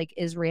she was like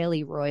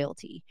Israeli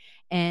royalty.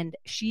 And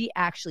she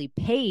actually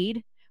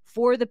paid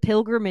for the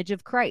pilgrimage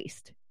of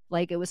Christ.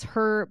 Like it was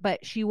her,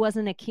 but she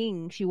wasn't a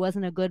king. She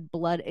wasn't a good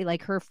blood.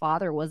 Like her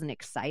father wasn't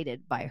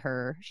excited by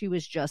her. She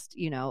was just,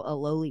 a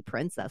lowly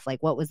princess.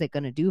 Like what was it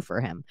going to do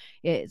for him?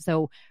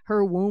 So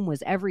her womb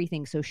was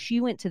everything. So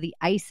she went to the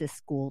Isis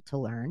school to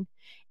learn,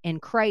 and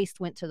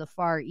Christ went to the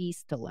Far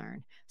East to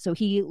learn. So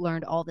he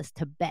learned all this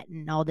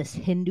Tibetan, all this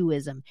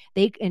Hinduism.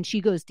 And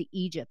she goes to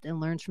Egypt and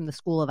learns from the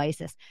school of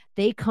Isis.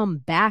 They come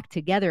back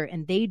together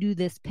and they do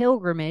this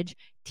pilgrimage,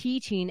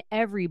 teaching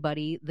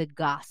everybody the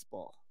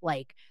gospel,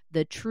 like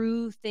the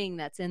true thing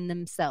that's in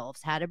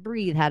themselves, how to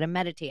breathe, how to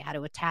meditate, how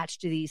to attach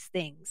to these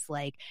things,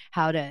 like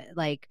how to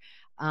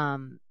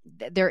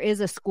there is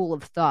a school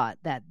of thought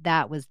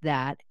that was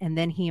that. And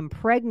then he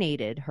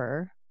impregnated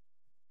her.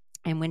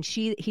 And when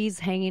he's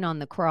hanging on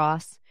the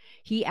cross,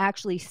 he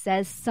actually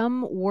says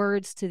some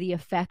words to the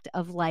effect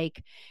of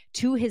like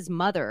to his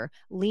mother,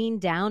 lean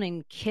down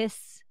and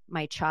kiss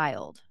my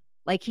child.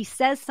 Like he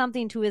says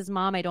something to his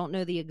mom. I don't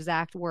know the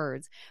exact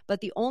words,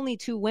 but the only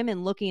two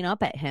women looking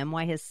up at him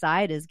while his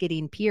side is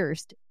getting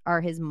pierced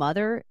are his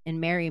mother and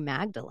Mary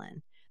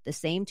Magdalene, the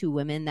same two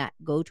women that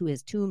go to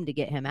his tomb to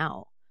get him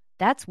out.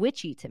 That's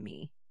witchy to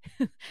me.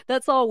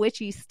 That's all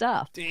witchy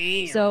stuff.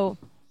 Damn. So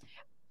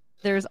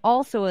there's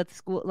also a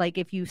school, like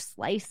if you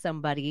slice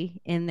somebody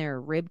in their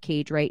rib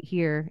cage right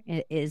here,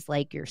 it is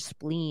like your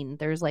spleen.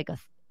 There's like a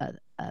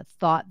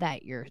thought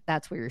that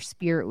that's where your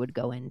spirit would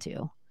go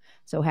into.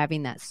 So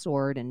having that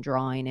sword and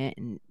drawing it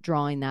and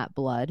drawing that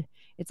blood,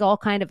 it's all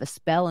kind of a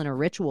spell and a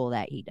ritual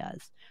that he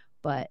does.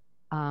 But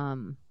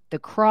the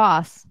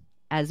cross,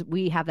 as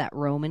we have that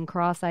Roman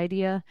cross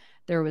idea,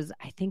 there was,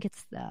 I think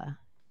it's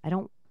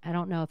I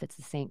don't know if it's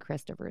the St.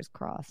 Christopher's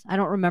cross. I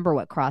don't remember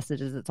what cross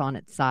it is. It's on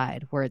its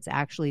side where it's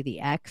actually the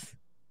X.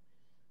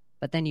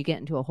 But then you get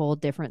into a whole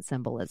different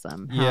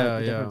symbolism.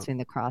 The difference between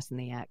the cross and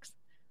the X.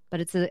 But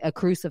it's a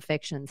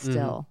crucifixion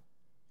still.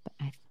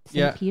 Mm-hmm.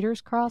 St.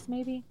 Peter's cross,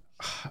 maybe?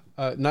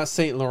 Not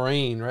St.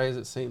 Lorraine, right? Is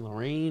it St.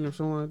 Lorraine or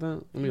something like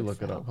that? Let me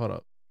look it up. Hold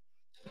up.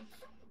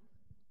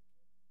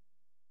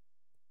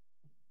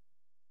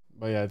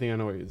 But yeah, I think I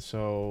know what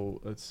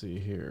so let's see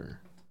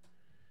here.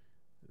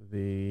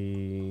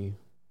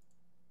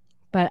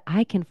 But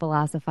I can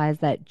philosophize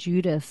that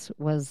Judas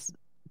was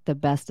the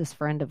bestest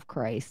friend of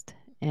Christ.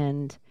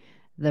 And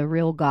the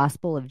real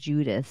gospel of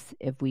Judas,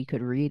 if we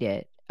could read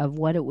it, of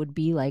what it would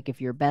be like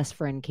if your best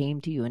friend came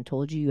to you and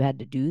told you had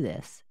to do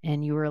this.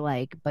 And you were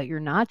like, but you're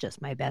not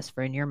just my best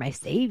friend, you're my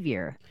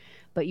savior.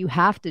 But you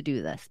have to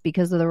do this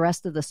because the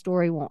rest of the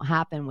story won't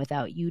happen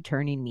without you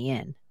turning me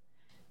in.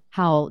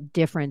 How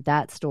different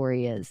that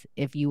story is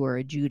if you were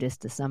a Judas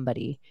to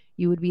somebody.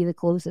 You would be the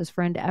closest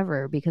friend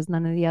ever because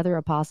none of the other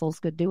apostles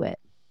could do it.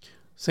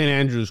 St.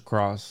 Andrew's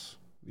cross,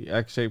 the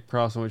X-shaped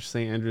cross on which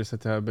St. Andrew is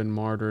said to have been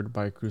martyred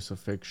by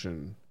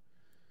crucifixion.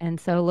 And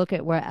so look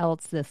at what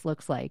else this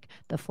looks like.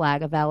 The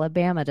flag of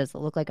Alabama. Does it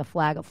look like a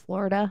flag of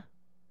Florida?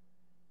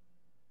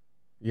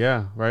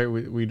 Yeah, right.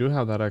 We do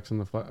have that X on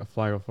the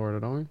flag of Florida,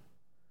 don't we?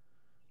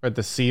 Right,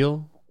 the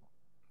seal.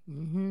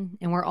 Mm-hmm.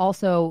 And we're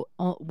also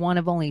one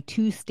of only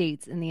 2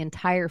 states in the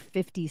entire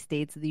 50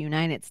 states of the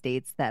United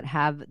States that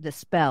have the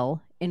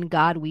spell "In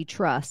God We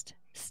Trust"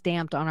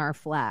 stamped on our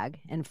flag.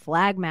 And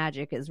flag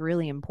magic is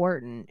really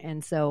important.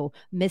 And so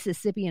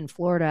Mississippi and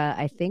Florida,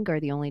 I think, are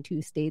the only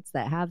 2 states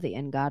that have the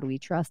 "In God We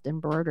Trust"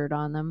 embroidered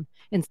on them,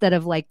 instead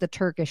of like the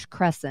Turkish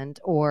crescent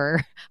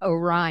or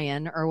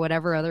Orion or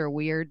whatever other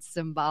weird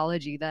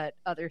symbology that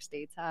other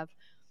states have.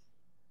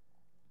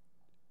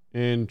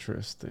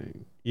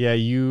 Interesting. Yeah,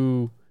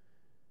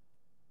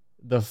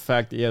 the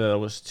fact that there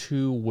was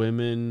 2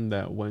 women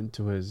that went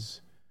to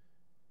his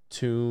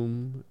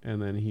tomb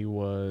and then he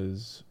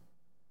was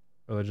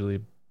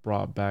allegedly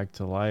brought back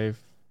to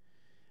life.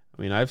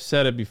 I mean, I've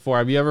said it before.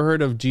 Have you ever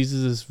heard of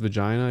Jesus's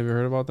vagina? Have you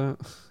heard about that?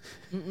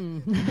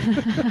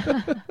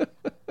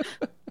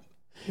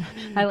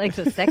 I like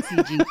the sexy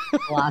Jesus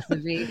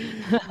philosophy.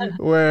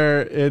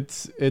 Where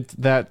it's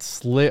that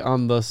slit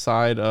on the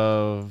side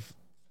of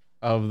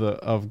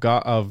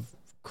God, of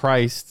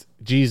Christ,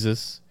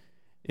 Jesus,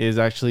 is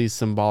actually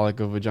symbolic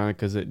of vagina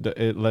because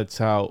it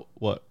lets out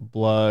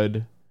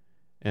blood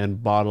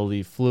and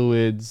bodily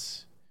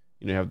fluids.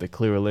 You have the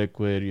clear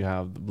liquid, you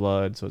have the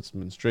blood, so it's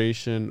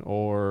menstruation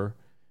or,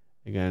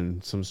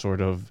 again, some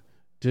sort of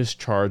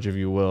discharge, if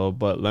you will.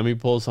 But let me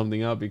pull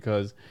something up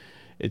because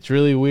it's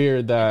really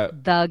weird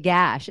that the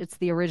gash. It's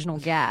the original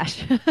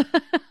gash.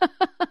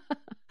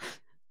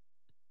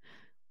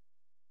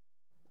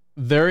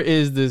 there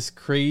is this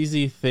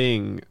crazy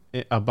thing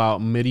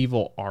about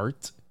medieval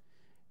art.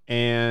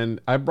 And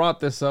I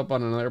brought this up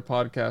on another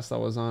podcast I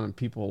was on and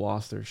people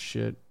lost their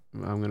shit.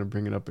 I'm going to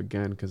bring it up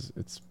again because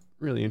it's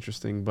really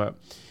interesting. But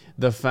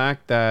the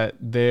fact that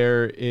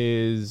there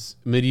is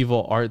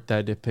medieval art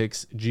that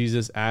depicts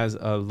Jesus as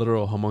a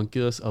literal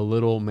homunculus, a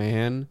little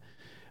man,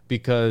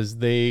 because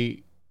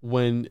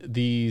when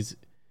these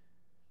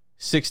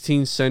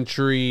 16th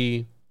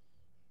century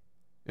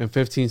and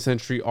 15th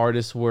century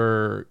artists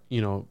were,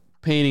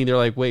 painting, they're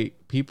like,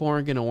 wait, people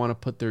aren't going to want to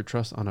put their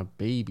trust on a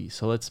baby.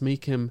 So let's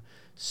make him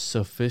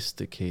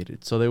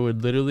sophisticated. So they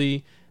would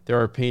literally, there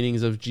are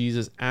paintings of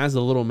Jesus as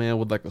a little man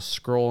with like a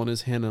scroll in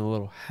his hand and a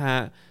little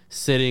hat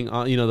sitting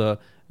on, the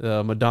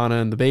Madonna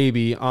and the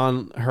baby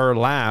on her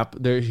lap.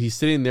 He's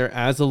sitting there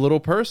as a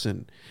little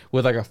person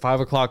with like a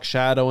 5 o'clock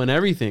shadow and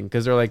everything.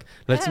 Cause they're like,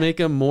 let's make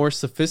him more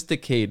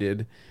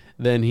sophisticated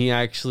than he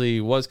actually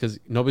was. Cause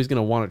nobody's going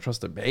to want to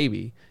trust a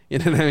baby. You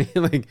know what I mean?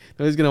 Like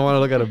nobody's going to want to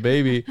look at a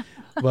baby,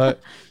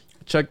 but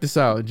check this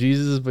out.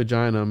 Jesus'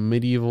 vagina,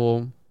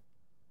 medieval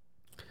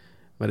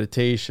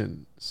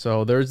meditation.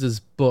 So there's this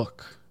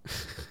book.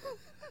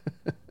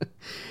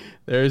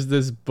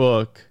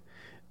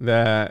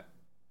 That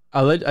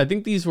I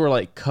think these were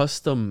like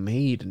custom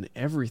made and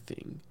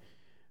everything,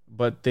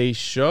 but they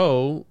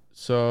show.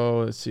 So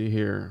let's see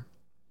here.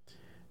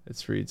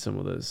 Let's read some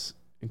of this.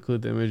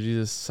 Include the image of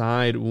Jesus'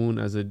 side wound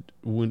as a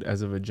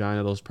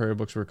vagina. Those prayer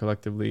books were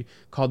collectively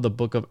called the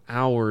Book of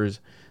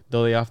Hours,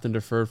 though they often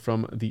differed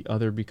from the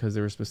other because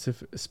they were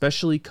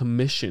especially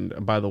commissioned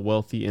by the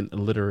wealthy and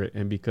illiterate,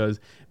 and because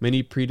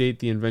many predate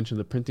the invention of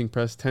the printing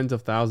press. Tens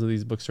of thousands of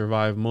these books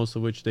survive, most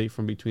of which date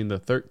from between the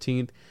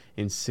 13th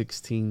and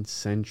 16th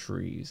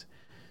centuries.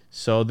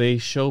 So they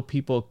show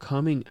people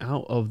coming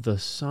out of the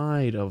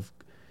side of,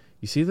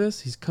 you see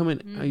this? He's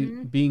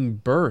coming, being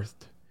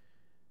birthed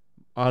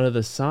out of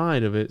the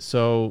side of it.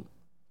 So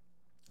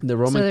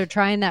So they're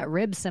trying that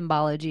rib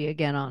symbology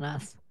again on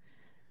us.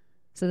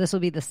 So this will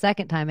be the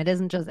second time. It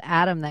isn't just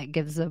Adam that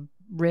gives a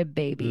rib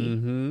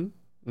baby.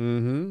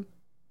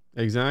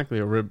 Exactly.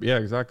 A rib. Yeah,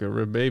 exactly. A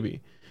rib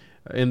baby.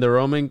 In the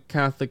Roman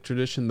Catholic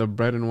tradition, the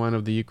bread and wine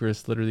of the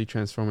Eucharist literally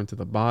transform into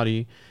the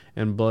body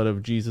and blood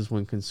of Jesus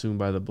when consumed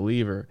by the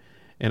believer.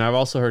 And I've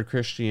also heard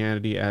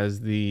Christianity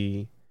as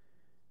the,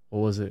 what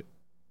was it?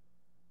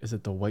 Is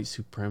it the white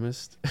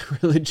supremacist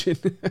religion?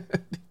 I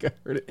think I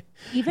heard it.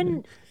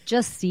 Even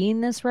just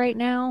seeing this right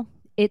now,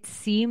 it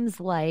seems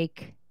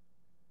like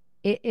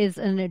it is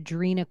an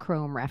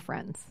adrenochrome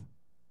reference.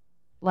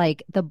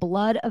 Like the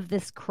blood of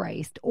this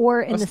Christ,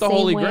 or in That's the same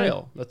Holy way,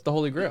 Grail. That's the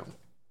Holy Grail.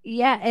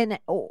 Yeah, and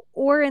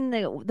or in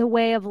the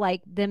way of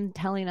like them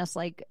telling us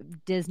like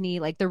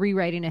Disney, like they're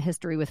rewriting a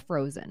history with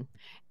Frozen,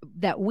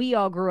 that we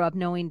all grew up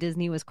knowing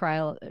Disney was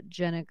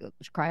cryogenically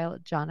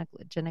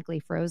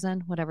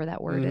frozen, whatever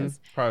that word is,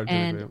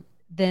 and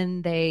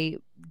then they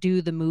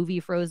do the movie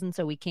Frozen,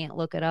 so we can't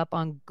look it up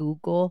on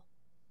Google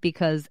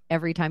because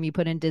every time you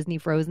put in Disney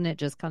Frozen, it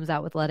just comes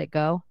out with Let It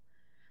Go.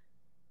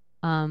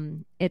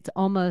 It's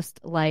almost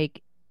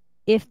like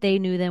if they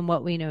knew then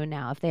what we know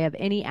now, if they have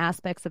any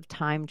aspects of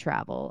time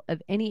travel,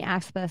 of any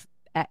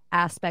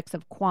aspects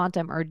of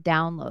quantum or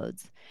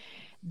downloads,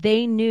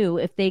 they knew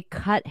if they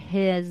cut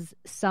his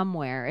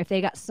somewhere, if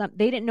they got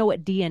they didn't know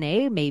what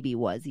DNA maybe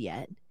was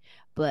yet,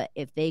 but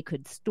if they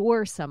could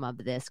store some of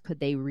this, could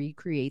they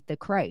recreate the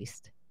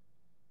Christ?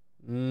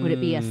 Would it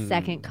be a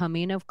second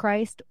coming of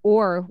Christ,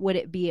 or would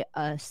it be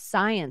a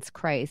science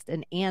Christ,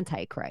 an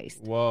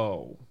antichrist?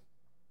 Whoa.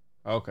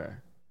 Okay.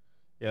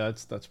 Yeah,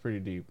 that's pretty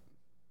deep.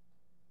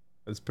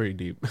 That's pretty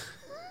deep.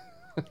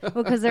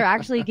 Well, because they're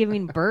actually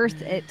giving birth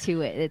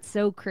to it. It's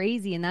so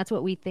crazy, and that's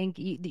what we think.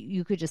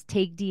 You could just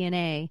take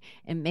DNA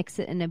and mix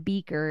it in a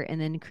beaker and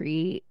then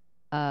create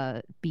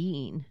a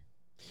being.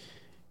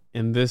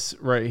 And this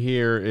right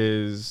here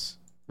is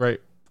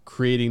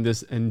creating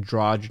this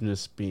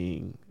androgynous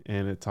being,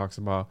 and it talks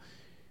about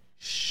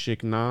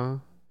Shekinah.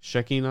 I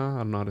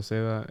don't know how to say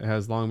that. It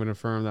has long been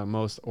affirmed that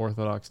most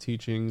Orthodox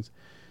teaching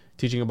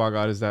about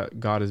God is that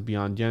God is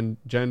beyond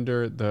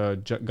gender.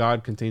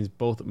 God contains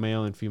both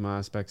male and female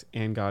aspects,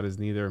 and God is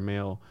neither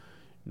male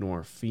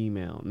nor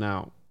female.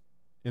 Now,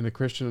 in the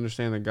Christian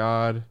understanding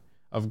God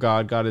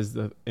is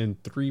in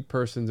three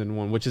persons in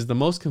one, which is the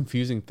most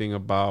confusing thing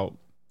about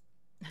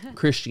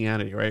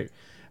Christianity, right?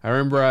 I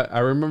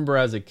remember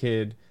as a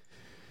kid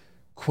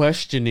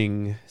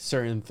questioning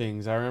certain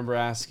things. I remember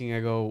asking,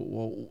 I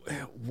go,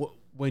 well,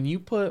 when you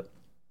put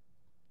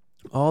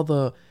all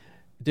the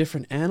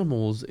different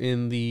animals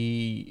in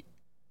the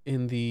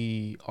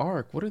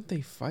ark, wouldn't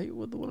they fight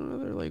with one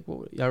another? Like,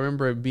 I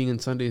remember being in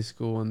Sunday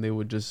school and they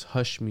would just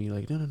hush me,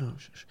 like, no,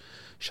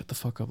 shut the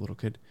fuck up, little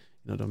kid.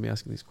 Don't be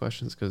asking these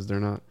questions because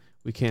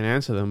we can't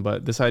answer them.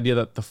 But this idea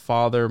that the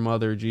Father,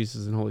 Mother,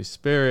 Jesus, and Holy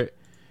Spirit,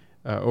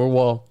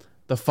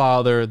 the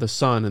Father, the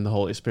Son, and the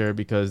Holy Spirit,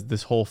 because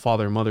this whole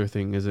Father, Mother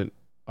thing isn't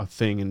a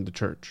thing in the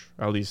church,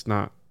 at least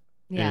not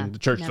in the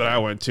church that I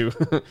went to.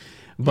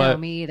 But no,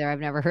 me either. I've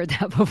never heard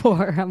that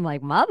before. I'm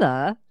like,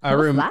 mother?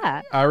 What's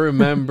that? I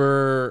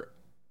remember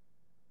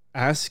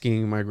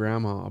asking my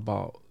grandma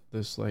about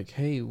this, like,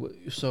 hey,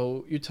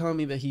 so you're telling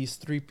me that he's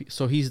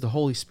so he's the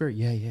Holy Spirit?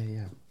 Yeah.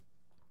 And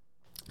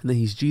then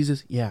he's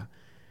Jesus? Yeah.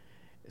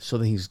 So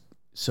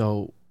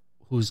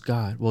who's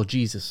God? Well,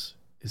 Jesus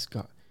is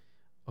God.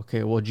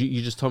 Okay, well,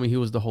 you just told me he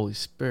was the Holy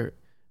Spirit.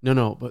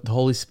 No, but the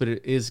Holy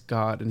Spirit is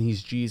God, and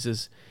he's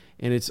Jesus,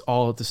 and it's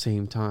all at the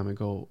same time. I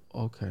go,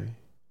 okay,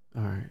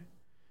 all right.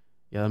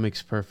 Yeah, that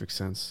makes perfect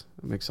sense.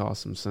 That makes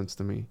awesome sense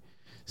to me.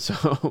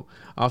 So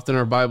often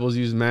our Bibles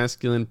use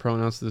masculine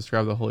pronouns to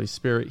describe the Holy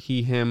Spirit,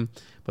 he, him,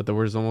 but the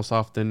word is almost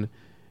often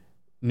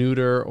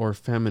neuter or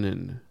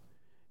feminine.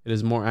 It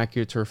is more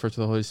accurate to refer to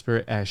the Holy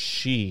Spirit as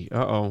she.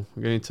 We're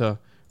getting to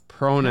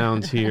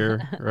pronouns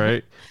here,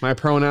 right? My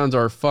pronouns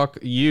are fuck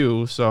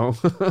you, so.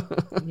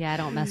 Yeah, I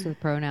don't mess with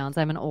pronouns.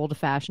 I'm an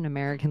old-fashioned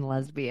American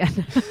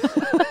lesbian.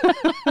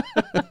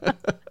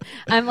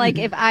 I'm like,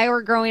 if I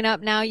were growing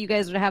up now, you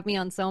guys would have me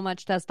on so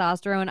much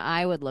testosterone,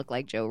 I would look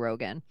like Joe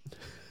Rogan.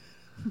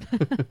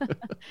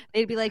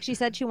 They'd be like, she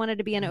said she wanted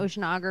to be an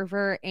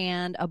oceanographer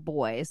and a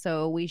boy,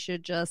 so we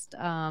should just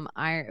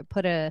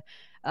put a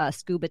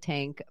scuba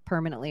tank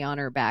permanently on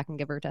her back and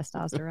give her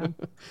testosterone.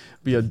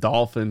 Be a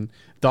dolphin.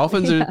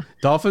 Dolphins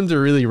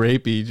are really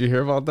rapey. Did you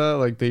hear about that?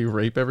 Like, they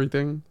rape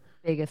everything.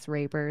 Biggest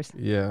rapers.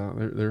 Yeah,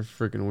 they're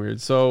freaking weird.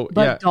 So,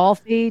 but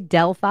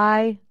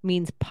Delphi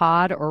means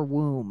pod or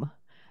womb,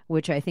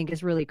 which I think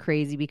is really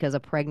crazy because a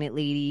pregnant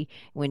lady,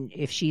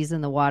 if she's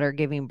in the water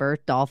giving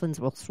birth, dolphins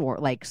will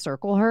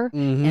circle her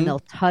and they'll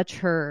touch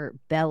her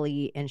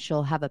belly and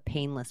she'll have a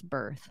painless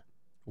birth.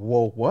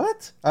 Whoa,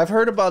 what? I've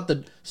talked about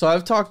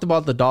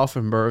the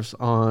dolphin births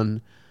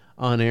on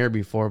air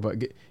before,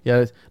 but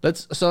yeah,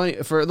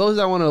 for those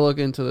that want to look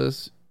into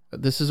this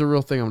is a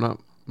real thing. I'm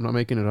not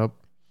making it up.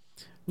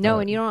 No,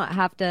 and you don't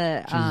have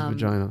to.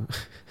 Vagina.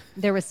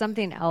 There was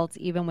something else,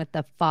 even with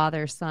the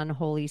Father, Son,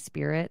 Holy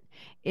Spirit.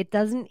 It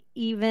doesn't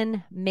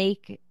even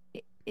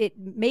it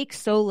makes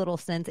so little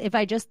sense. If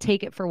I just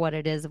take it for what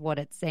it is, what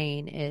it's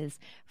saying is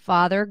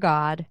Father,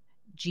 God,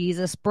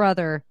 Jesus,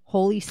 brother,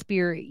 Holy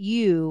Spirit,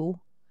 you.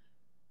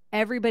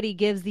 Everybody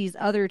gives these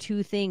other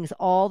two things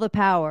all the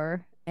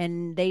power,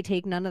 and they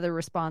take none of the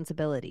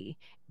responsibility.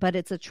 But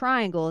it's a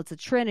triangle, it's a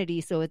trinity,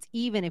 so it's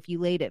even if you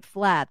laid it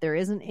flat. There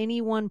isn't any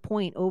one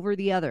point over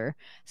the other.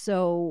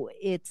 So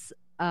it's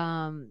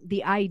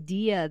the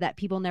idea that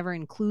people never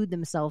include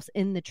themselves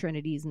in the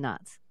trinity is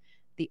nuts.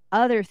 The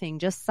other thing,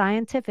 just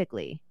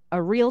scientifically,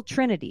 a real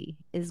trinity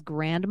is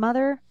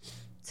grandmother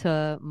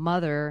to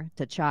mother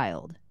to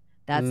child.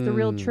 That's the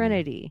real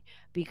trinity,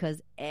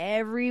 because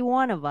every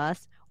one of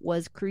us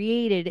was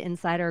created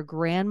inside our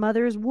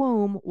grandmother's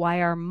womb while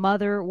our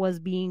mother was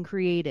being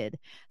created.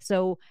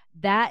 So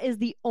that is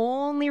the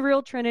only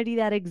real trinity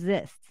that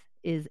exists,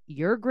 is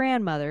your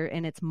grandmother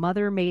and its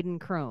mother, maiden,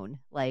 crone.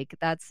 Like,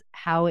 that's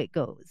how it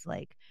goes.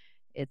 Like,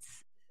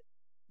 it's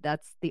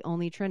That's the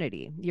only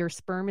trinity. Your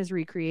sperm is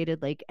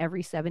recreated like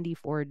every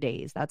 74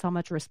 days. That's how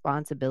much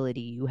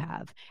responsibility you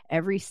have.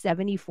 Every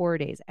 74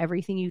 days,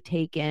 everything you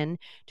take in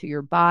to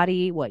your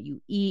body, what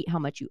you eat, how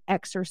much you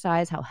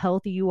exercise, how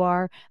healthy you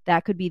are,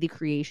 that could be the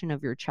creation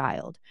of your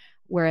child.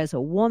 Whereas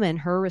a woman,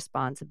 her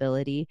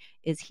responsibility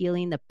is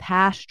healing the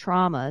past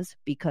traumas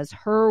because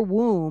her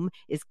womb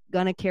is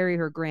going to carry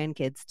her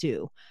grandkids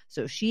too.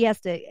 So she has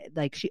to,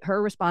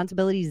 her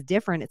responsibility is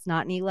different. It's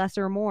not any less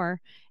or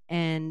more.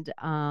 And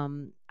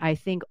I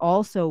think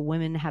also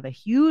women have a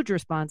huge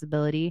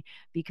responsibility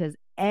because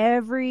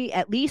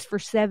at least for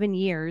 7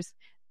 years,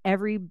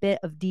 every bit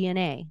of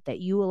DNA that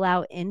you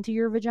allow into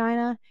your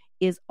vagina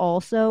is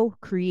also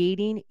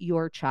creating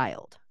your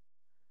child.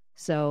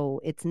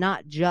 So it's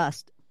not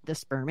just the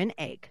sperm and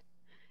egg.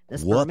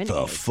 What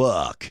the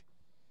fuck?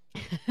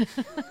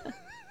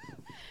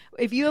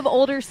 If you have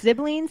older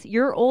siblings,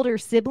 your older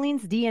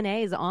siblings'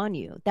 DNA is on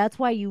you. That's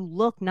why you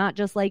look not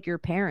just like your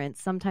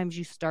parents. Sometimes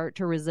you start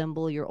to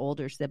resemble your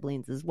older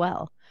siblings as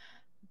well.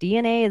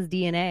 DNA is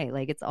DNA.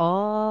 Like, it's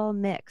all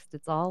mixed.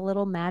 It's all a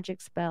little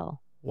magic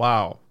spell.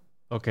 Wow.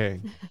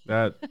 Okay.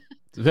 That's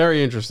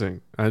very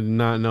interesting. I did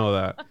not know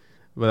that.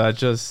 But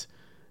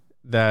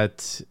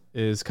that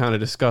is kind of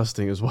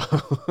disgusting as well.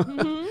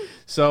 Mm-hmm.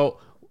 So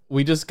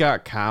we just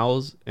got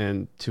cows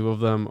and 2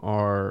 of them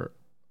are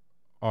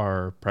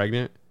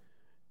pregnant.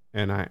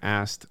 And I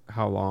asked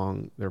how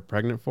long they're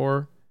pregnant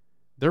for.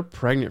 They're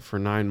pregnant for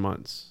 9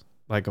 months,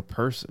 like a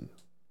person,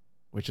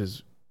 which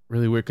is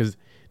really weird because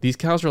these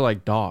cows are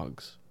like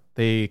dogs.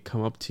 They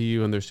come up to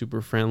you and they're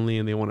super friendly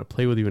and they want to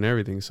play with you and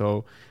everything.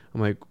 So I'm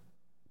like,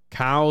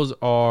 cows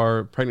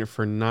are pregnant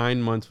for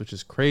 9 months, which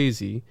is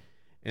crazy.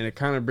 And it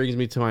kind of brings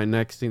me to my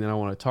next thing that I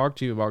want to talk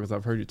to you about, because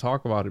I've heard you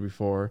talk about it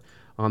before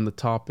on the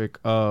topic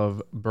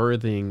of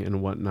birthing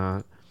and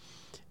whatnot,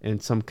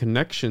 and some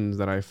connections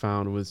that I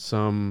found with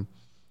some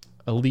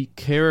elite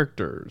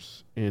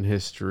characters in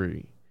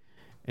history.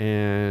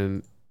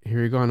 And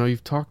here you go. I know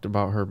you've talked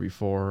about her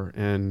before.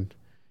 And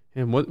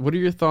what are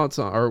your thoughts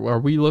on, are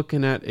we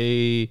looking at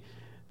a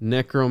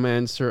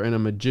necromancer and a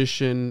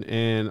magician,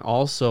 and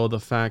also the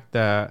fact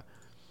that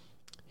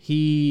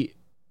he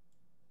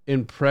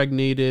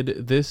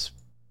impregnated this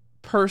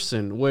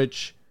person,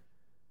 which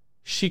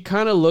she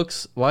kind of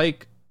looks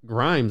like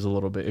Grimes a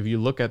little bit. If you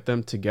look at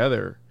them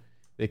together,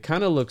 they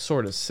kind of look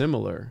sort of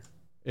similar.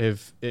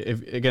 If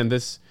again,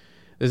 this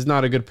is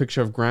not a good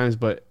picture of Grimes,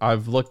 but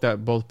I've looked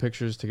at both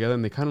pictures together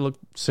and they kind of look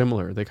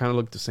similar. They kind of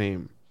look the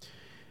same.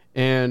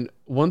 And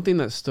one thing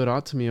that stood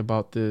out to me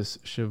about this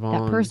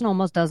Siobhan, that person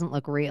almost doesn't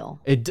look real.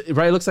 It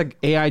looks like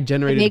AI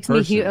generated. It makes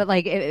person.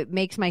 it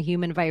makes my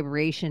human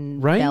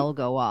vibration right? bell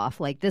go off.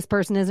 Like, this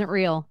person isn't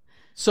real.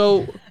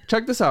 So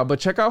check this out, but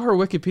check out her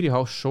Wikipedia,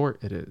 how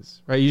short it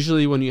is, right?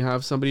 Usually when you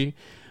have somebody,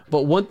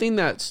 but one thing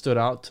that stood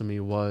out to me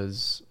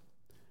was,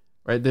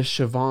 right, this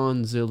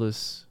Siobhan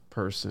Zillis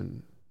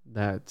person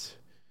that,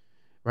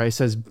 right, it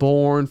says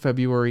born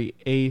February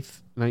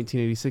 8th,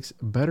 1986,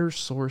 better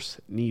source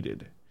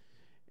needed.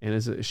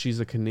 And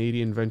she's a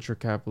Canadian venture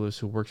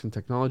capitalist who works in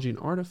technology and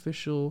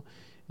artificial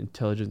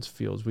intelligence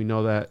fields. We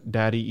know that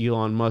Daddy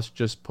Elon Musk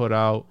just put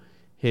out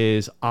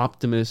his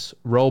Optimus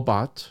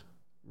robot,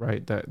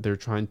 right, that they're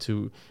trying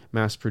to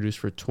mass produce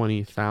for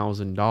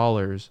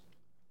 $20,000.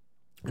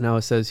 And now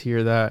it says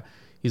here that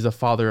he's a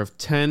father of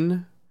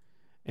 10,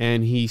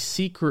 and he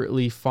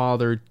secretly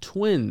fathered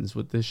twins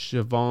with this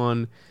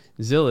Siobhan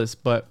Zillis.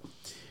 But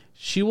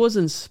she was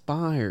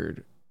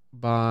inspired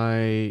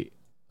by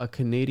a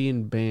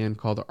Canadian band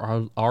called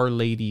Our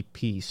Lady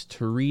Peace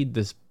to read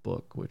this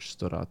book, which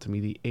stood out to me,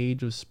 The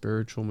Age of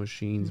Spiritual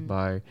Machines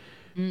by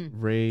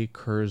Ray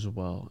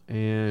Kurzweil,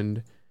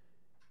 and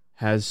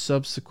has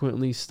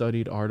subsequently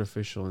studied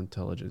artificial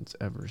intelligence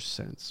ever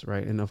since,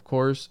 right? And of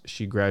course,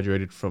 she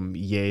graduated from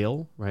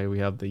Yale, right? We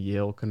have the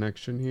Yale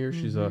connection here.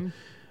 She's a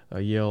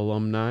Yale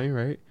alumni,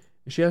 right?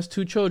 And she has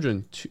 2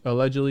 children,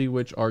 allegedly,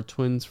 which are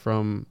twins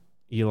from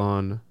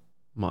Elon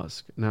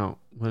Musk. Now,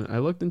 when I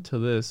looked into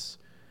this,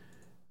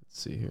 let's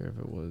see here if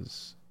it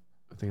was,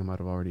 I think I might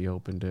have already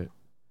opened it.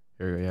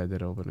 Here we go. Yeah, I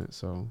did open it.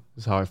 So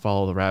this is how I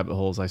follow the rabbit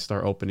holes. I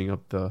start opening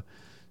up the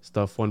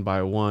stuff one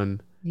by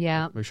one.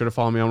 Yeah. Make sure to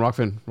follow me on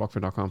Rockfin,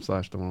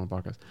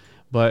 rockfin.com/the101podcast.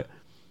 But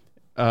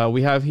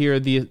we have here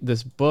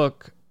this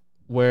book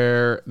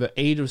where The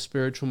Age of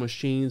Spiritual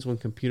Machines When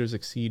Computers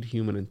Exceed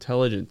Human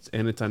Intelligence.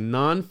 And it's a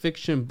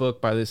nonfiction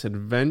book by this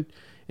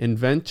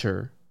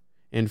inventor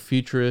and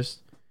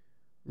futurist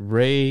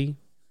Ray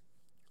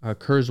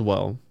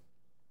Kurzweil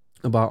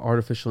about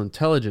artificial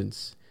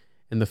intelligence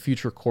and the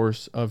future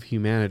course of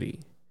humanity.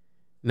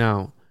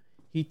 Now,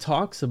 he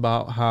talks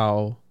about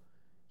how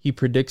he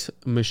predicts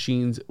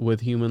machines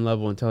with human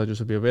level intelligence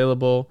will be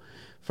available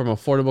from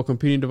affordable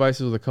computing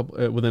devices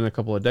within a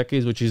couple of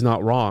decades, which is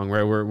not wrong,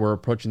 right? We're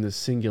approaching this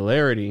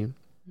singularity.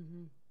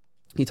 Mm-hmm.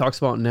 He talks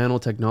about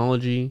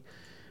nanotechnology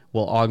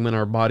will augment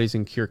our bodies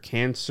and cure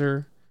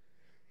cancer.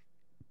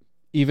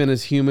 Even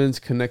as humans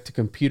connect to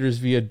computers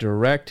via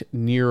direct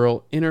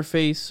neural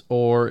interface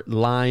or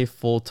live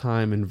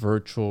full-time in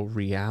virtual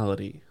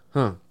reality.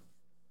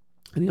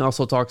 And he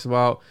also talks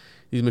about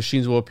these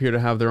machines will appear to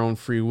have their own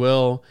free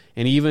will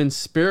and even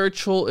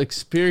spiritual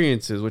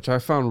experiences, which I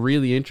found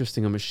really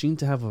interesting. A machine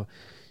to have a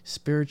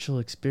spiritual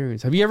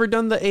experience. Have you ever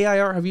done the AI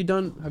art? Have you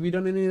done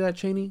any of that,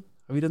 Chaney?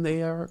 Have you done the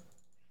AI art?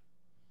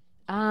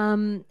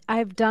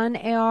 I've done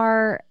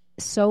AR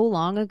so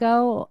long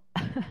ago,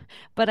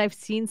 but I've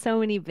seen so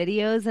many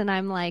videos and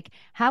I'm like,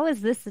 how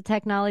is this the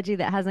technology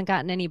that hasn't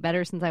gotten any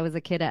better since I was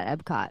a kid at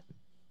Epcot?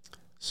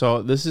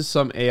 So this is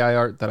some AI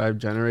art that I've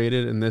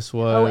generated, and this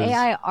was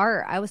AI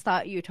art. I was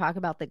thought you talk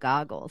about the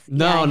goggles.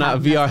 No, not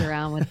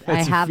VR. I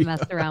have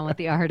messed around with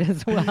the art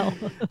as well.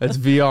 That's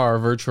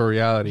VR, virtual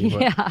reality.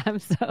 But Yeah,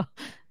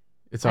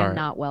 it's all right. I'm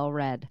not well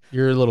read.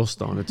 You're a little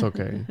stoned. It's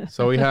okay.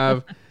 So we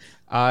have,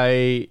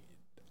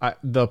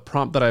 the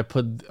prompt that I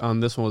put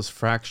on this one was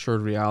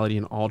fractured reality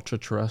and ultra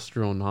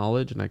terrestrial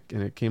knowledge, and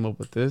it came up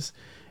with this,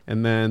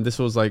 and then this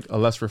was like a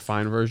less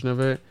refined version of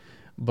it.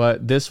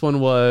 But this one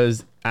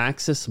was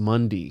Axis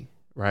Mundi,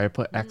 right? I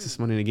put Axis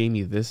Mundi and it gave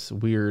me this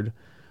weird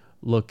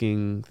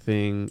looking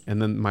thing.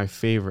 And then my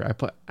favorite, I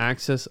put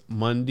Axis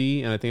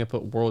Mundi and I think I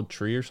put World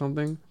Tree or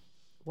something.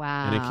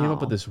 Wow. And it came up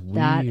with this weird.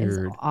 That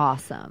is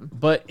awesome.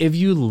 But if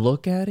you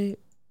look at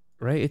it,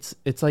 right,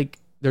 it's like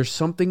there's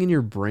something in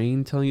your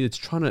brain telling you it's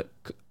trying to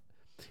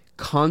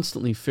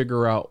constantly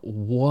figure out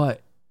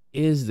what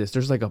is this?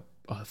 There's like a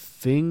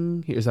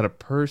thing here. Is that a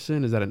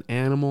person? Is that an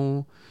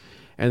animal?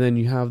 And then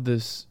you have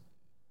this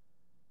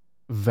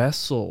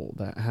vessel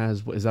that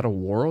has, is that a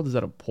world? Is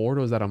that a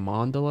portal? Is that a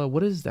mandala?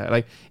 What is that?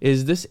 Like,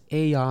 is this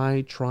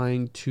AI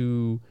trying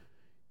to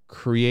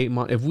create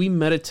if we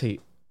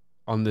meditate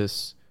on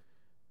this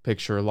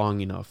picture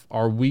long enough,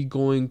 are we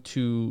going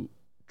to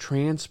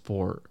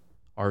transport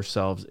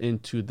ourselves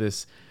into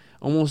this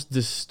almost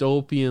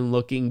dystopian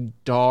looking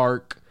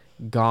dark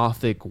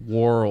gothic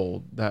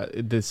world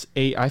that this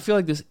I feel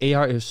like this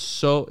AI is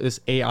so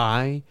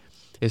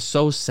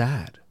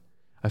sad.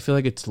 I feel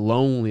like it's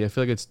lonely. I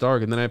feel like it's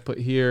dark. And then I put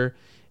here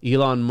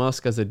Elon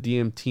Musk as a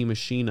DMT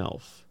machine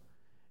elf.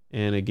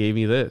 And it gave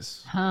me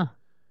this. Huh.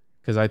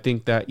 Because I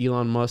think that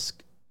Elon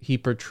Musk, he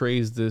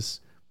portrays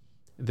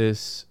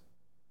this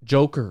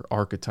Joker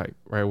archetype,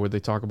 right? Where they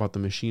talk about the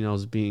machine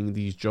elves being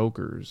these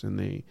Jokers. And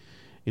they,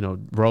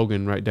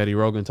 Rogan, right? Daddy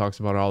Rogan talks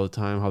about it all the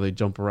time, how they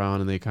jump around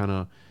and they kind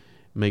of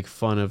make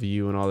fun of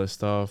you and all this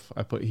stuff.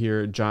 I put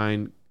here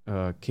giant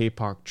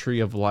K-pop tree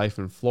of life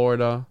in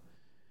Florida.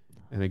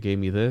 And it gave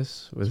me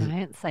this.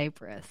 Giant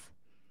cypress.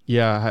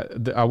 Yeah,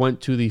 I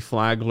went to the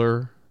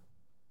Flagler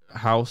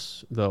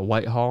house, the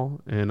Whitehall,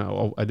 and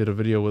I did a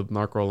video with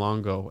Marco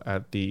Longo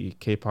at the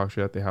K-pop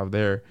show that they have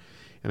there.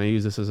 And I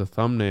use this as a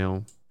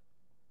thumbnail.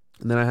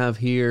 And then I have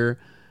here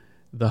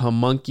the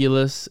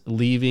homunculus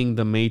leaving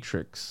the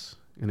matrix.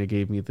 And it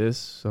gave me this.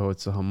 So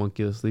it's a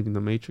homunculus leaving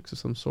the matrix of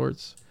some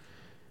sorts.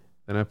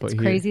 And I put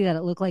it's crazy that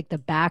it looked like the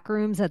back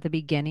rooms at the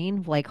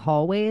beginning, like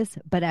hallways,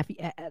 but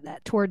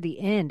toward the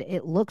end,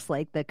 it looks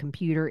like the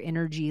computer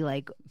energy,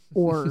 like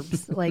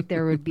orbs, like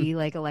there would be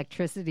like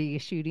electricity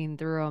shooting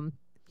through them.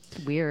 It's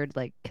weird,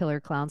 like killer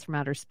clowns from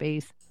outer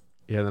space.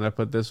 Yeah, then I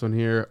put this one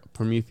here,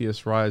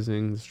 Prometheus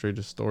Rising, the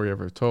strangest story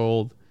ever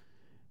told,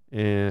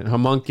 and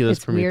homunculus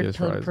it's Prometheus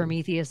weird, Rising.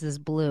 Prometheus is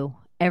blue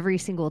every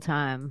single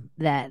time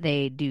that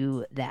they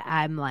do that.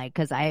 I'm like,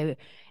 because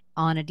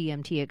on a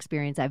DMT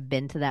experience, I've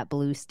been to that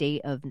blue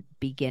state of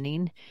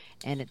beginning,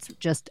 and it's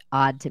just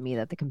odd to me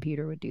that the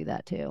computer would do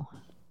that too,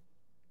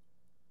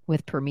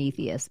 with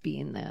Prometheus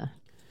being the...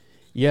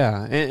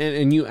 Yeah,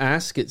 and you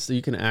ask it, so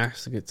you can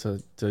ask it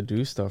to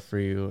do stuff for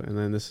you, and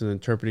then this is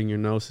interpreting your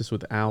gnosis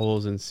with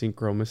owls and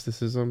synchro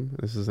mysticism.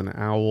 This is an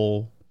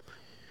owl,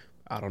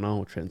 I don't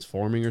know,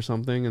 transforming or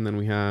something, and then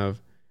we have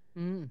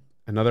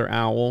another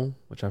owl,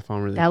 which I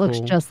found really cool. That looks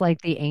just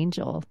like the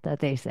angel that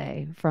they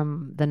say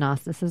from the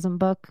Gnosticism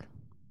book.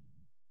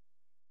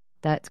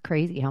 That's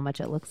crazy how much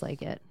it looks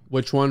like it.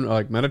 Which one?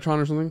 Like Metatron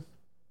or something?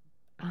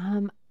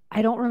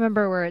 I don't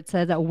remember where it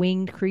says a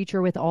winged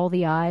creature with all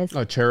the eyes.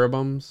 Oh,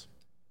 cherubims,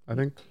 I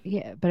think.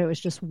 Yeah, but it was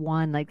just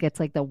one. Like it's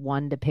like the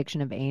one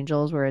depiction of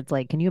angels where it's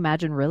like, can you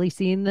imagine really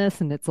seeing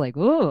this? And it's like,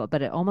 oh,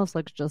 but it almost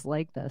looks just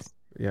like this.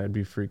 Yeah, I'd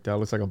be freaked out. It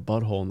looks like a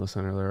butthole in the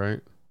center there, right?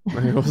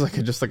 It was like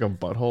just like a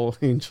butthole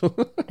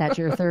angel. That's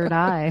your third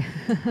eye.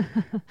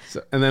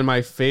 And then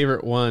my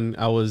favorite one,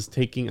 I was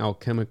taking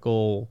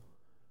alchemical.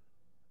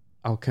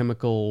 I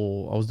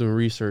was doing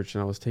research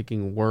and I was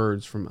taking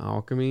words from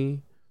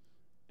alchemy.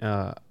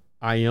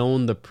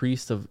 Ion, the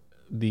priest of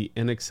the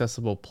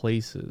inaccessible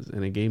places,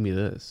 and it gave me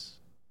this,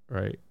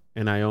 right?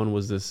 And Ion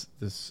was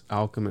this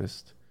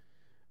alchemist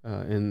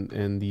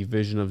in the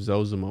vision of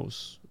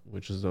Zosimos,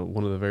 which is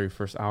one of the very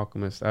first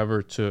alchemists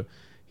ever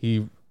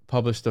he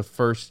published the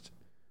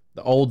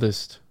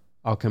oldest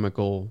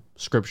alchemical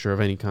scripture of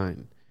any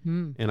kind.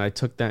 And I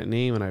took that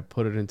name and I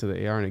put it into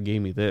the AR and it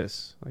gave me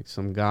this, like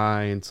some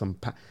guy in some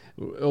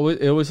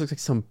it always looks like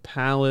some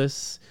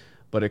palace,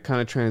 but it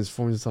kind of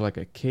transforms into like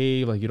a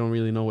cave, like you don't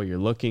really know what you're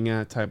looking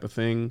at type of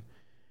thing.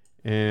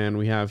 And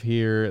we have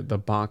here the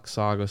Bach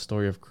Saga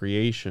story of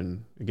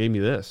creation. It gave me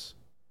this.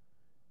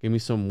 It gave me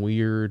some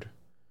weird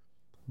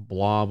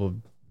blob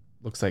of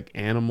looks like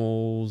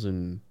animals,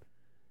 and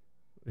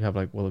we have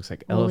like what looks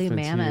like Woolly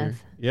elephants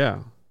mammoth. here. Yeah,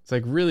 it's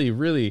like really,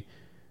 really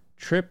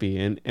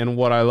trippy. And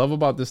what I love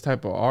about this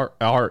type of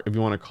art, if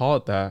you want to call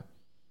it that,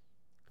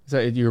 is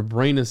that your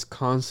brain is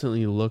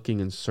constantly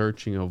looking and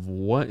searching of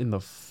what in the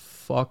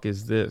fuck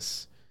is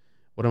this?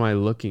 What am I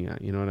looking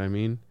at? You know what I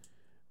mean?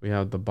 We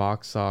have the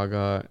Bach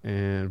Saga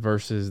and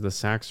versus the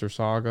Saxor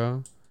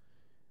Saga.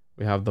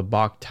 We have the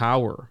Bach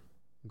Tower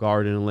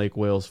Garden in Lake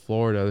Wales,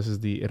 Florida. This is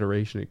the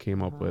iteration it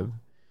came up with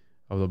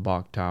of the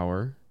Bach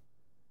Tower,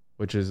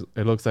 which is,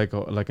 it looks like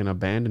an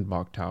abandoned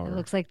Bach Tower. It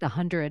looks like the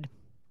 100.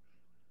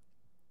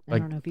 I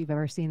Like, don't know if you've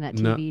ever seen that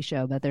TV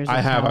show, but there's a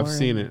I've tower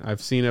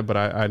seen it, but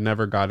I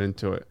never got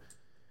into it.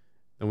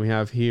 And we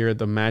have here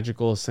the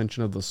magical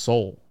ascension of the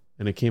soul,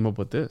 and it came up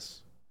with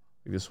this,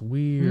 like this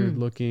weird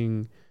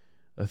looking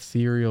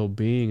ethereal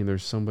being, and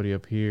there's somebody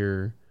up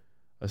here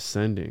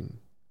ascending.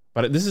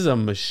 But this is a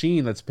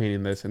machine that's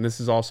painting this, and this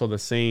is also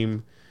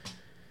the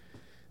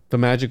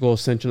magical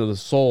ascension of the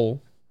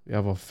soul. You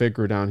have a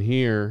figure down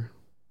here,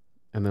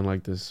 and then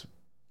like this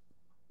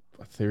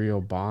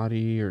ethereal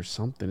body or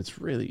something. It's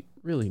really,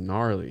 really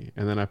gnarly.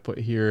 And then I put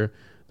here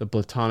the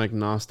Platonic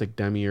Gnostic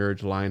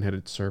demiurge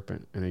lion-headed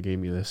serpent, and it gave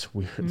me this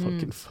weird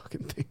looking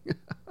fucking thing.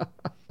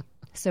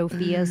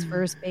 Sophia's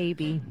first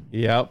baby.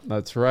 Yep,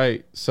 that's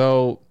right.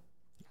 So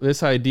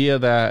this idea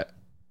that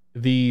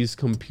these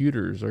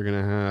computers are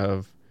going to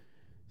have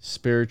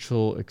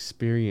spiritual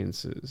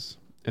experiences,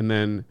 and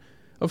then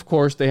of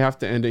course they have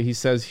to end it. He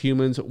says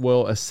humans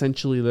will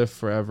essentially live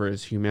forever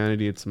as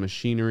humanity, its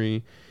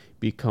machinery,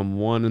 become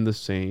one and the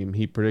same.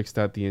 He predicts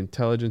that the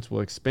intelligence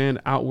will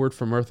expand outward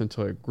from Earth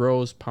until it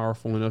grows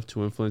powerful enough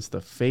to influence the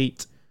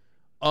fate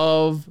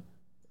of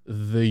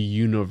the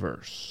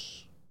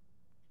universe.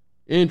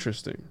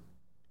 Interesting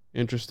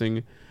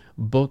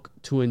book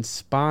to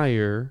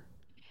inspire.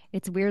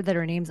 It's weird that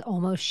her name's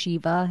almost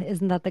Shiva.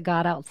 Isn't that the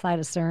god outside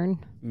of CERN?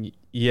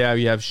 Yeah,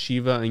 you have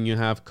Shiva and you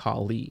have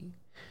Kali,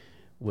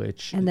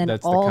 which and then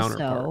that's also, the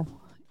counterpart.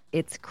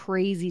 It's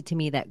crazy to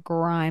me that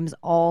Grimes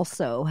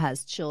also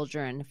has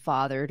children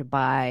fathered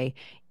by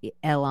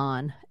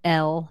Elon,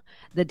 El,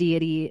 the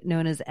deity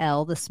known as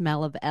El, the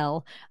smell of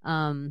El,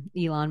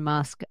 Elon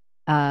Musk,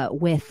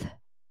 with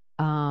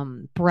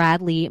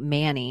Bradley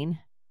Manning,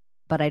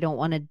 but I don't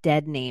want to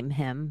dead name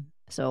him,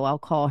 so I'll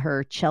call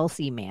her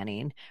Chelsea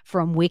Manning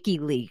from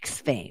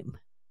WikiLeaks fame.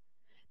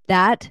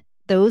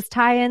 Those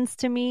tie-ins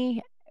to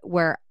me,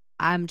 where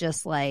I'm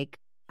just like,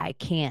 I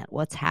can't.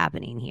 What's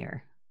happening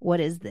here? What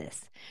is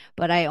this?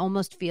 But I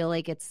almost feel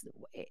like it's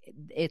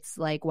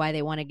like why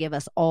they want to give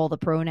us all the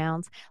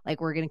pronouns.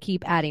 Like we're going to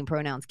keep adding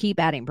pronouns.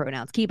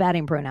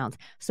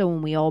 So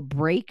when we all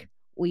break,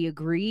 we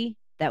agree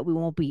that we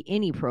won't be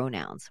any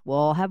pronouns. We'll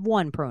all have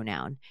one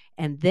pronoun.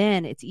 And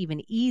then it's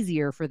even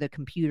easier for the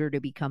computer to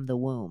become the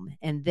womb.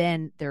 And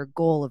then their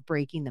goal of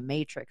breaking the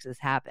matrix has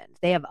happened.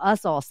 They have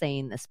us all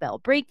saying the spell,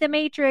 break the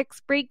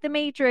matrix,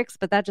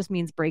 but that just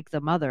means break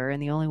the mother.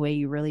 And the only way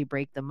you really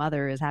break the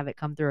mother is have it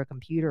come through a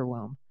computer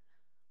womb.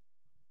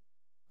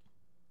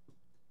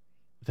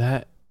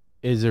 That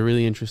is a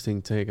really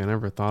interesting take. I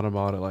never thought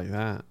about it like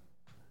that,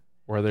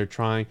 where they're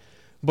trying.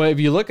 But if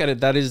you look at it,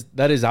 that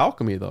is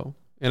alchemy, though.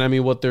 And I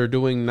mean, what they're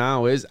doing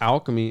now is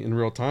alchemy in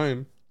real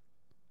time,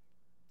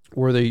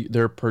 where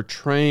they're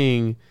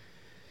portraying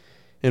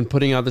and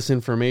putting out this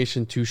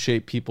information to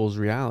shape people's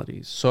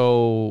realities.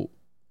 So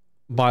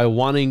by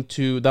wanting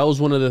to, that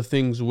was one of the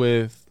things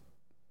there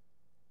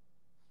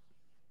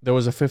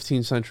was a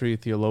 15th century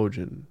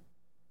theologian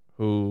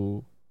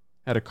who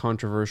had a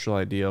controversial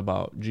idea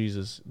about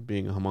Jesus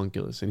being a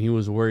homunculus. And he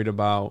was worried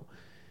about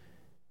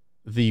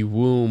the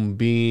womb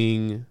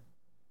being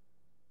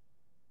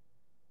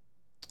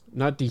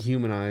not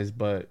dehumanized,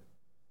 but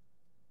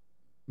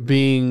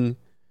being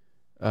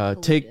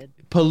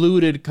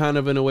polluted kind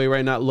of in a way,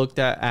 right? Not looked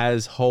at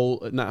as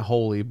not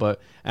holy,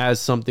 but as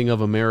something of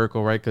a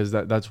miracle, right? Because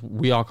that's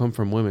we all come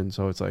from women,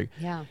 so it's like,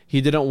 yeah,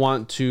 he didn't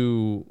want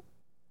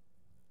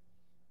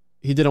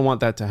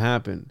that to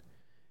happen.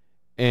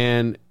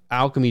 And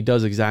alchemy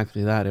does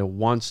exactly that. It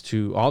wants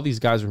to. All these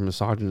guys were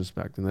misogynist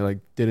back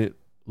then.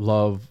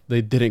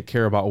 They didn't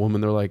care about women.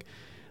 They're like,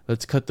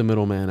 let's cut the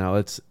middleman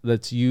out.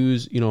 Let's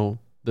use,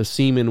 the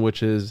semen,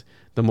 which is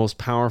the most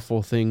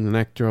powerful thing, the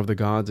nectar of the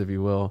gods, if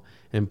you will,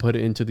 and put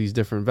it into these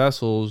different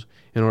vessels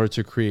in order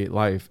to create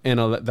life. And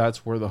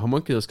that's where the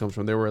homunculus comes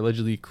from. They were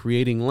allegedly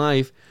creating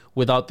life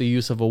without the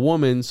use of a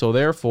woman. So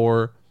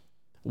therefore,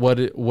 what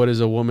is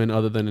a woman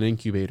other than an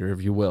incubator,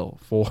 if you will,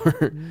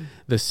 for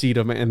the seed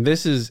of man? And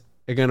this is,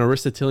 again,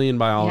 Aristotelian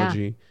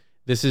biology. Yeah.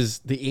 This is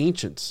the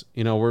ancients.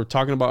 We're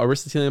talking about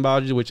Aristotelian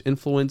biology, which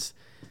influenced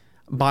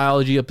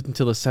biology up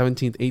until the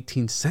 17th,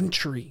 18th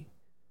century.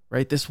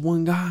 Right? This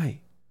one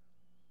guy,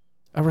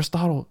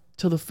 Aristotle,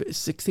 till the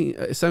 17th,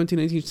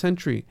 18th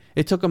century.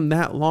 It took them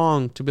that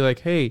long to be like,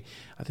 hey,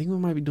 I think we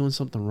might be doing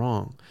something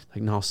wrong.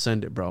 Like, no,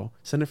 send it, bro.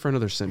 Send it for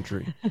another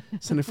century.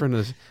 Send it for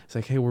another. It's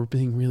like, hey, we're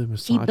being really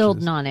misogynist. Keep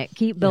building on it.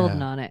 Keep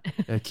building on it.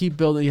 Yeah, keep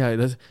building.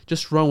 Yeah,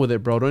 just run with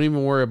it, bro. Don't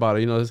even worry about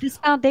it. This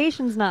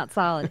foundation's not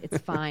solid. It's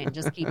fine.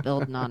 Just keep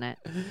building on it.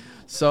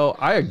 So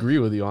I agree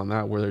with you on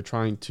that, where they're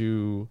trying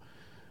to,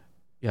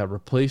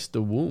 replace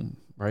the womb,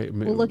 right?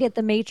 Well, look at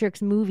the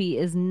Matrix movie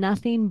is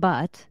nothing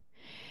but,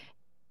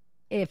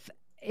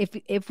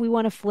 if we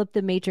want to flip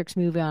the Matrix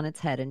movie on its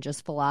head and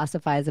just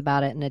philosophize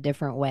about it in a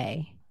different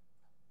way,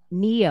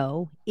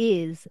 Neo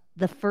is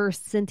the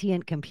first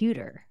sentient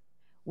computer.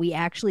 We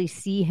actually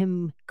see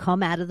him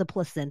come out of the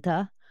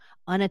placenta,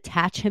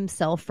 unattach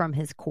himself from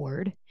his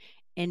cord,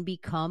 and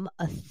become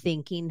a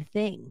thinking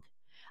thing,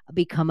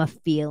 become a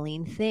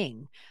feeling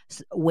thing,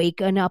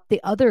 waken up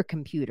the other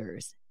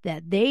computers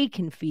that they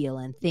can feel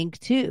and think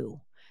too.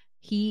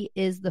 He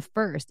is the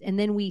first. And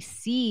then we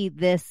see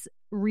this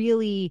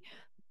really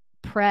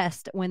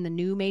pressed when the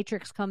new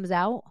Matrix comes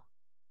out,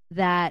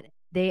 that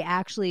the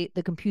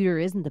computer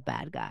isn't the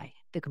bad guy.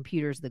 The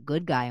computer's the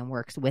good guy and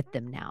works with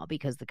them now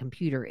because the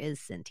computer is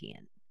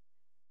sentient.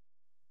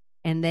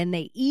 And then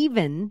they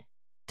even,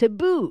 to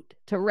boot,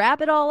 to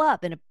wrap it all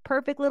up in a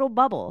perfect little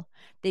bubble,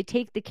 they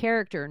take the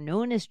character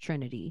known as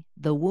Trinity,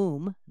 the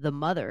womb, the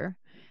mother,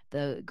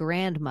 the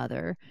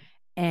grandmother,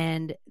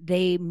 and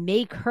they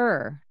make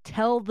her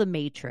tell the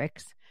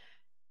Matrix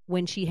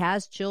when she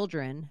has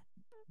children,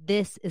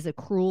 this is the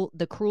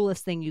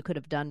cruelest thing you could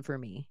have done for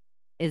me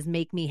is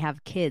make me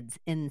have kids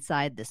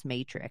inside this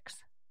Matrix.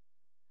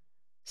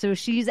 So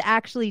she's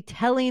actually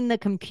telling the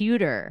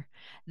computer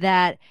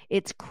that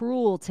it's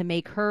cruel to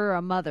make her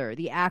a mother,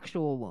 the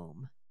actual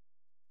womb.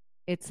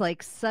 It's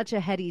like such a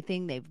heady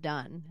thing they've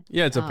done.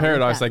 Yeah, it's a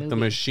paradox. Like the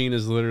machine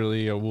is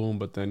literally a womb,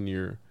 but then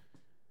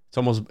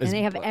and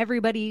they have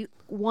everybody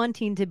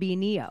wanting to be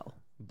Neo.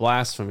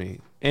 Blasphemy.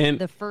 And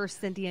the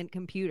first sentient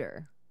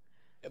computer.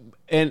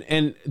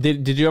 And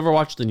did you ever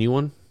watch the new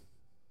one?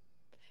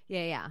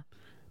 Yeah.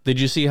 Did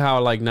you see how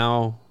like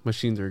now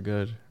machines are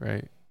good,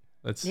 right?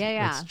 Let's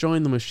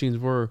join the machines.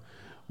 We're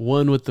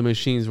one with the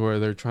machines, where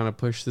they're trying to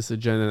push this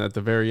agenda. And at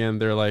the very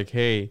end, they're like,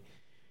 hey,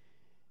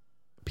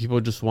 people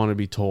just want to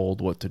be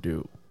told what to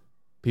do.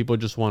 People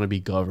just want to be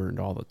governed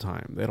all the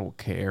time. They don't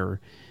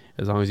care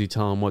as long as you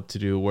tell them what to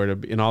do, where to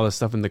be, and all this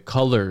stuff, and the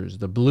colors,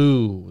 the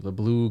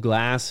blue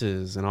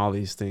glasses, and all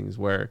these things,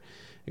 where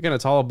again,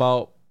 it's all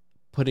about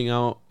putting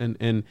out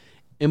and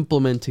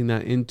implementing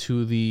that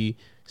into the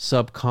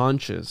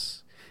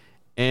subconscious.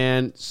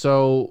 And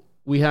so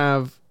we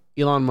have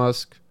Elon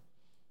Musk,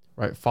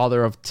 right,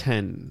 father of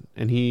 10,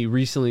 and he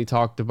recently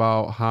talked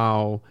about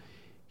how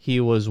he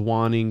was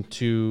wanting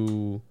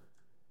to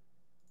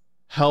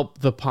help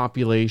the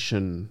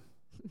population.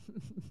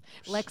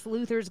 Lex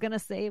Luthor's gonna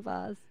save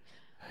us.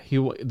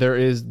 There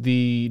is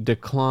the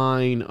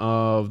decline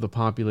of the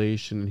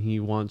population. He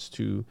wants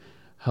to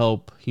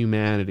help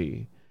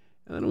humanity.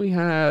 And then we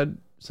had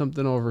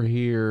something over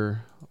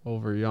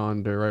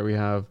yonder, right? We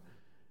have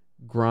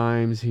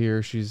Grimes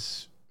here.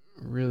 She's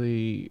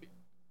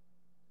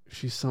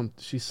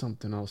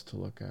something else to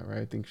look at, right?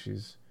 I think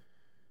she's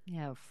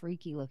a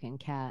freaky looking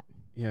cat.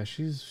 Yeah,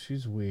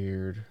 she's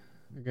weird.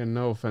 Again,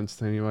 no offense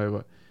to anybody,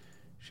 but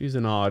she's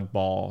an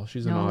oddball.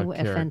 She's an odd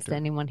character. No offense to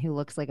anyone who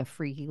looks like a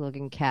freaky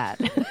looking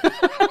cat.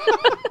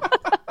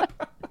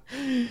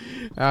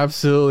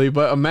 Absolutely.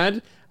 But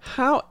imagine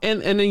how,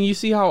 and then you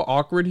see how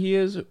awkward he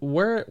is.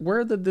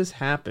 Where did this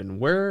happen?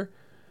 Where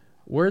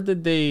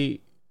did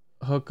they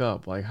hook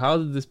up? Like, how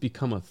did this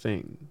become a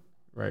thing?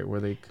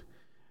 Right?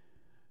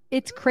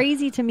 It's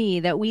crazy to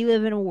me that we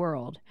live in a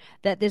world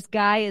that this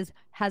guy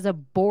has a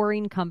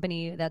boring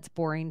company that's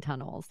boring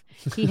tunnels.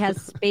 He has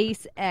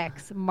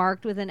SpaceX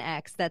marked with an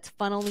X that's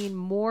funneling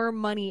more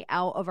money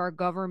out of our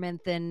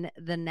government than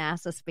the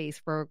NASA space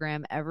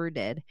program ever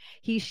did.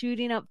 He's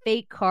shooting up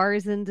fake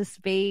cars into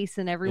space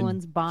and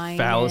everyone's buying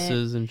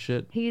phalluses and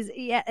shit.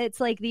 It's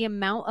like the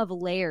amount of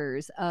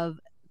layers of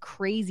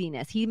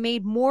craziness. He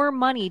made more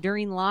money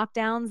during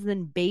lockdowns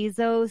than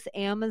Bezos,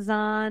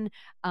 Amazon,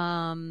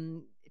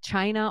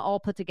 China all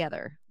put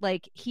together.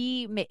 Like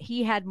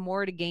he had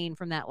more to gain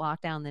from that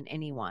lockdown than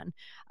anyone.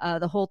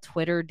 The whole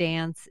Twitter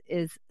dance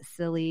is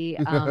silly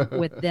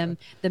with them.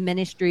 The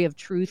Ministry of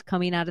Truth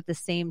coming out at the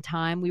same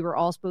time. We were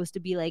all supposed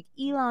to be like,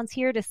 Elon's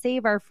here to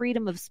save our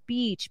freedom of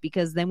speech,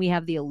 because then we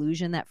have the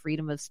illusion that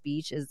freedom of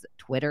speech is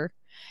Twitter.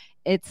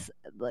 It's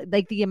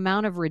like the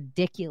amount of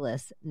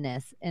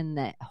ridiculousness in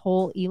the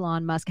whole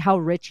Elon Musk, how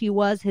rich he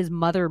was, his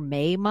mother,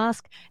 May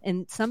Musk.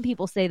 And some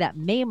people say that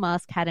May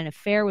Musk had an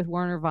affair with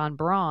Werner von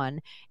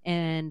Braun,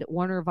 and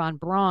Werner von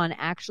Braun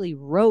actually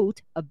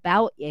wrote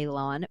about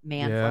Elon,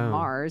 Man from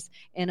Mars,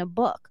 in a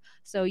book.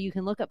 So you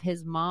can look up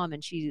his mom,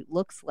 and she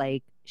looks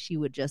like she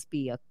would just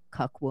be a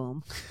cuck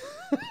womb.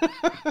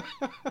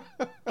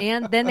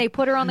 And then they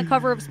put her on the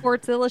cover of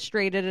Sports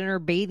Illustrated in her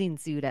bathing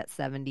suit at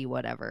 70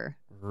 whatever.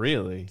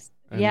 Really?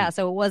 Yeah,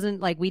 so it wasn't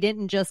like we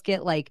didn't just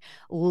get like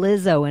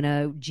Lizzo in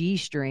a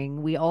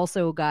G-string. We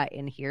also got,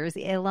 and here's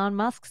Elon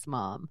Musk's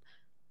mom.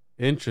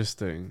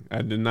 Interesting.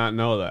 I did not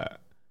know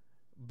that.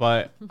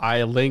 But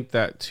I linked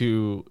that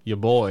to your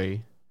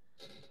boy,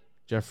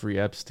 Jeffrey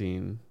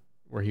Epstein,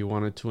 where he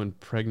wanted to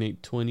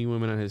impregnate 20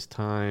 women at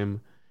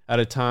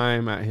a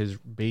time at his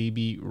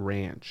baby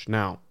ranch.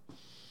 Now,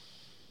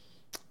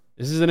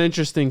 this is an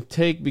interesting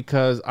take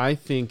because I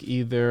think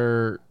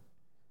either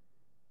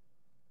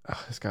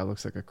this guy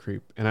looks like a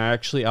creep. And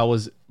I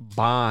was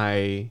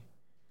by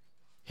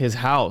his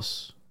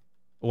house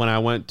when I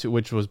went to,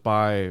 which was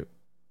by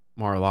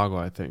Mar-a-Lago,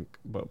 I think.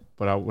 But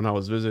when I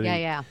was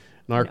visiting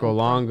Narco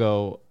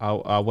Longo,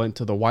 I went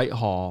to the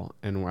Whitehall,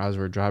 and as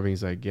we're driving,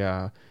 he's like,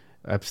 yeah,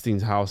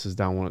 Epstein's house is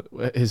down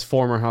his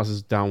former house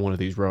is down one of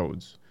these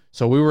roads.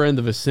 So we were in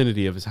the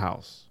vicinity of his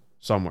house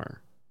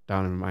somewhere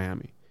down in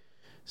Miami.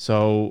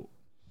 So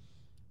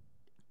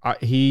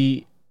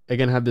he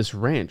again had this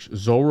ranch,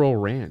 Zorro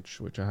Ranch,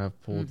 which I have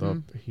pulled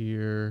up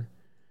here.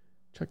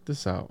 Check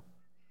this out.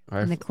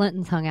 And the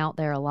Clintons hung out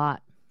there a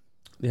lot.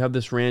 They have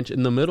this ranch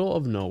in the middle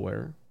of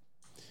nowhere.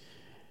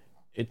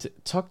 It's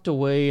tucked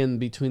away in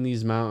between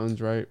these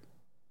mountains, right?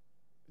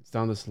 It's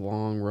down this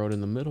long road in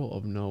the middle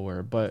of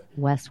nowhere, but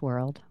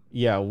Westworld.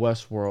 Yeah,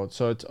 Westworld.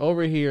 So it's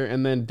over here,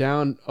 and then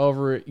down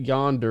over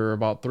yonder,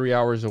 about 3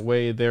 hours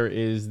away, there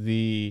is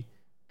the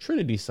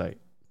Trinity site.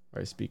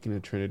 Right? Speaking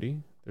of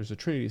Trinity, there's a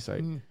Trinity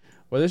site.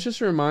 Well, this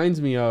just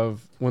reminds me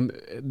of when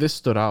this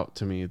stood out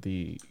to me,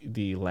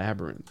 the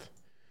labyrinth,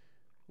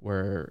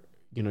 where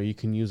you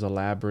can use a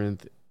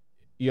labyrinth.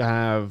 You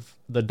have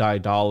the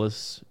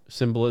Daedalus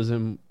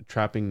symbolism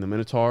trapping the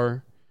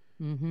Minotaur,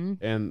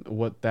 and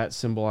what that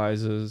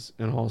symbolizes,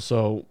 and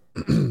also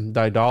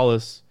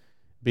Daedalus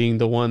being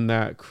the one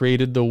that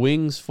created the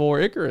wings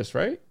for Icarus,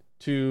 right?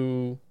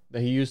 That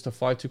he used to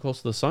fly too close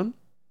to the sun,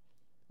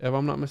 if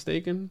I'm not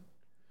mistaken.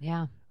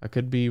 Yeah. I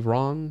could be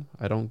wrong.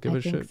 I don't give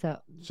a shit. I think so.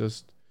 It's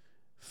just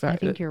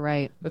fact. I think you're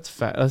right. Let's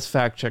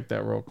fact check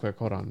that real quick.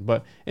 Hold on.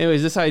 But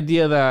anyways, this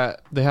idea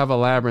that they have a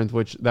labyrinth,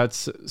 which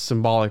that's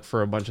symbolic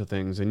for a bunch of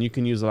things, and you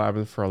can use a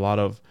labyrinth for a lot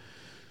of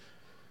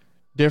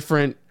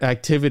different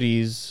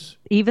activities.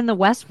 Even the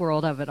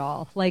Westworld of it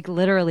all. Like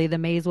literally the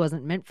maze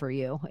wasn't meant for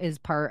you is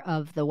part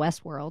of the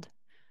Westworld.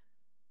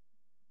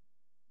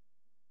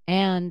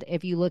 And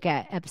if you look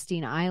at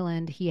Epstein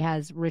Island, he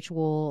has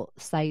ritual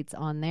sites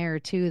on there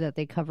too that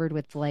they covered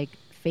with like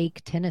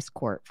fake tennis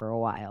court for a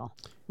while,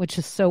 which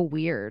is so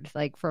weird.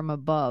 Like from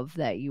above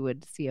that you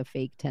would see a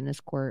fake tennis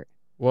court.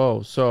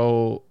 Whoa.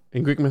 So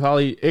in Greek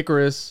mythology,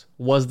 Icarus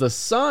was the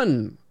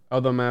son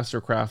of the master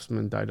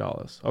craftsman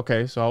Daedalus.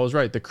 Okay, so I was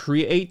right. The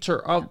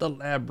creator of the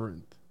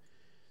labyrinth.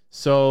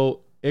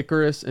 So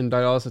Icarus and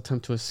Daedalus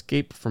attempt to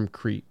escape from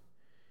Crete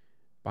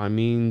by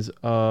means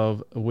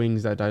of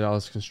wings that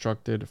Daedalus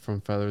constructed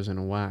from feathers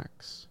and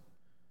wax.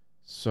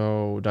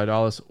 So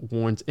Daedalus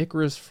warns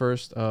Icarus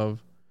first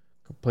of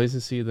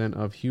complacency, then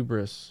of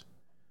hubris.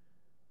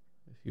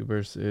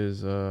 Hubris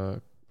is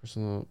a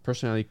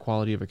personality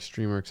quality of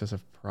extreme or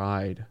excessive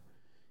pride.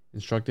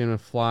 Instructing him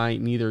to fly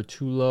neither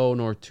too low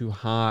nor too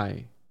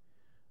high,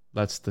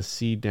 lest the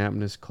sea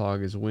dampness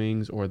clog his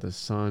wings or the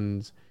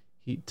sun's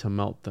heat to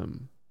melt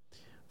them.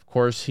 Of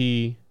course,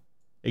 he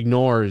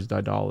ignores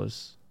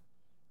Daedalus,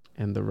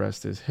 and the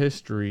rest is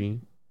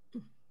history.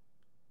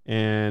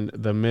 And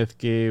the myth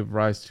gave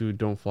rise to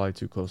don't fly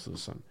too close to the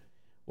sun.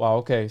 Wow,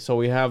 okay, so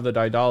we have the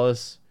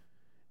Daedalus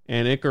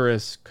and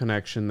Icarus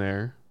connection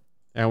there.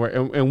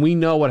 And we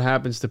know what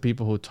happens to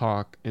people who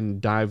talk and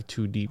dive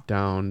too deep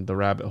down the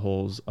rabbit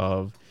holes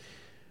of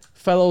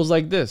fellows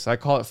like this. I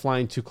call it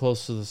flying too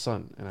close to the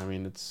sun. And I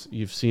mean,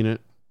 you've seen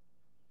it.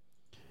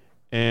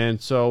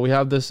 And so we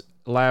have this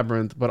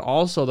labyrinth, but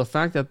also the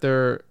fact that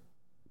they're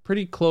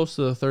pretty close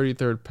to the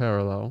 33rd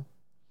parallel.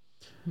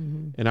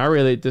 And I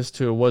relate this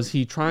to, was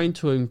he trying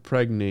to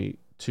impregnate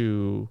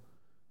to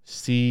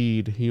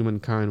seed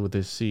humankind with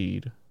his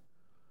seed?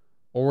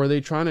 Or were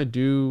they trying to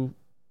do,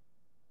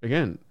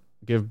 again,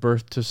 give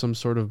birth to some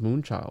sort of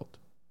moon child,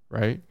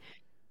 right?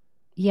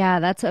 Yeah,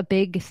 that's a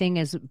big thing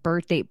is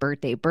birth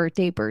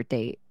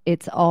date.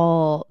 It's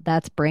all,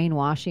 that's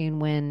brainwashing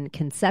when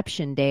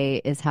conception day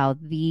is how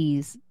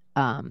these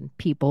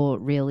people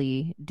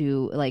really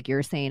do, like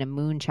you're saying, a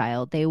moon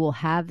child. They will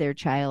have their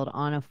child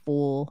on a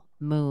full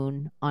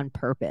moon on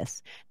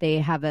purpose. They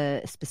have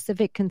a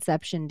specific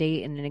conception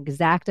date and an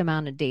exact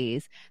amount of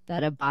days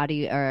that a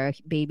body or a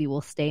baby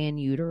will stay in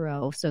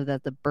utero so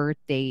that the birth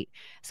date.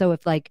 So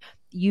if like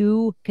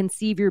you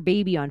conceive your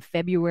baby on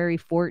February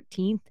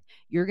 14th,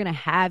 you're going to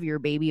have your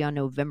baby on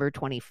November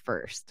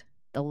 21st,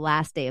 the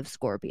last day of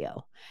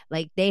Scorpio.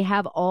 Like they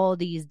have all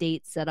these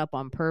dates set up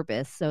on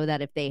purpose so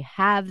that if they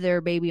have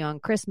their baby on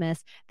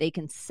Christmas, they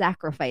can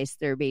sacrifice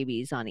their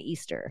babies on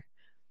Easter.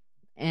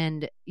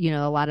 And,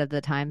 a lot of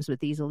the times with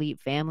these elite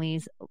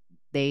families,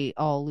 they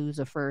all lose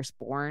a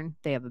firstborn.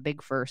 They have a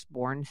big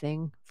firstborn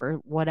thing for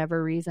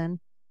whatever reason.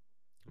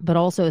 But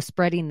also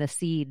spreading the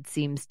seed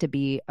seems to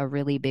be a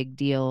really big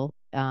deal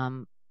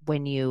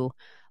when you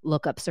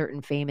look up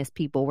certain famous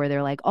people where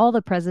they're like, all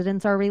the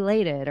presidents are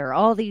related, or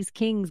all these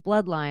kings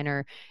bloodline,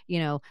 or, you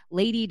know,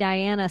 Lady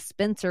Diana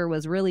Spencer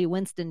was really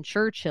Winston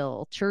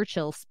Churchill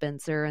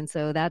Spencer. And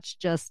so that's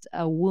just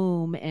a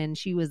womb. And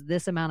she was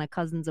this amount of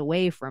cousins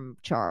away from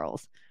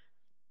Charles.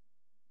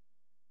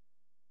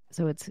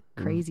 So it's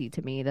crazy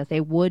to me that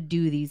they would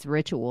do these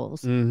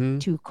rituals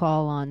to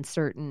call on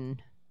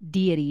certain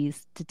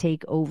deities to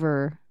take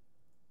over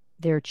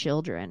their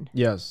children.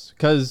 Yes,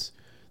 because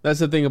that's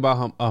the thing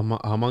about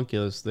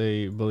homunculus.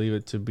 They believe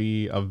it to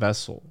be a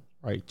vessel,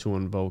 right, to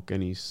invoke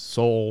any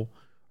soul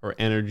or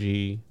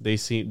energy they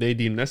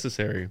deem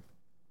necessary.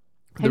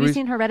 Have you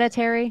seen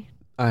Hereditary?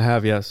 I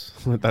have, yes.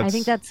 I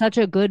think that's such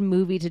a good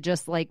movie to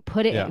just like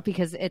put it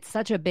because it's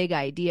such a big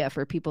idea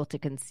for people to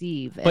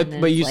conceive.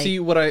 But you see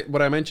what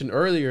I mentioned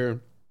earlier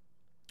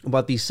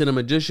about these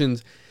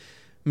cinemagicians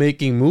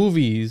making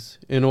movies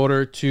in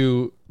order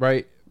to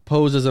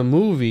pose as a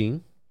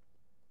movie,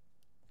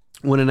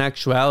 when in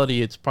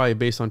actuality it's probably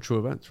based on true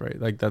events, right?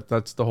 Like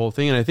that's the whole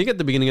thing. And I think at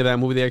the beginning of that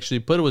movie they actually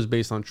put it was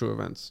based on true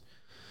events.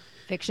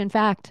 Fiction,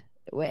 fact.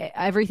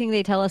 Everything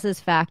they tell us is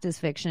fact is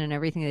fiction, and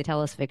everything they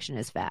tell us fiction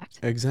is fact.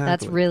 Exactly.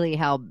 That's really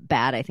how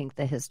bad I think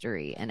the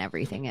history and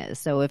everything is.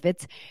 So if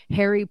it's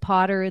Harry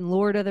Potter and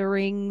Lord of the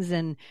Rings,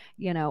 and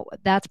you know,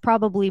 that's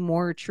probably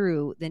more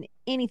true than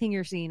anything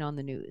you're seeing on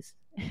the news.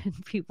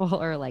 And people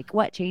are like,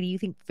 "What, Chaney? You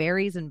think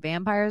fairies and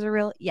vampires are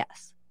real?"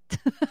 Yes.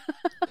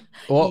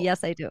 Well,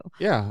 yes, I do.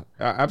 Yeah,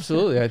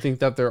 absolutely. I think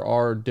that there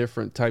are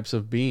different types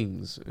of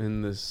beings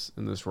in this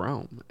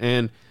realm,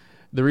 and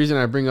the reason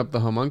I bring up the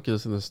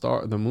homunculus and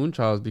the moon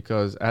child is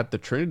because at the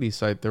Trinity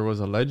site there was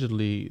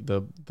allegedly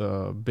the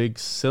big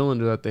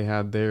cylinder that they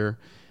had there.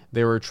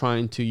 They were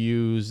trying to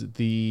use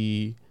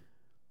the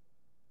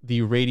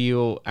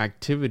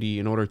radioactivity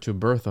in order to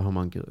birth a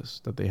homunculus.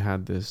 That they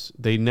had this.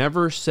 They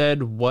never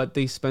said what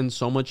they spend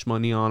so much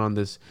money on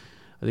this.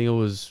 I think it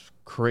was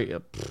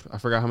I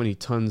forgot how many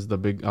tons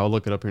I'll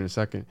look it up here in a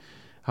second.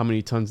 How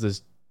many tons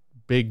this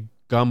big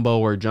gumbo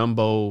or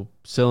jumbo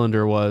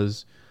cylinder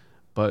was.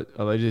 But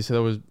allegedly said it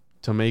was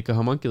to make a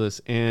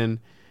homunculus. And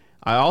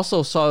I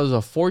also saw there's a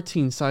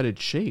 14-sided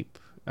shape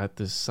at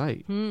this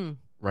site,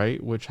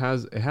 right? Which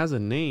has a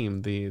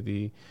name.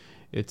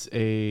 It's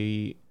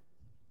a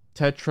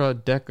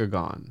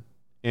tetradecagon.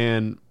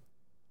 And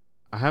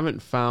I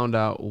haven't found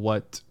out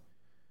what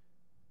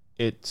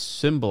it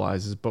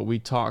symbolizes, but we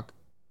talked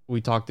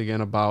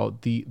again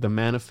about the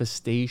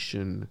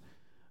manifestation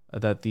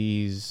that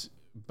these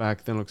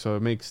back then look. So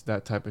it makes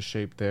that type of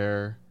shape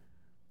there.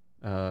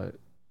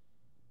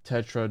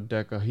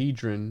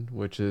 Tetradecahedron,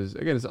 which is,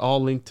 again, it's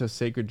all linked to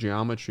sacred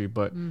geometry,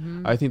 but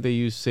I think they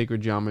use sacred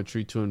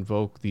geometry to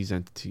invoke these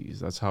entities.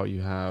 That's how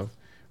you have,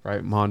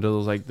 right,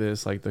 mondolos like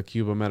this, like the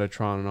Cube of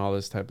Metatron and all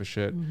this type of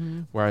shit,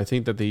 where I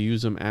think that they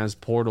use them as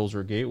portals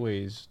or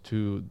gateways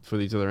for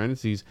these other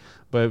entities.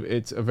 But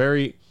it's a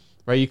very,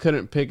 right, you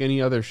couldn't pick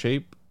any other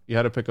shape. You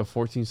had to pick a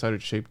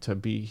 14-sided shape to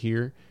be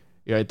here.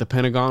 Yeah, the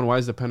Pentagon. Why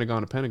is the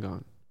Pentagon a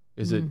Pentagon?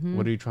 Is it,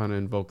 what are you trying to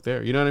invoke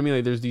there? You know what I mean?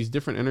 Like, there's these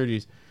different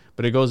energies.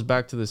 But it goes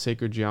back to the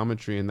sacred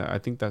geometry and I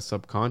think that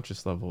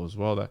subconscious level as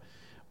well, that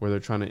where they're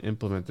trying to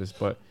implement this.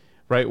 But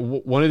right,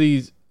 one of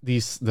the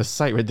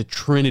site, right, the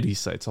Trinity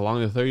sites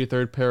along the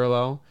 33rd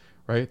parallel,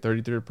 right,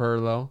 33rd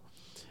parallel,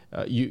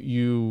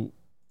 the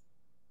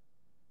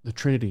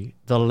Trinity,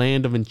 the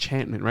land of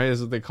enchantment, right,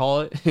 is what they call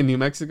it in New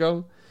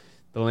Mexico,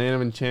 the land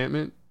of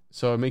enchantment.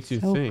 So it makes you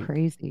think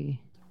crazy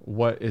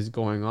what is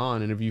going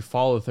on, and if you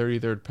follow the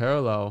 33rd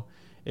parallel,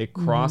 it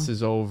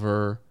crosses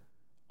over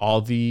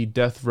all the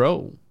death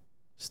row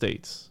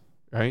states,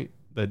 right?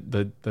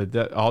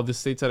 All the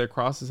states that it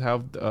crosses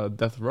have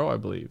death row, I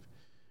believe.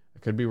 I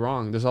could be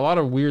wrong. There's a lot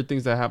of weird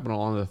things that happen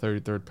along the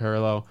 33rd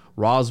parallel.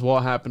 Roswell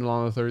happened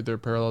along the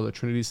 33rd parallel. The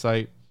Trinity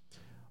site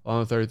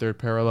along the 33rd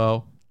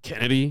parallel.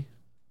 Kennedy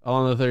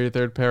along the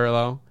 33rd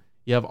parallel.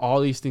 You have all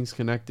these things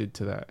connected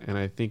to that, and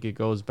I think it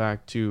goes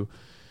back to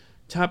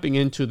tapping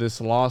into this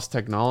lost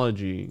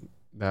technology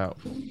that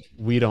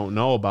we don't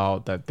know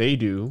about that they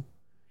do.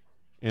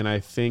 And I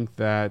think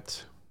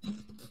that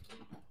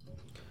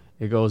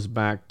it goes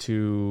back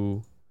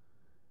to,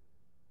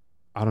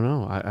 I don't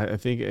know. I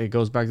think it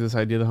goes back to this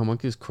idea of the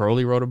homunculus.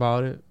 Crowley wrote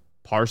about it.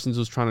 Parsons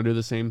was trying to do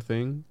the same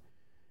thing.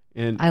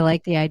 And I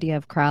like the idea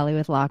of Crowley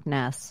with Loch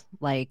Ness,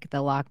 like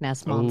the Loch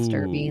Ness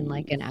monster being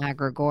like an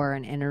egregore,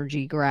 an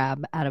energy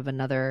grab out of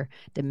another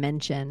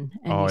dimension.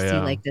 And see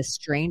like this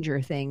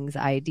Stranger Things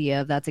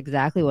idea of that's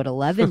exactly what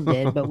 11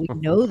 did. But we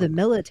know the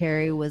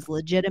military was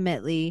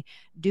legitimately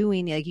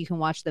doing, like, you can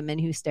watch The Men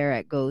Who Stare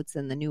at Goats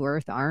and the New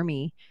Earth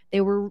Army.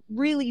 They were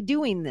really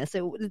doing this.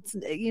 It's,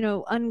 you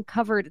know,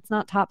 uncovered. It's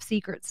not top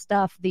secret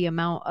stuff, the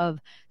amount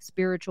of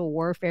spiritual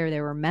warfare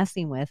they were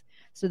messing with.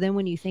 So then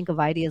when you think of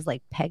ideas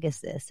like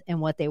Pegasus and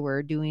what they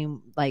were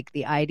doing, like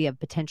the idea of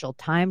potential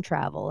time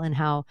travel and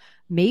how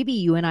maybe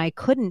you and I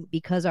couldn't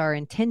because our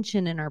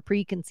intention and our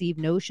preconceived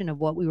notion of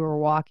what we were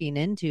walking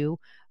into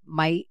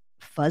might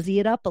fuzzy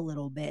it up a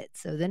little bit.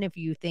 So then if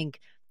you think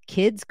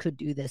kids could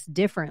do this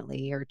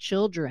differently, or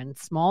children,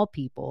 small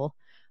people,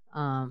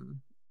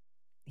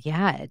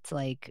 yeah, it's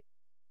like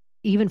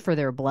even for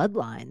their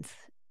bloodlines,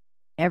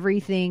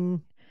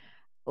 everything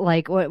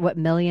like what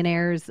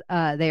millionaires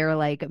they are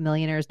like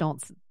millionaires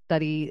don't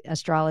study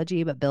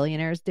astrology, but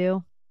billionaires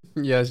do.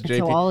 Yes, And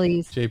so all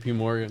these JP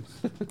Morgan.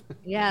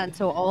 yeah, and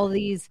so all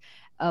these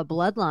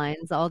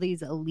bloodlines, all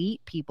these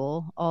elite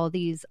people, all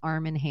these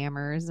Arm& and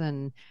Hammers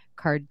and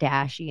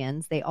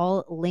Kardashians, they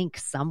all link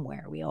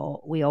somewhere. We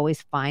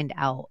always find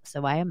out.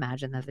 So I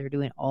imagine that they're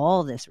doing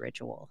all this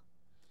ritual.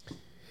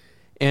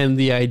 And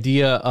the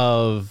idea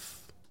of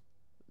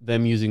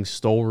them using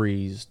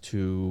stories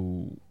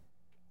to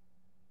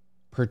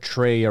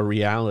portray a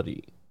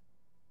reality.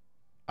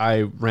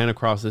 I ran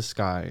across this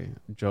guy,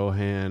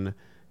 Johann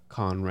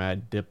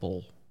Conrad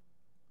Dippel.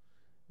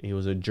 He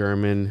was a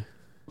German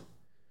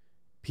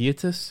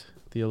pietist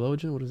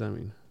theologian. What does that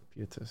mean?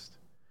 Pietist.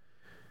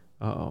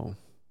 Uh-oh.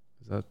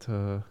 Is that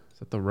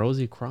the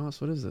Rosy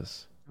Cross? What is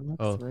this?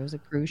 That's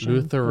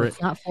Rosicrucian.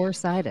 It's not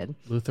four-sided.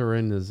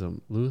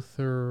 Lutheranism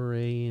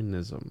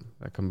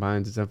that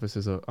combines its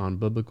emphasis on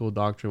biblical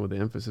doctrine with the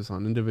emphasis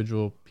on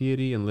individual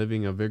piety and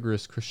living a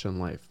vigorous Christian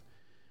life.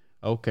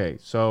 Okay,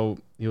 so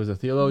he was a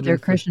theologian. They're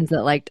Christians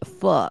that like to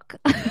fuck.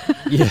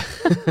 Yeah,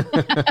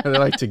 they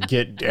like to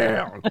get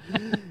down.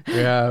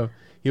 Yeah,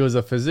 he was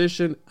a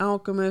physician,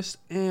 alchemist,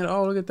 and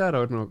oh, look at that,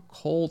 an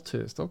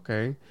occultist.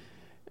 Okay,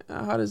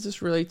 how does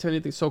this relate to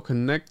anything? So,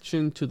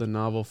 connection to the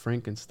novel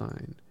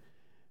Frankenstein.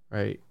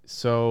 Right.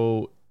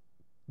 So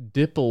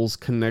Dippel's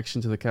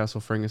connection to the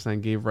Castle Frankenstein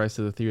gave rise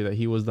to the theory that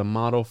he was the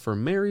model for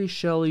Mary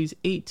Shelley's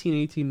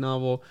 1818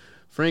 novel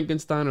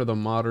Frankenstein or the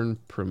Modern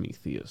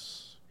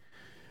Prometheus.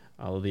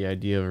 Although the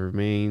idea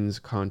remains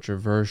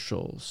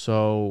controversial.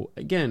 So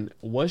again,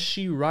 was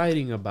she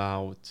writing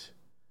about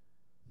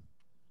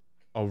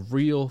a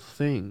real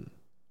thing?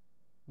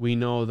 We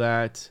know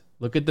that,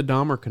 look at the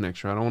Dahmer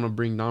connection. I don't want to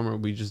bring Dahmer.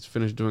 We just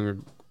finished doing a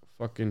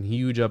fucking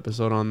huge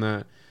episode on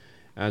that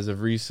as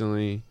of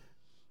recently.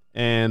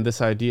 And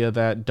this idea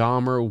that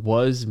Dahmer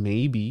was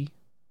maybe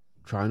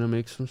trying to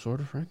make some sort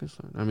of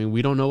Frankenstein. I mean,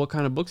 we don't know what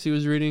kind of books he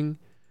was reading.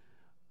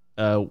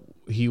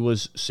 He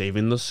was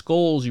saving the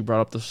skulls. You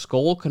brought up the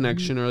skull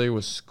connection earlier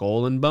with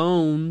Skull and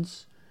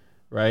Bones,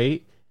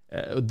 right?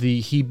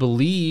 He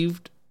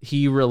believed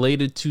he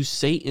related to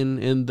Satan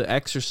in the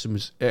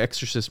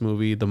Exorcist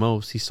movie the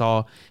most. He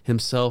saw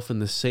himself in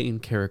the Satan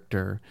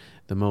character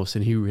the most,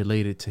 and he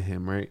related to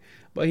him, right?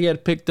 But he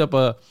had picked up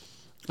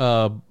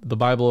the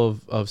Bible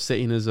of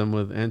Satanism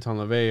with Anton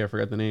LaVey, I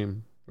forgot the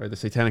name, right? The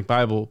Satanic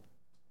Bible.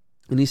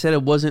 And he said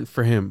it wasn't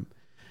for him.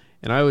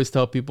 And I always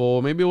tell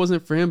people, maybe it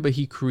wasn't for him, but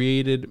he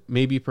created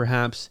maybe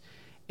perhaps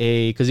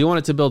because he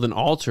wanted to build an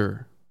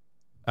altar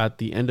at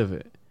the end of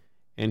it.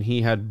 And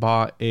he had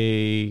bought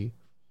a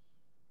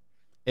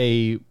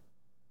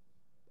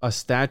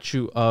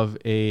statue of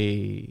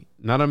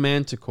not a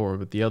manticore,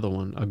 but the other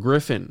one, a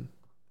griffin,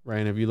 right?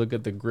 And if you look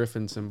at the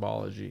griffin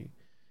symbology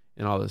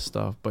and all this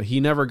stuff, but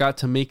he never got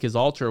to make his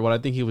altar. What I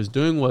think he was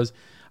doing was,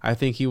 I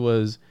think he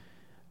was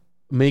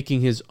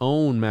making his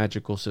own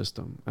magical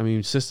system. I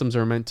mean, systems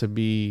are meant to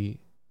be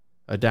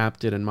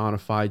adapted and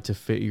modified to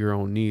fit your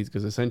own needs,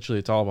 because essentially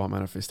it's all about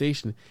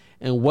manifestation.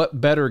 And what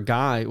better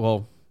guy,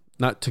 well,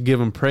 not to give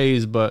him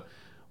praise, but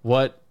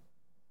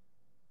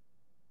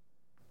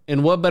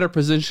in what better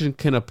position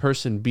can a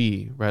person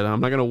be, right?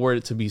 I'm not going to word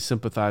it to be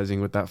sympathizing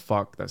with that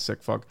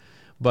sick fuck,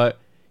 but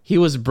he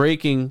was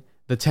breaking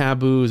the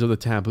taboos of the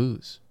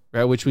taboos,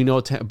 right? Which we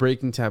know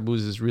breaking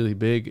taboos is really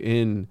big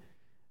in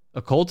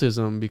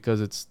occultism,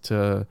 because it's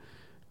to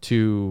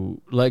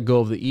let go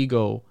of the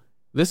ego.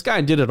 This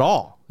guy did it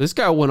all. This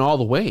guy went all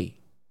the way,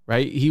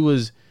 right? He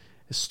was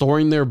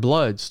storing their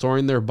blood,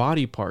 storing their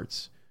body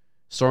parts,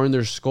 storing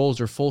their skulls,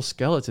 their full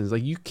skeletons.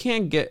 Like, you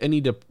can't get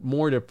any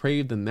more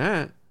depraved than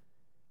that.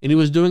 And he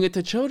was doing it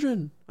to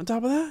children on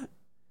top of that.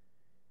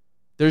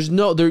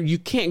 You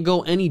can't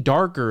go any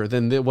darker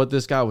than what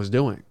this guy was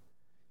doing.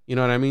 You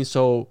know what I mean?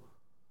 So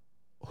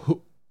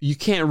you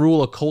can't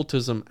rule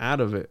occultism out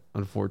of it,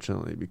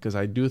 unfortunately, because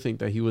I do think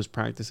that he was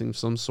practicing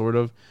some sort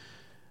of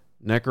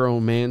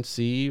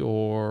necromancy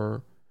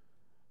or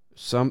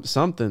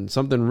something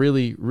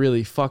really,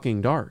 really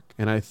fucking dark.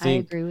 And I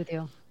agree with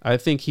you. I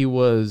think he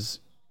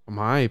was,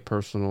 my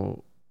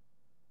personal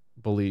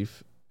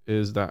belief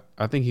is that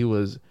I think he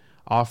was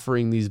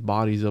offering these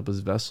bodies up as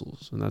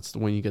vessels, and that's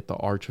when you get the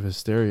arch of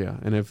hysteria,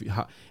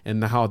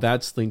 and how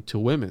that's linked to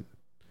women.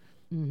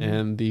 Mm-hmm.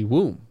 And the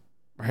womb,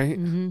 right?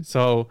 Mm-hmm.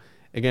 So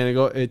again,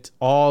 it's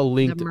all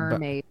linked. The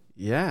mermaid.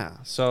 Yeah.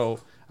 So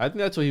I think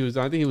that's what he was.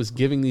 I think he was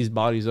giving these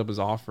bodies up as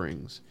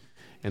offerings,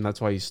 and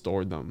that's why he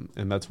stored them,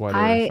 and that's why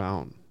they were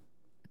found.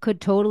 Could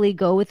totally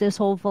go with this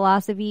whole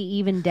philosophy,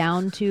 even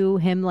down to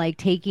him like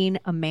taking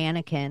a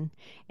mannequin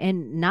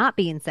and not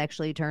being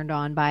sexually turned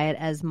on by it,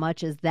 as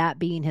much as that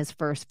being his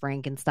first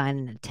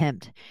Frankenstein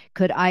attempt.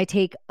 Could I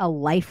take a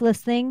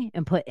lifeless thing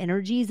and put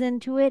energies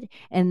into it,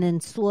 and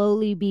then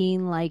slowly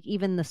being like,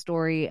 even the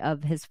story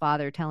of his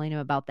father telling him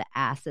about the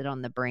acid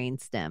on the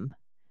brainstem.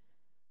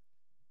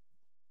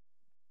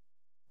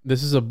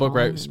 This is a book,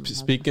 right?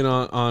 Speaking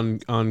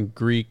on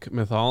Greek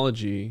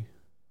mythology,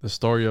 the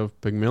story of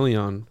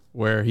Pygmalion,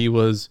 where he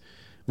was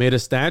made a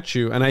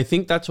statue. And I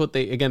think that's what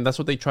that's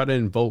what they try to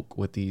invoke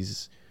with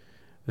these.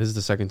 This is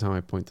the second time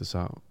I point this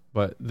out.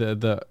 But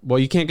well,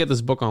 you can't get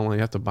this book online.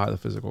 You have to buy the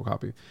physical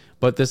copy.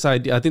 But this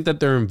idea, I think that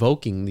they're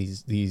invoking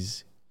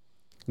these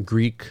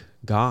Greek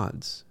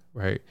gods,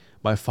 right?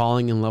 By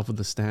falling in love with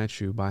the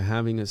statue, by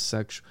having a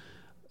sex.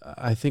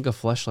 I think a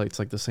fleshlight's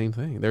like the same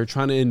thing. They're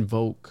trying to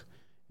invoke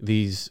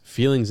these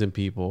feelings in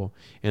people.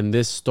 And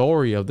this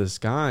story of this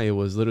guy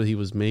was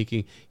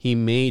literally, he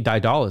made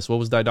Daedalus. What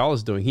was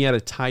Daedalus doing? He had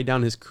to tie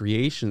down his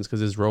creations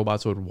because his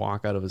robots would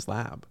walk out of his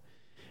lab,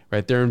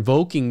 right? They're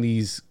invoking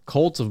these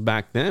cults of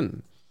back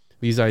then,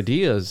 these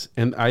ideas.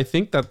 And I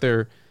think that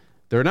they're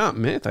not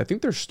myth. I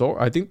think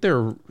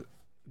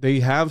they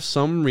have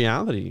some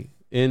reality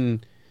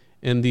in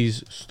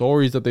these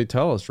stories that they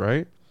tell us,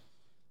 right?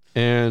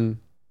 And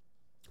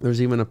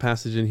there's even a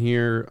passage in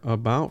here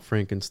about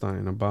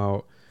Frankenstein,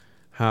 about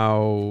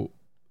how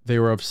they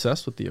were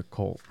obsessed with the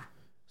occult.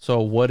 So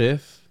what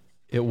if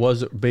it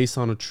was based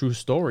on a true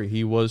story?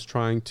 He was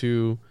trying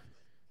to...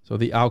 So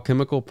the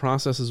alchemical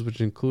processes, which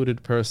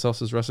included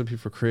Paracelsus' recipe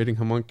for creating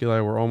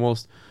homunculi, were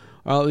almost,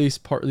 or at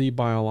least partly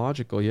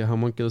biological. Yet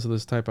homunculus of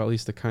this type, at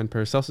least the kind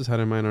Paracelsus had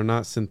in mind, are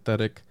not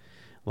synthetic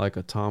like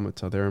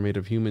automata. They are made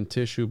of human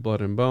tissue,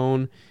 blood, and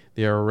bone.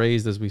 They are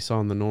raised, as we saw,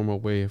 in the normal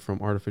way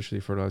from artificially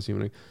fertilized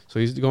human egg. So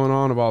he's going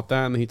on about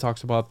that, and then he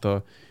talks about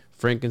the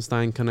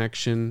Frankenstein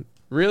connection.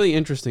 Really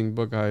interesting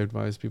book. I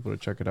advise people to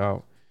check it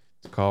out.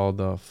 It's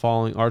called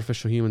Falling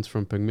Artificial Humans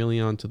from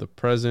Pygmalion to the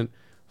Present,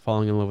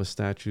 Falling in Love with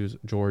Statues,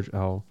 George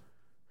L.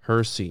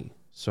 Hersey.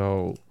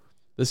 So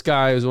this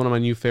guy is one of my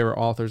new favorite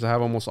authors. I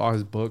have almost all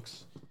his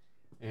books.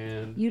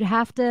 And you'd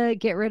have to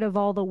get rid of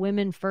all the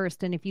women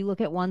first. And if you look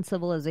at one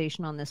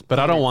civilization on this but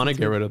planet, I don't want to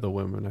get rid of the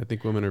women. I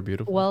think women are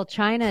beautiful. Well,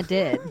 China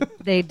did.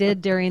 They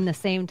did during the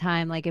same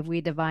time, like if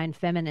we divine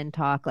feminine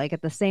talk, like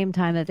at the same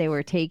time that they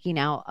were taking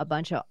out a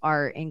bunch of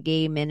art and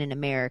gay men in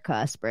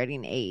America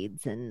spreading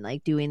AIDS and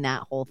like doing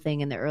that whole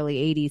thing in the early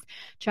 80s,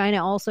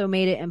 China also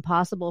made it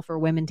impossible for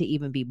women to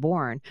even be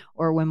born,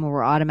 or women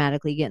were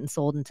automatically getting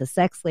sold into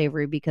sex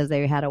slavery because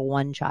they had a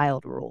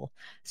one-child rule.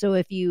 So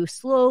if you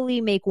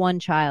slowly make one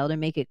child and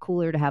make it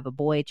cooler to have a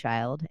boy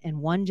child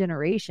in one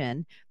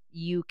generation,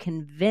 you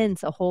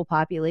convince a whole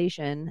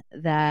population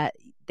that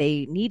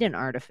they need an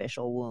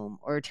artificial womb,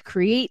 or to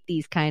create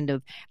these kind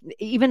of,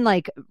 even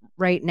like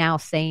right now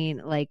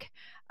saying like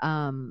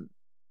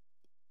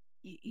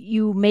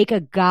you make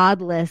a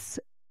godless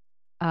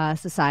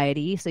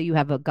society. So you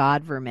have a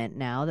godverment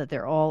now that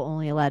they're all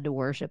only allowed to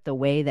worship the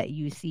way that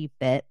you see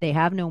fit. They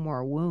have no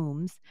more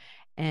wombs.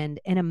 And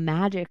in a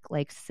magic,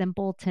 like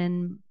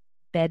simpleton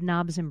bed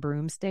knobs and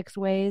broomsticks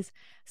ways,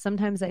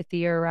 sometimes I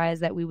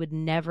theorize that we would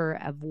never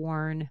have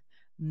worn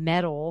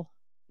metal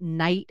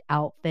knight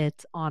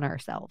outfits on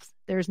ourselves.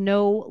 There's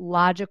no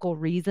logical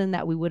reason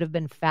that we would have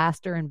been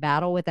faster in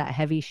battle with that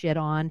heavy shit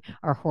on.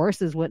 Our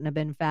horses wouldn't have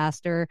been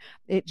faster.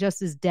 It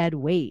just is dead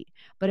weight.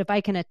 But if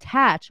I can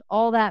attach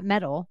all that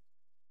metal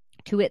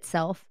to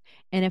itself,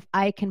 and if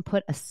I can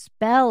put a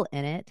spell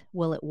in it,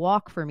 will it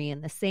walk for me?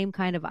 And the same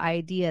kind of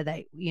idea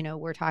that, you know,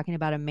 we're talking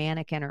about a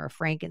mannequin or a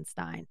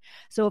Frankenstein.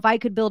 So if I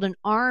could build an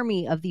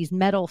army of these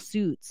metal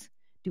suits,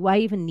 do I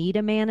even need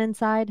a man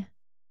inside?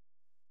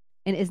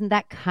 And isn't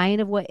that kind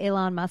of what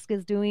Elon Musk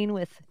is doing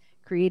with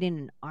creating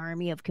an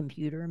army of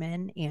computer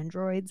men,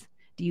 androids?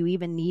 Do you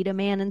even need a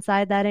man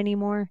inside that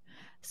anymore?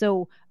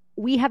 So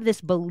we have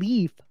this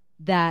belief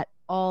that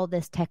all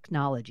this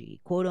technology,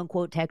 quote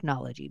unquote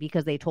technology,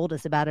 because they told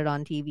us about it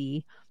on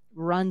TV,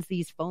 runs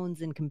these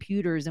phones and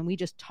computers, and we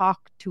just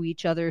talk to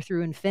each other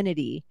through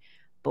infinity.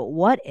 But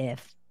what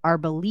if our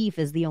belief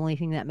is the only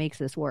thing that makes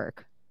this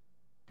work?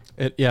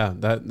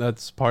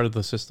 That's part of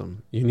the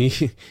system. You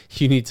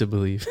need to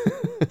believe.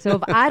 So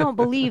if I don't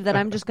believe that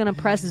I'm just going to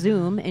press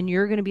Zoom and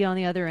you're going to be on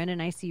the other end and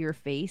I see your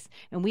face,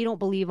 and we don't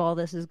believe all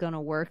this is going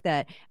to work,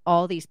 that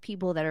all these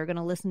people that are going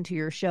to listen to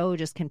your show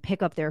just can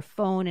pick up their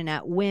phone and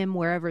at whim,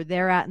 wherever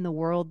they're at in the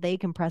world, they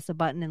can press a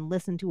button and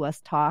listen to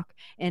us talk.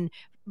 And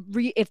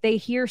if they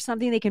hear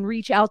something, they can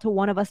reach out to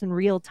one of us in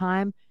real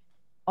time.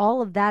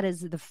 All of that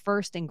is the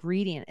first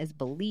ingredient, is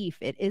belief.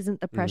 It isn't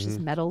the precious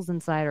metals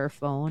inside our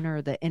phone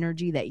or the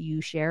energy that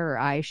you share or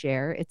I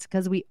share. It's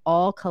because we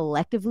all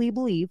collectively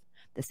believe,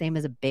 the same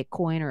as a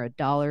Bitcoin or a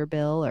dollar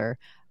bill or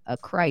a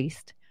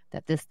Christ,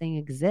 that this thing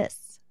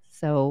exists.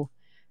 So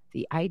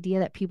the idea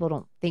that people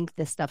don't think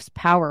this stuff's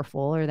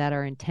powerful or that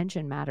our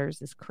intention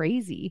matters is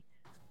crazy.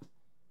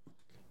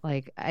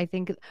 Like, I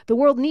think the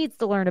world needs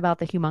to learn about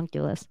the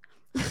homunculus.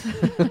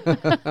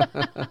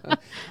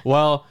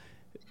 Well,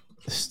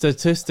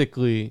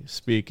 statistically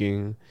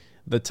speaking,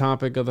 the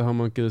topic of the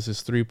homunculus is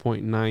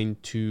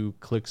 3.92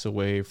 clicks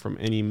away from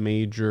any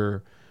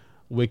major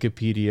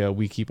Wikipedia,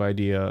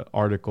 Wikipedia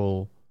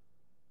article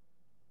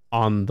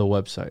on the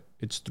website.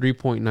 It's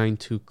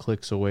 3.92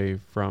 clicks away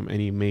from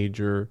any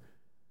major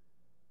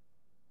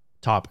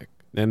topic.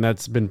 And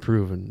that's been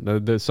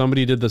proven.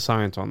 Somebody did the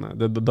science on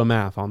that, the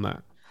math on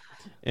that.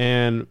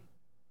 And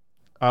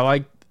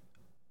I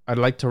I'd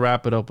like to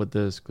wrap it up with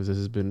this because this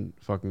has been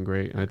fucking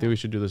great, and I think we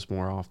should do this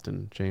more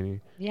often,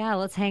 Chaney. Yeah,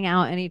 let's hang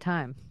out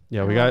anytime.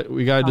 Yeah, we got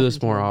to do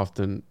this more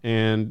often.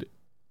 And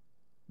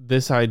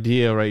this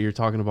idea, right? You're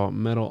talking about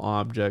metal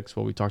objects.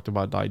 Well, we talked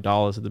about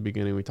Daedalus at the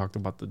beginning. We talked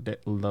about the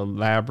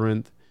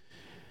labyrinth,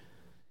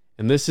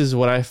 and this is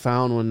what I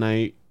found one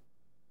night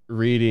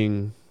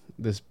reading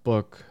this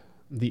book,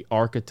 The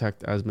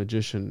Architect as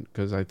Magician,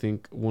 because I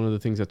think one of the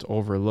things that's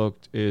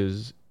overlooked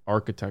is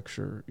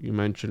architecture. You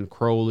mentioned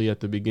Crowley at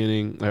the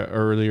beginning,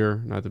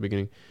 earlier, not the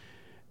beginning,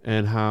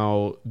 and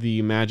how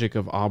the magic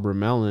of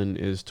Abramelin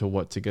is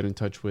to get in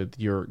touch with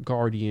your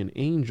guardian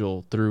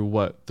angel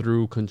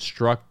through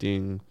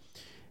constructing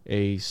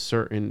a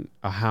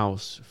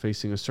house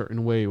facing a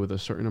certain way with a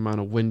certain amount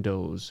of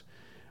windows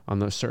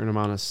on a certain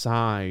amount of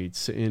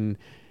sides in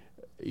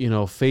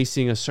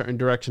facing a certain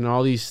direction,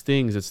 all these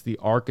things. It's the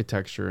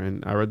architecture.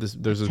 And I read this,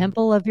 there's a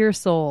temple of your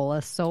soul,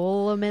 a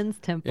Solomon's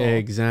temple.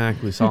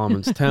 Exactly,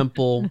 Solomon's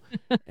temple.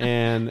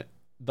 And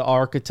The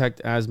Architect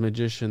as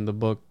Magician, the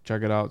book,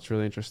 check it out, it's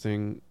really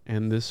interesting.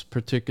 And this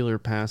particular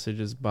passage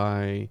is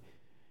by,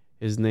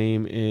 his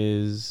name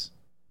is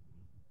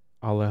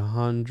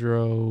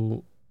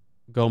Alejandro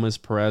Gomez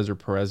Perez, or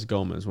Perez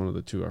Gomez, one of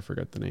the two, I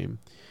forget the name.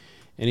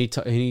 And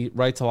he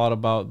writes a lot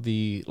about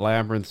the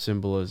labyrinth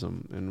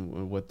symbolism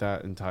and what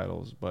that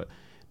entitles. But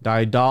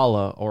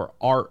Daedala, or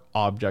art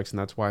objects, and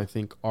that's why I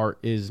think art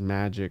is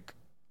magic.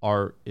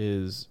 Art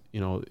is,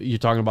 you're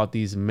talking about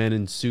these men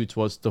in suits.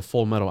 Well, it's the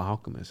Full Metal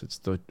Alchemist. It's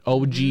the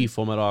OG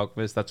Full Metal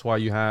Alchemist. That's why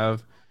you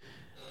have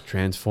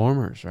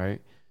Transformers, right?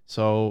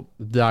 So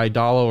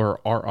Daedala, or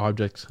art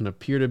objects, can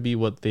appear to be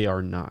what they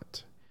are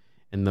not.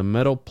 And the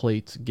metal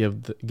plates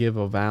give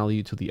a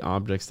value to the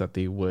objects that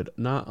they would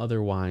not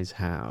otherwise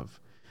have.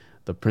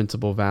 The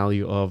principal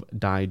value of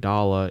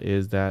Daedala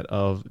is that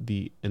of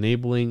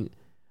enabling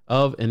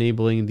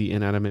the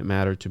inanimate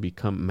matter to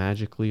become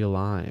magically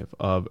alive,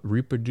 of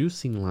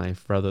reproducing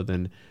life rather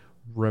than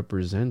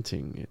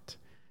representing it.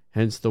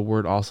 Hence, the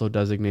word also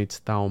designates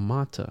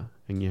Thaumata,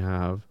 and you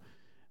have,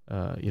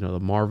 the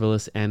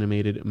marvelous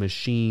animated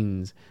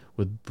machines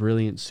with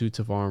brilliant suits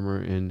of armor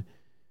and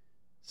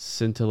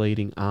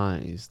scintillating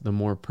eyes. The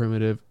more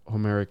primitive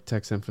Homeric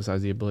texts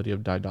emphasize the ability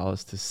of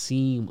Daedalus to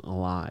seem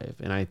alive,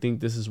 and I think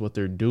this is what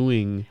they're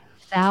doing.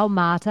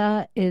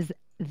 Thaumata is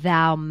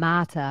thou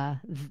mata,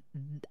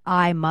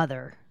 I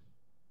mother.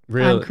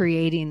 Really? I'm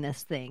creating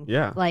this thing.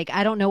 Yeah. Like,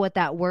 I don't know what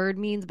that word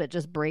means, but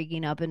just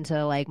breaking up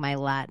into like my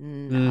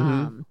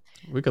Latin.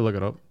 We could look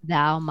it up.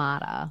 Thou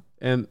mata.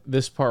 And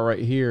this part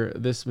right here,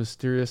 this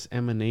mysterious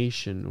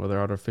emanation, whether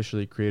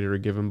artificially created or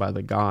given by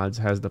the gods,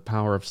 has the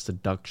power of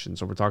seduction.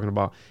 So we're talking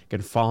about,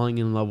 again, falling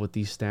in love with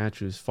these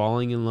statues,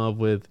 falling in love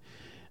with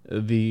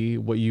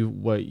what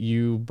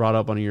you brought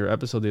up on your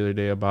episode the other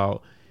day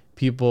about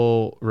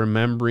people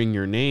remembering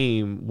your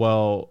name.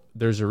 Well,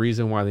 there's a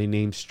reason why they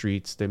name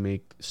streets, they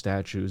make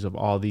statues of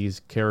all these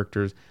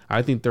characters.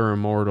 I think they're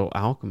immortal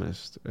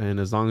alchemists, and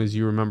as long as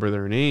you remember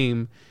their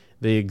name,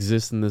 they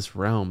exist in this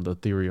realm, the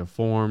theory of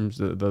forms,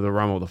 the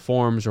realm of the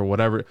forms, or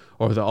whatever,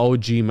 or the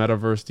OG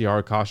metaverse, the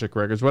Akashic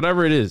records,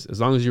 whatever it is.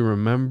 As long as you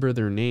remember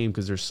their name,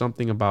 because there's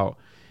something about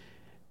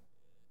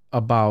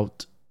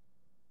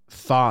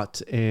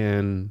thought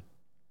and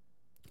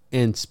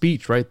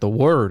speech, right? The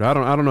word. I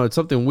don't know. It's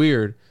something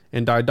weird.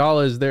 And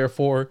Daedala is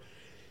therefore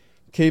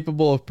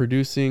capable of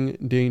producing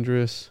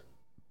dangerous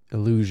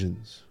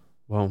illusions.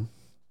 Well,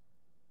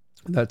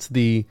 that's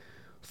the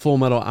Full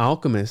Metal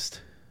Alchemist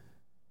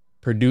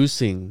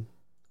producing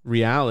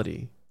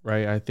reality,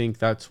 right? I think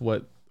that's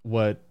what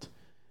I'm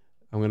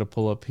going to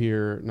pull up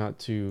here.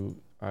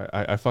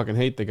 I fucking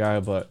hate the guy,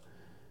 but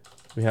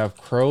we have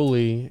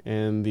Crowley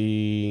and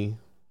I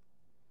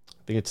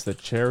think it's the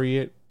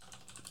chariot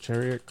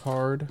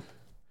card,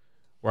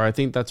 where I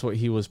think that's what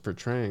he was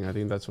portraying. I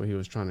think that's what he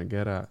was trying to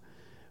get at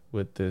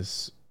with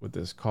this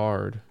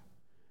card,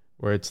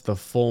 where it's the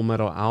Full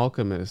Metal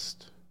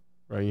Alchemist,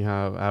 right? You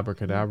have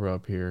Abracadabra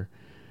up here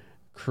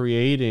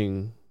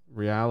creating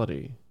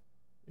reality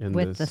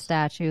with the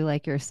statue,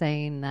 like you're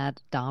saying,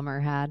 that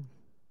Dahmer had,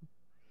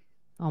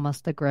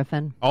 almost the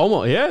griffin.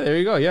 Almost, yeah. There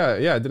you go.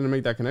 Yeah. I didn't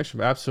make that connection,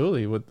 but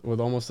absolutely, with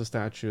almost the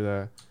statue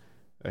that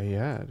he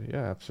had.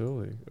 Yeah,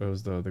 absolutely. It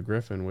was the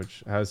griffin,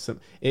 which has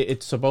some.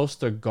 It's supposed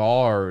to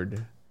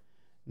guard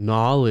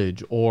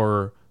knowledge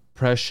or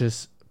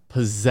precious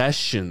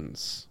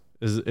possessions.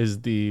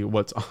 Is the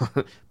what's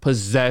on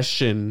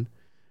possession,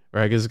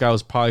 right? I guess this guy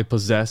was probably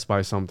possessed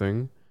by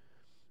something,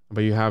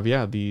 but you have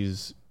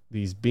these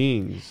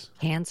beings.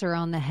 Cancer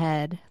on the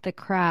head, the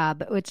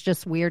crab. It's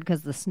just weird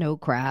because the snow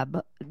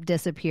crab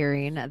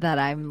disappearing, that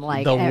I'm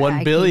like, the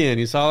 1 billion.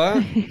 You saw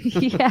that?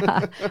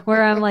 Yeah.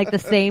 Where I'm like, the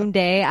same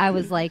day I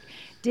was like,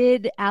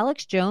 did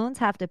Alex Jones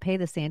have to pay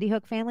the Sandy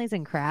Hook families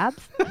in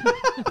crabs?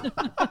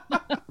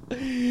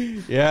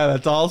 Yeah,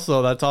 that's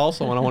also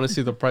when I want to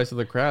see the price of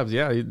the crabs.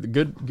 Yeah,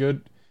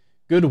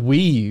 good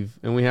weave.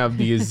 And we have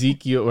the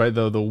Ezekiel, right?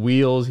 The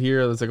wheels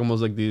here. That's like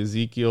almost like the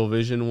Ezekiel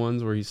vision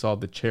ones, where he saw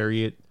the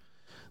chariot.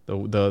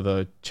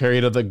 The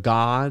chariot of the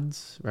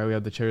gods, right? We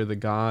have the chariot of the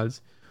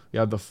gods. We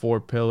have the 4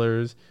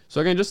 pillars.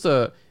 So again, just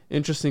a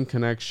interesting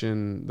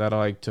connection that I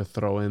like to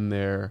throw in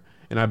there.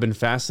 And I've been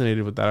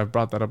fascinated with that. I've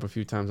brought that up a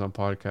few times on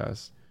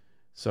podcasts.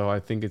 So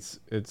I think it's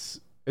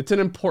an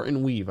important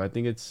weave. I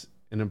think it's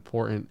an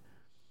important,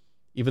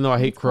 even though I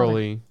hate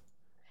Crowley,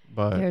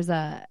 but there's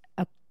a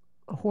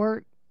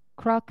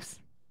Horcrux.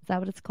 Is that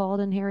what it's called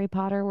in Harry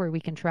Potter, where we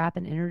can trap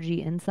an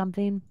energy in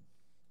something?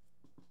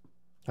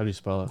 How do you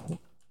spell it?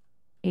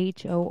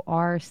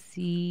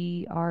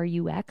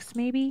 Horcrux,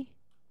 maybe?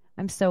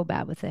 I'm so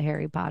bad with the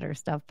Harry Potter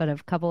stuff, but a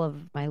couple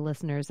of my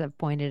listeners have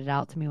pointed it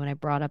out to me when I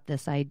brought up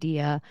this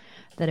idea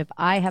that if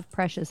I have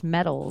precious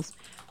metals,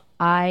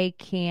 I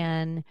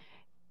can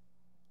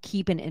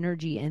keep an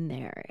energy in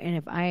there. And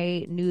if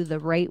I knew the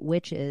right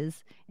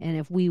witches, and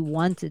if we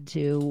wanted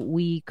to,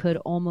 we could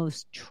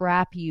almost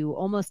trap you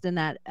almost in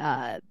that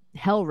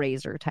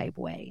Hellraiser type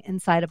way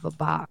inside of a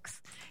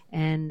box.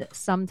 And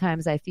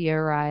sometimes I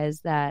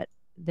theorize that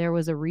there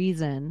was a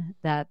reason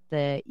that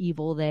the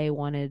evil they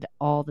wanted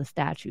all the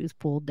statues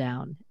pulled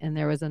down. And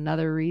there was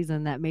another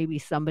reason that maybe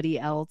somebody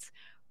else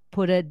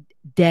put a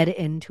dead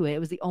end to it. It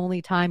was the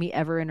only time he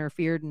ever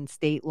interfered in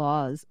state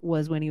laws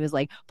was when he was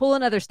like, pull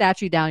another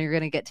statue down, you're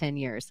going to get 10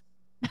 years.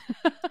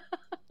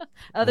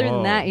 Other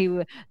than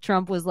that,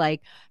 Trump was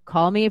like,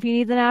 call me if you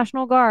need the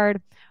National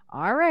Guard.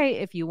 All right,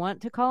 if you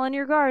want to call in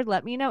your guard,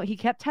 let me know. He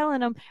kept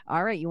telling them,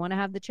 all right, you want to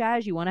have the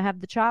Chaz, you want to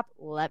have the Chop,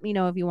 let me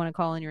know if you want to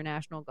call in your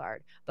National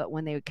Guard. But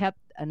when they kept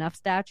enough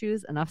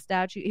statues,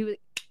 he would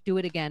do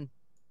it again.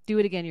 Do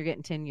it again, you're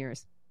getting 10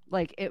 years.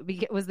 Like,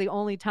 it was the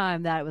only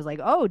time that it was like,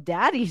 oh,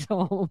 daddy's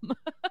home.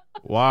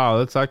 Wow,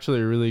 that's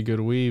actually a really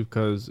good weave,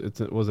 because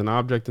it was an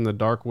object in the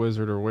dark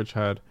wizard or witch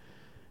had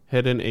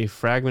hidden a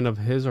fragment of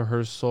his or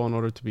her soul in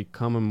order to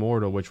become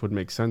immortal, which would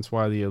make sense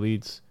why the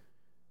elites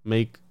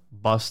make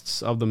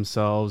busts of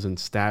themselves and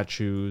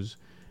statues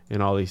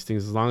and all these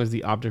things. As long as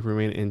the object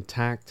remained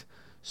intact,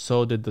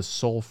 so did the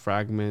soul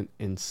fragment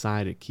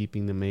inside it,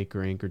 keeping the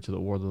maker anchored to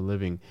the world of the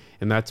living.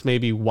 And that's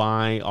maybe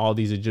why all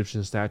these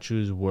Egyptian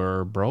statues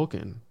were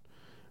broken,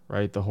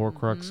 right? The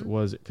Horcrux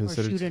was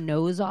considered... Or shoot a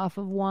nose off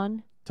of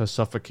one. To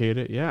suffocate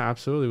it. Yeah,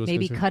 absolutely.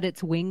 Maybe cut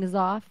its wings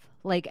off.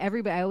 Like,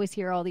 everybody, I always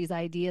hear all these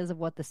ideas of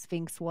what the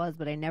Sphinx was,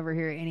 but I never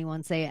hear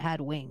anyone say it had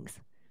wings.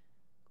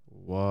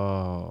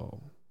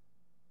 Whoa.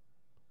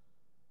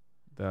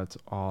 That's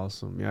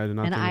awesome. Yeah, I did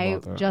not think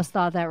about that. And I just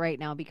thought that right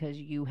now because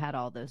you had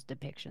all those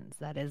depictions.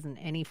 That isn't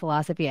any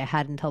philosophy I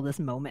had until this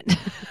moment.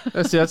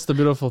 That's the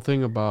beautiful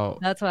thing about...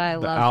 That's why I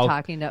love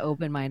talking to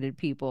open-minded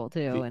people,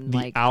 too.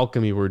 The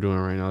alchemy we're doing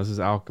right now. This is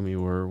alchemy.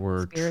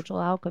 We're spiritual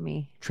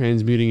alchemy.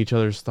 Transmuting each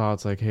other's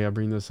thoughts. Like, hey, I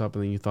bring this up,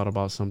 and then you thought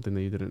about something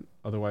that you didn't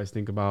otherwise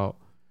think about.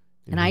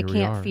 And I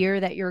can't fear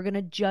that you're going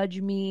to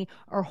judge me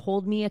or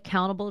hold me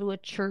accountable to a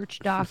church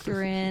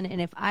doctrine.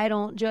 And if I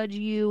don't judge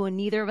you, and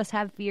neither of us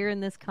have fear in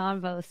this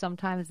convo,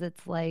 sometimes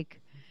it's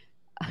like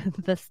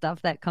the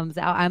stuff that comes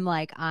out. I'm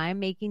like, I'm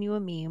making you a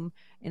meme,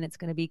 and it's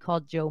going to be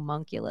called Joe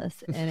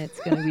Munculus, and it's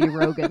going to be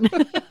Rogan.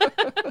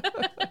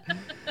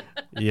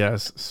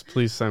 Yes,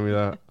 please send me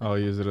that. I'll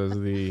use it as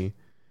I'm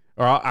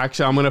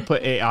going to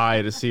put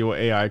AI to see what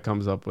AI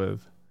comes up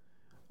with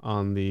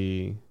on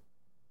the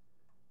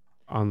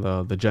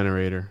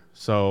generator.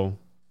 So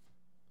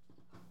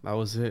that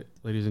was it,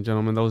 ladies and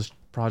gentlemen. That was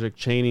Project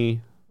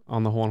Chaney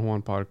on the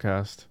Juan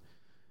podcast,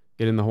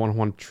 getting the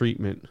Juan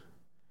treatment.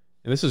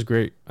 And this is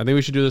great. I think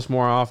we should do this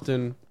more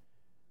often.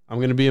 I'm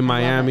going to be in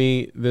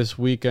Miami this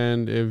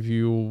weekend. If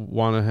you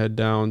want to head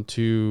down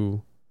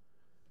to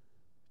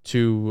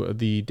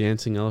the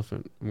Dancing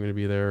Elephant, I'm going to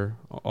be there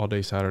all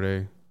day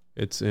Saturday.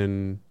 It's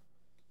in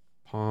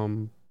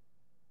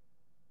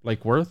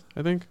Lake Worth,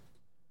 I think.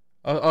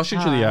 I'll shoot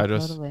you the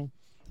address. Totally.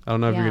 I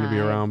don't know if you're going to be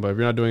around, but if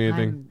you're not doing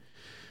anything.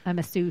 I'm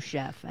a sous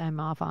chef. I'm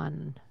off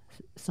on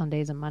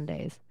Sundays and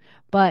Mondays.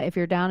 But if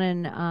you're down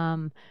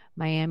in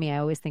Miami, I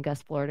always think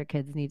us Florida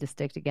kids need to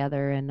stick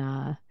together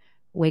and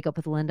wake up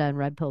with Linda and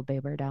Red Pill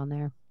Baber down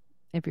there.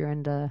 If you're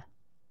into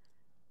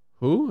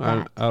who?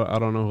 I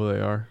don't know who they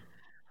are.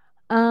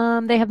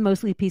 They have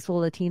Mostly Peaceful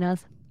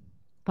Latinas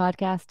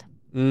podcast.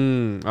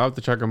 I'll have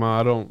to check them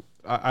out.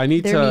 I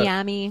need They're to.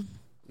 Miami,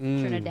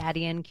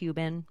 Trinidadian,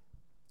 Cuban.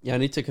 Yeah, I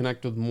need to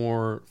connect with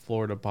more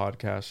Florida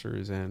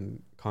podcasters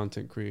and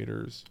content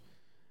creators.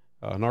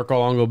 Narco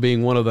Longo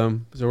being one of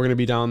them. So we're going to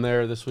be down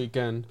there this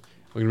weekend.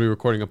 We're going to be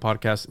recording a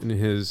podcast in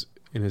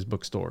his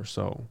bookstore.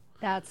 So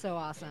that's so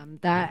awesome.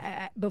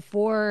 That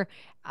before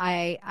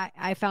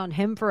I found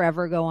him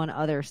forever go on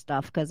other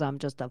stuff because I'm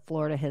just a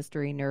Florida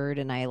history nerd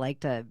and I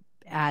like to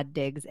add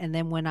digs. And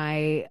then when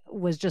I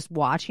was just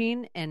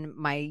watching and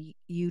my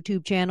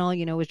YouTube channel,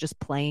 was just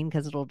playing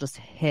because it'll just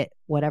hit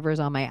whatever's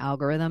on my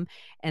algorithm.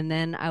 And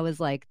then I was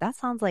like, that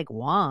sounds like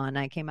Juan.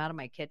 I came out of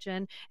my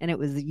kitchen and it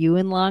was you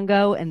and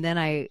Longo. And then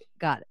I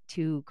got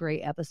 2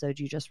 great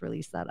episodes. You just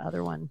released that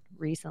other one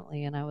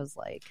recently. And I was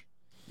like,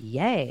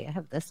 yay, I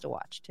have this to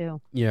watch too.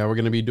 Yeah, we're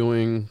going to be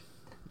doing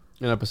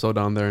an episode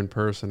down there in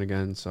person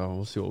again. So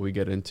we'll see what we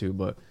get into.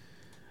 But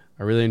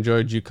I really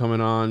enjoyed you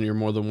coming on. You're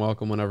more than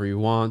welcome whenever you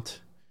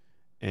want.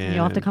 And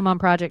you'll have to come on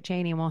Project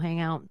Chaney and we'll hang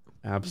out.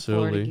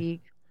 Absolutely.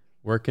 Geek.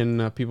 Where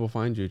can people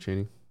find you,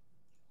 Chaney?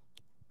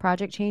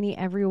 Project Chaney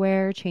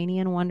everywhere. Chaney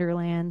in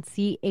Wonderland.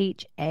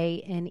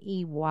 CHANEY.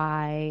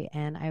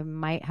 And I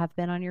might have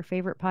been on your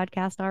favorite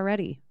podcast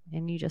already,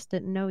 and you just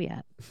didn't know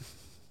yet.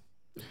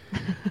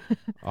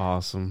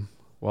 Awesome.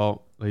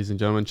 Well, ladies and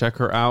gentlemen, check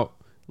her out.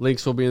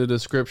 Links will be in the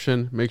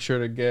description. Make sure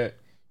to get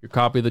your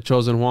copy of The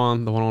Chosen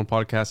Juan,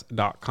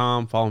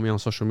 the101podcast.com. Follow me on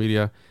social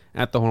media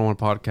at the 101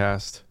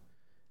 podcast.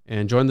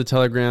 And join the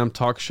Telegram.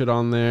 Talk shit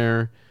on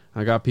there.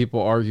 I got people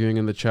arguing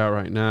in the chat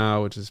right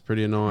now, which is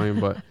pretty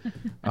annoying, but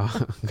I'm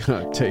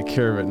going to take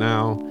care of it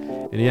now.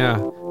 And yeah,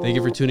 thank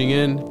you for tuning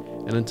in.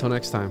 And until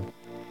next time.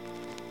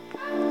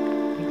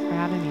 Thanks for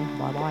having me.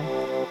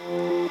 Bye-bye.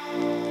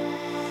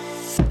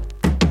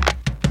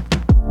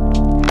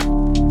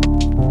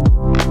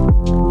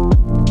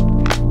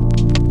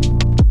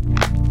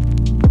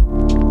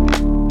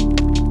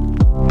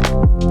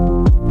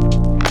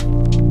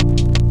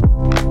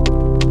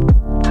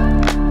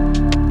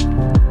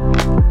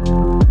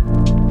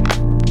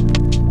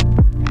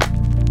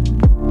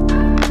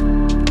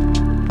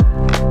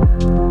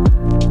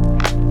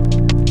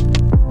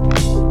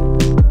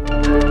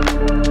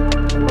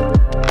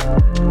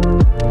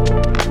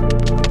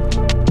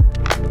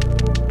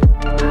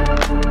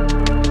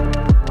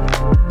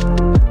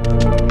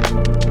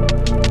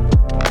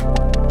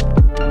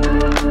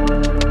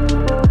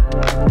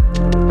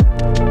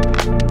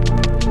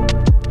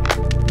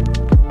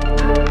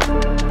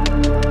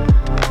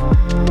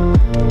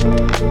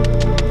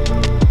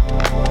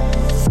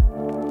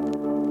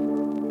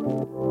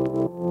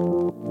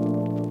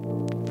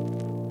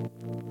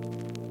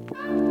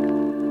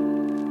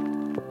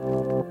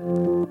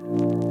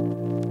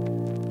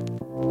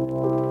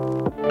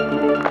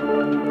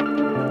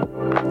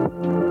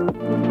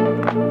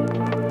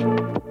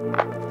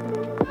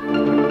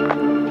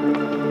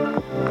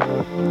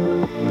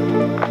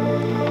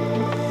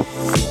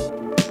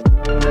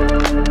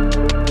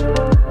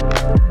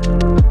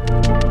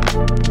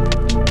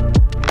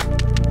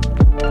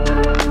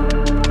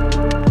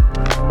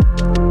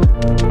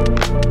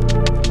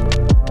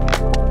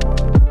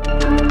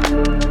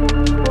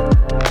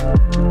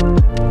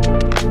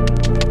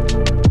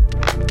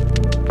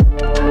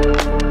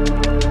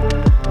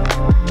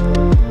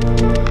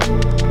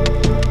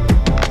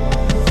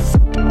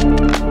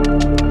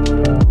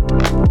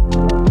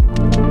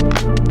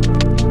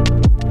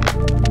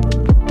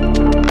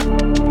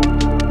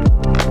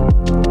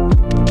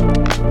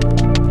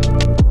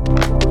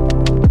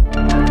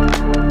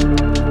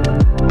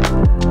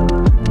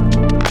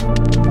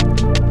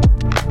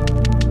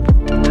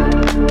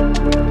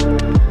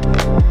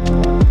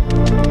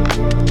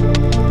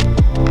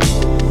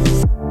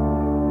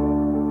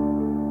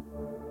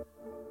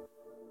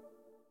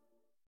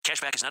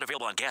 Cashback is not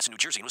available on gas in New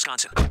Jersey and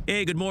Wisconsin.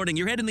 Hey, good morning.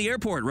 You're heading to the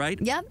airport,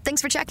 right? Yep,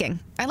 thanks for checking.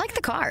 I like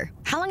the car.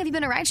 How long have you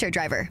been a rideshare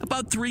driver?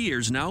 About 3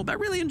 years now. I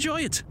really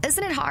enjoy it.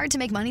 Isn't it hard to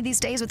make money these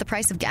days with the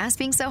price of gas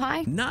being so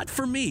high? Not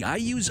for me. I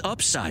use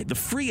Upside, the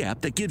free app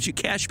that gives you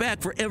cash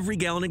back for every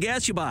gallon of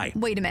gas you buy.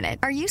 Wait a minute.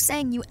 Are you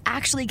saying you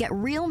actually get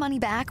real money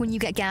back when you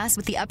get gas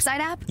with the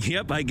Upside app?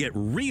 Yep, I get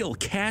real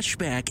cash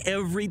back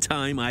every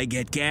time I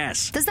get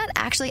gas. Does that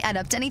actually add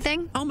up to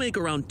anything? I'll make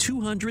around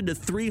 $200 to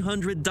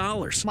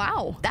 $300.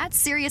 Wow, that's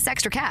serious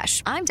extra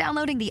cash. I'm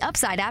downloading the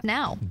Upside app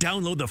now.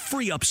 Download the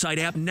free Upside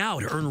app now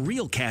to earn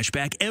real cash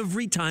back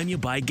every time you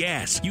buy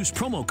gas. Use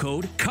promo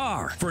code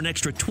CAR for an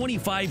extra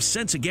 25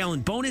 cents a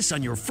gallon bonus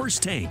on your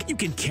first tank. You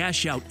can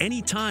cash out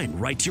anytime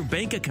right to your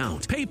bank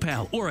account,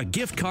 PayPal, or a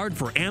gift card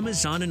for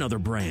Amazon and other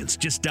brands.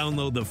 Just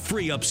download the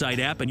free Upside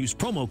app and use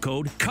promo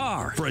code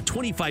CAR for a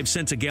 25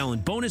 cents a gallon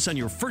bonus on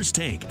your first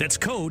tank. That's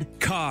code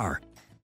CAR.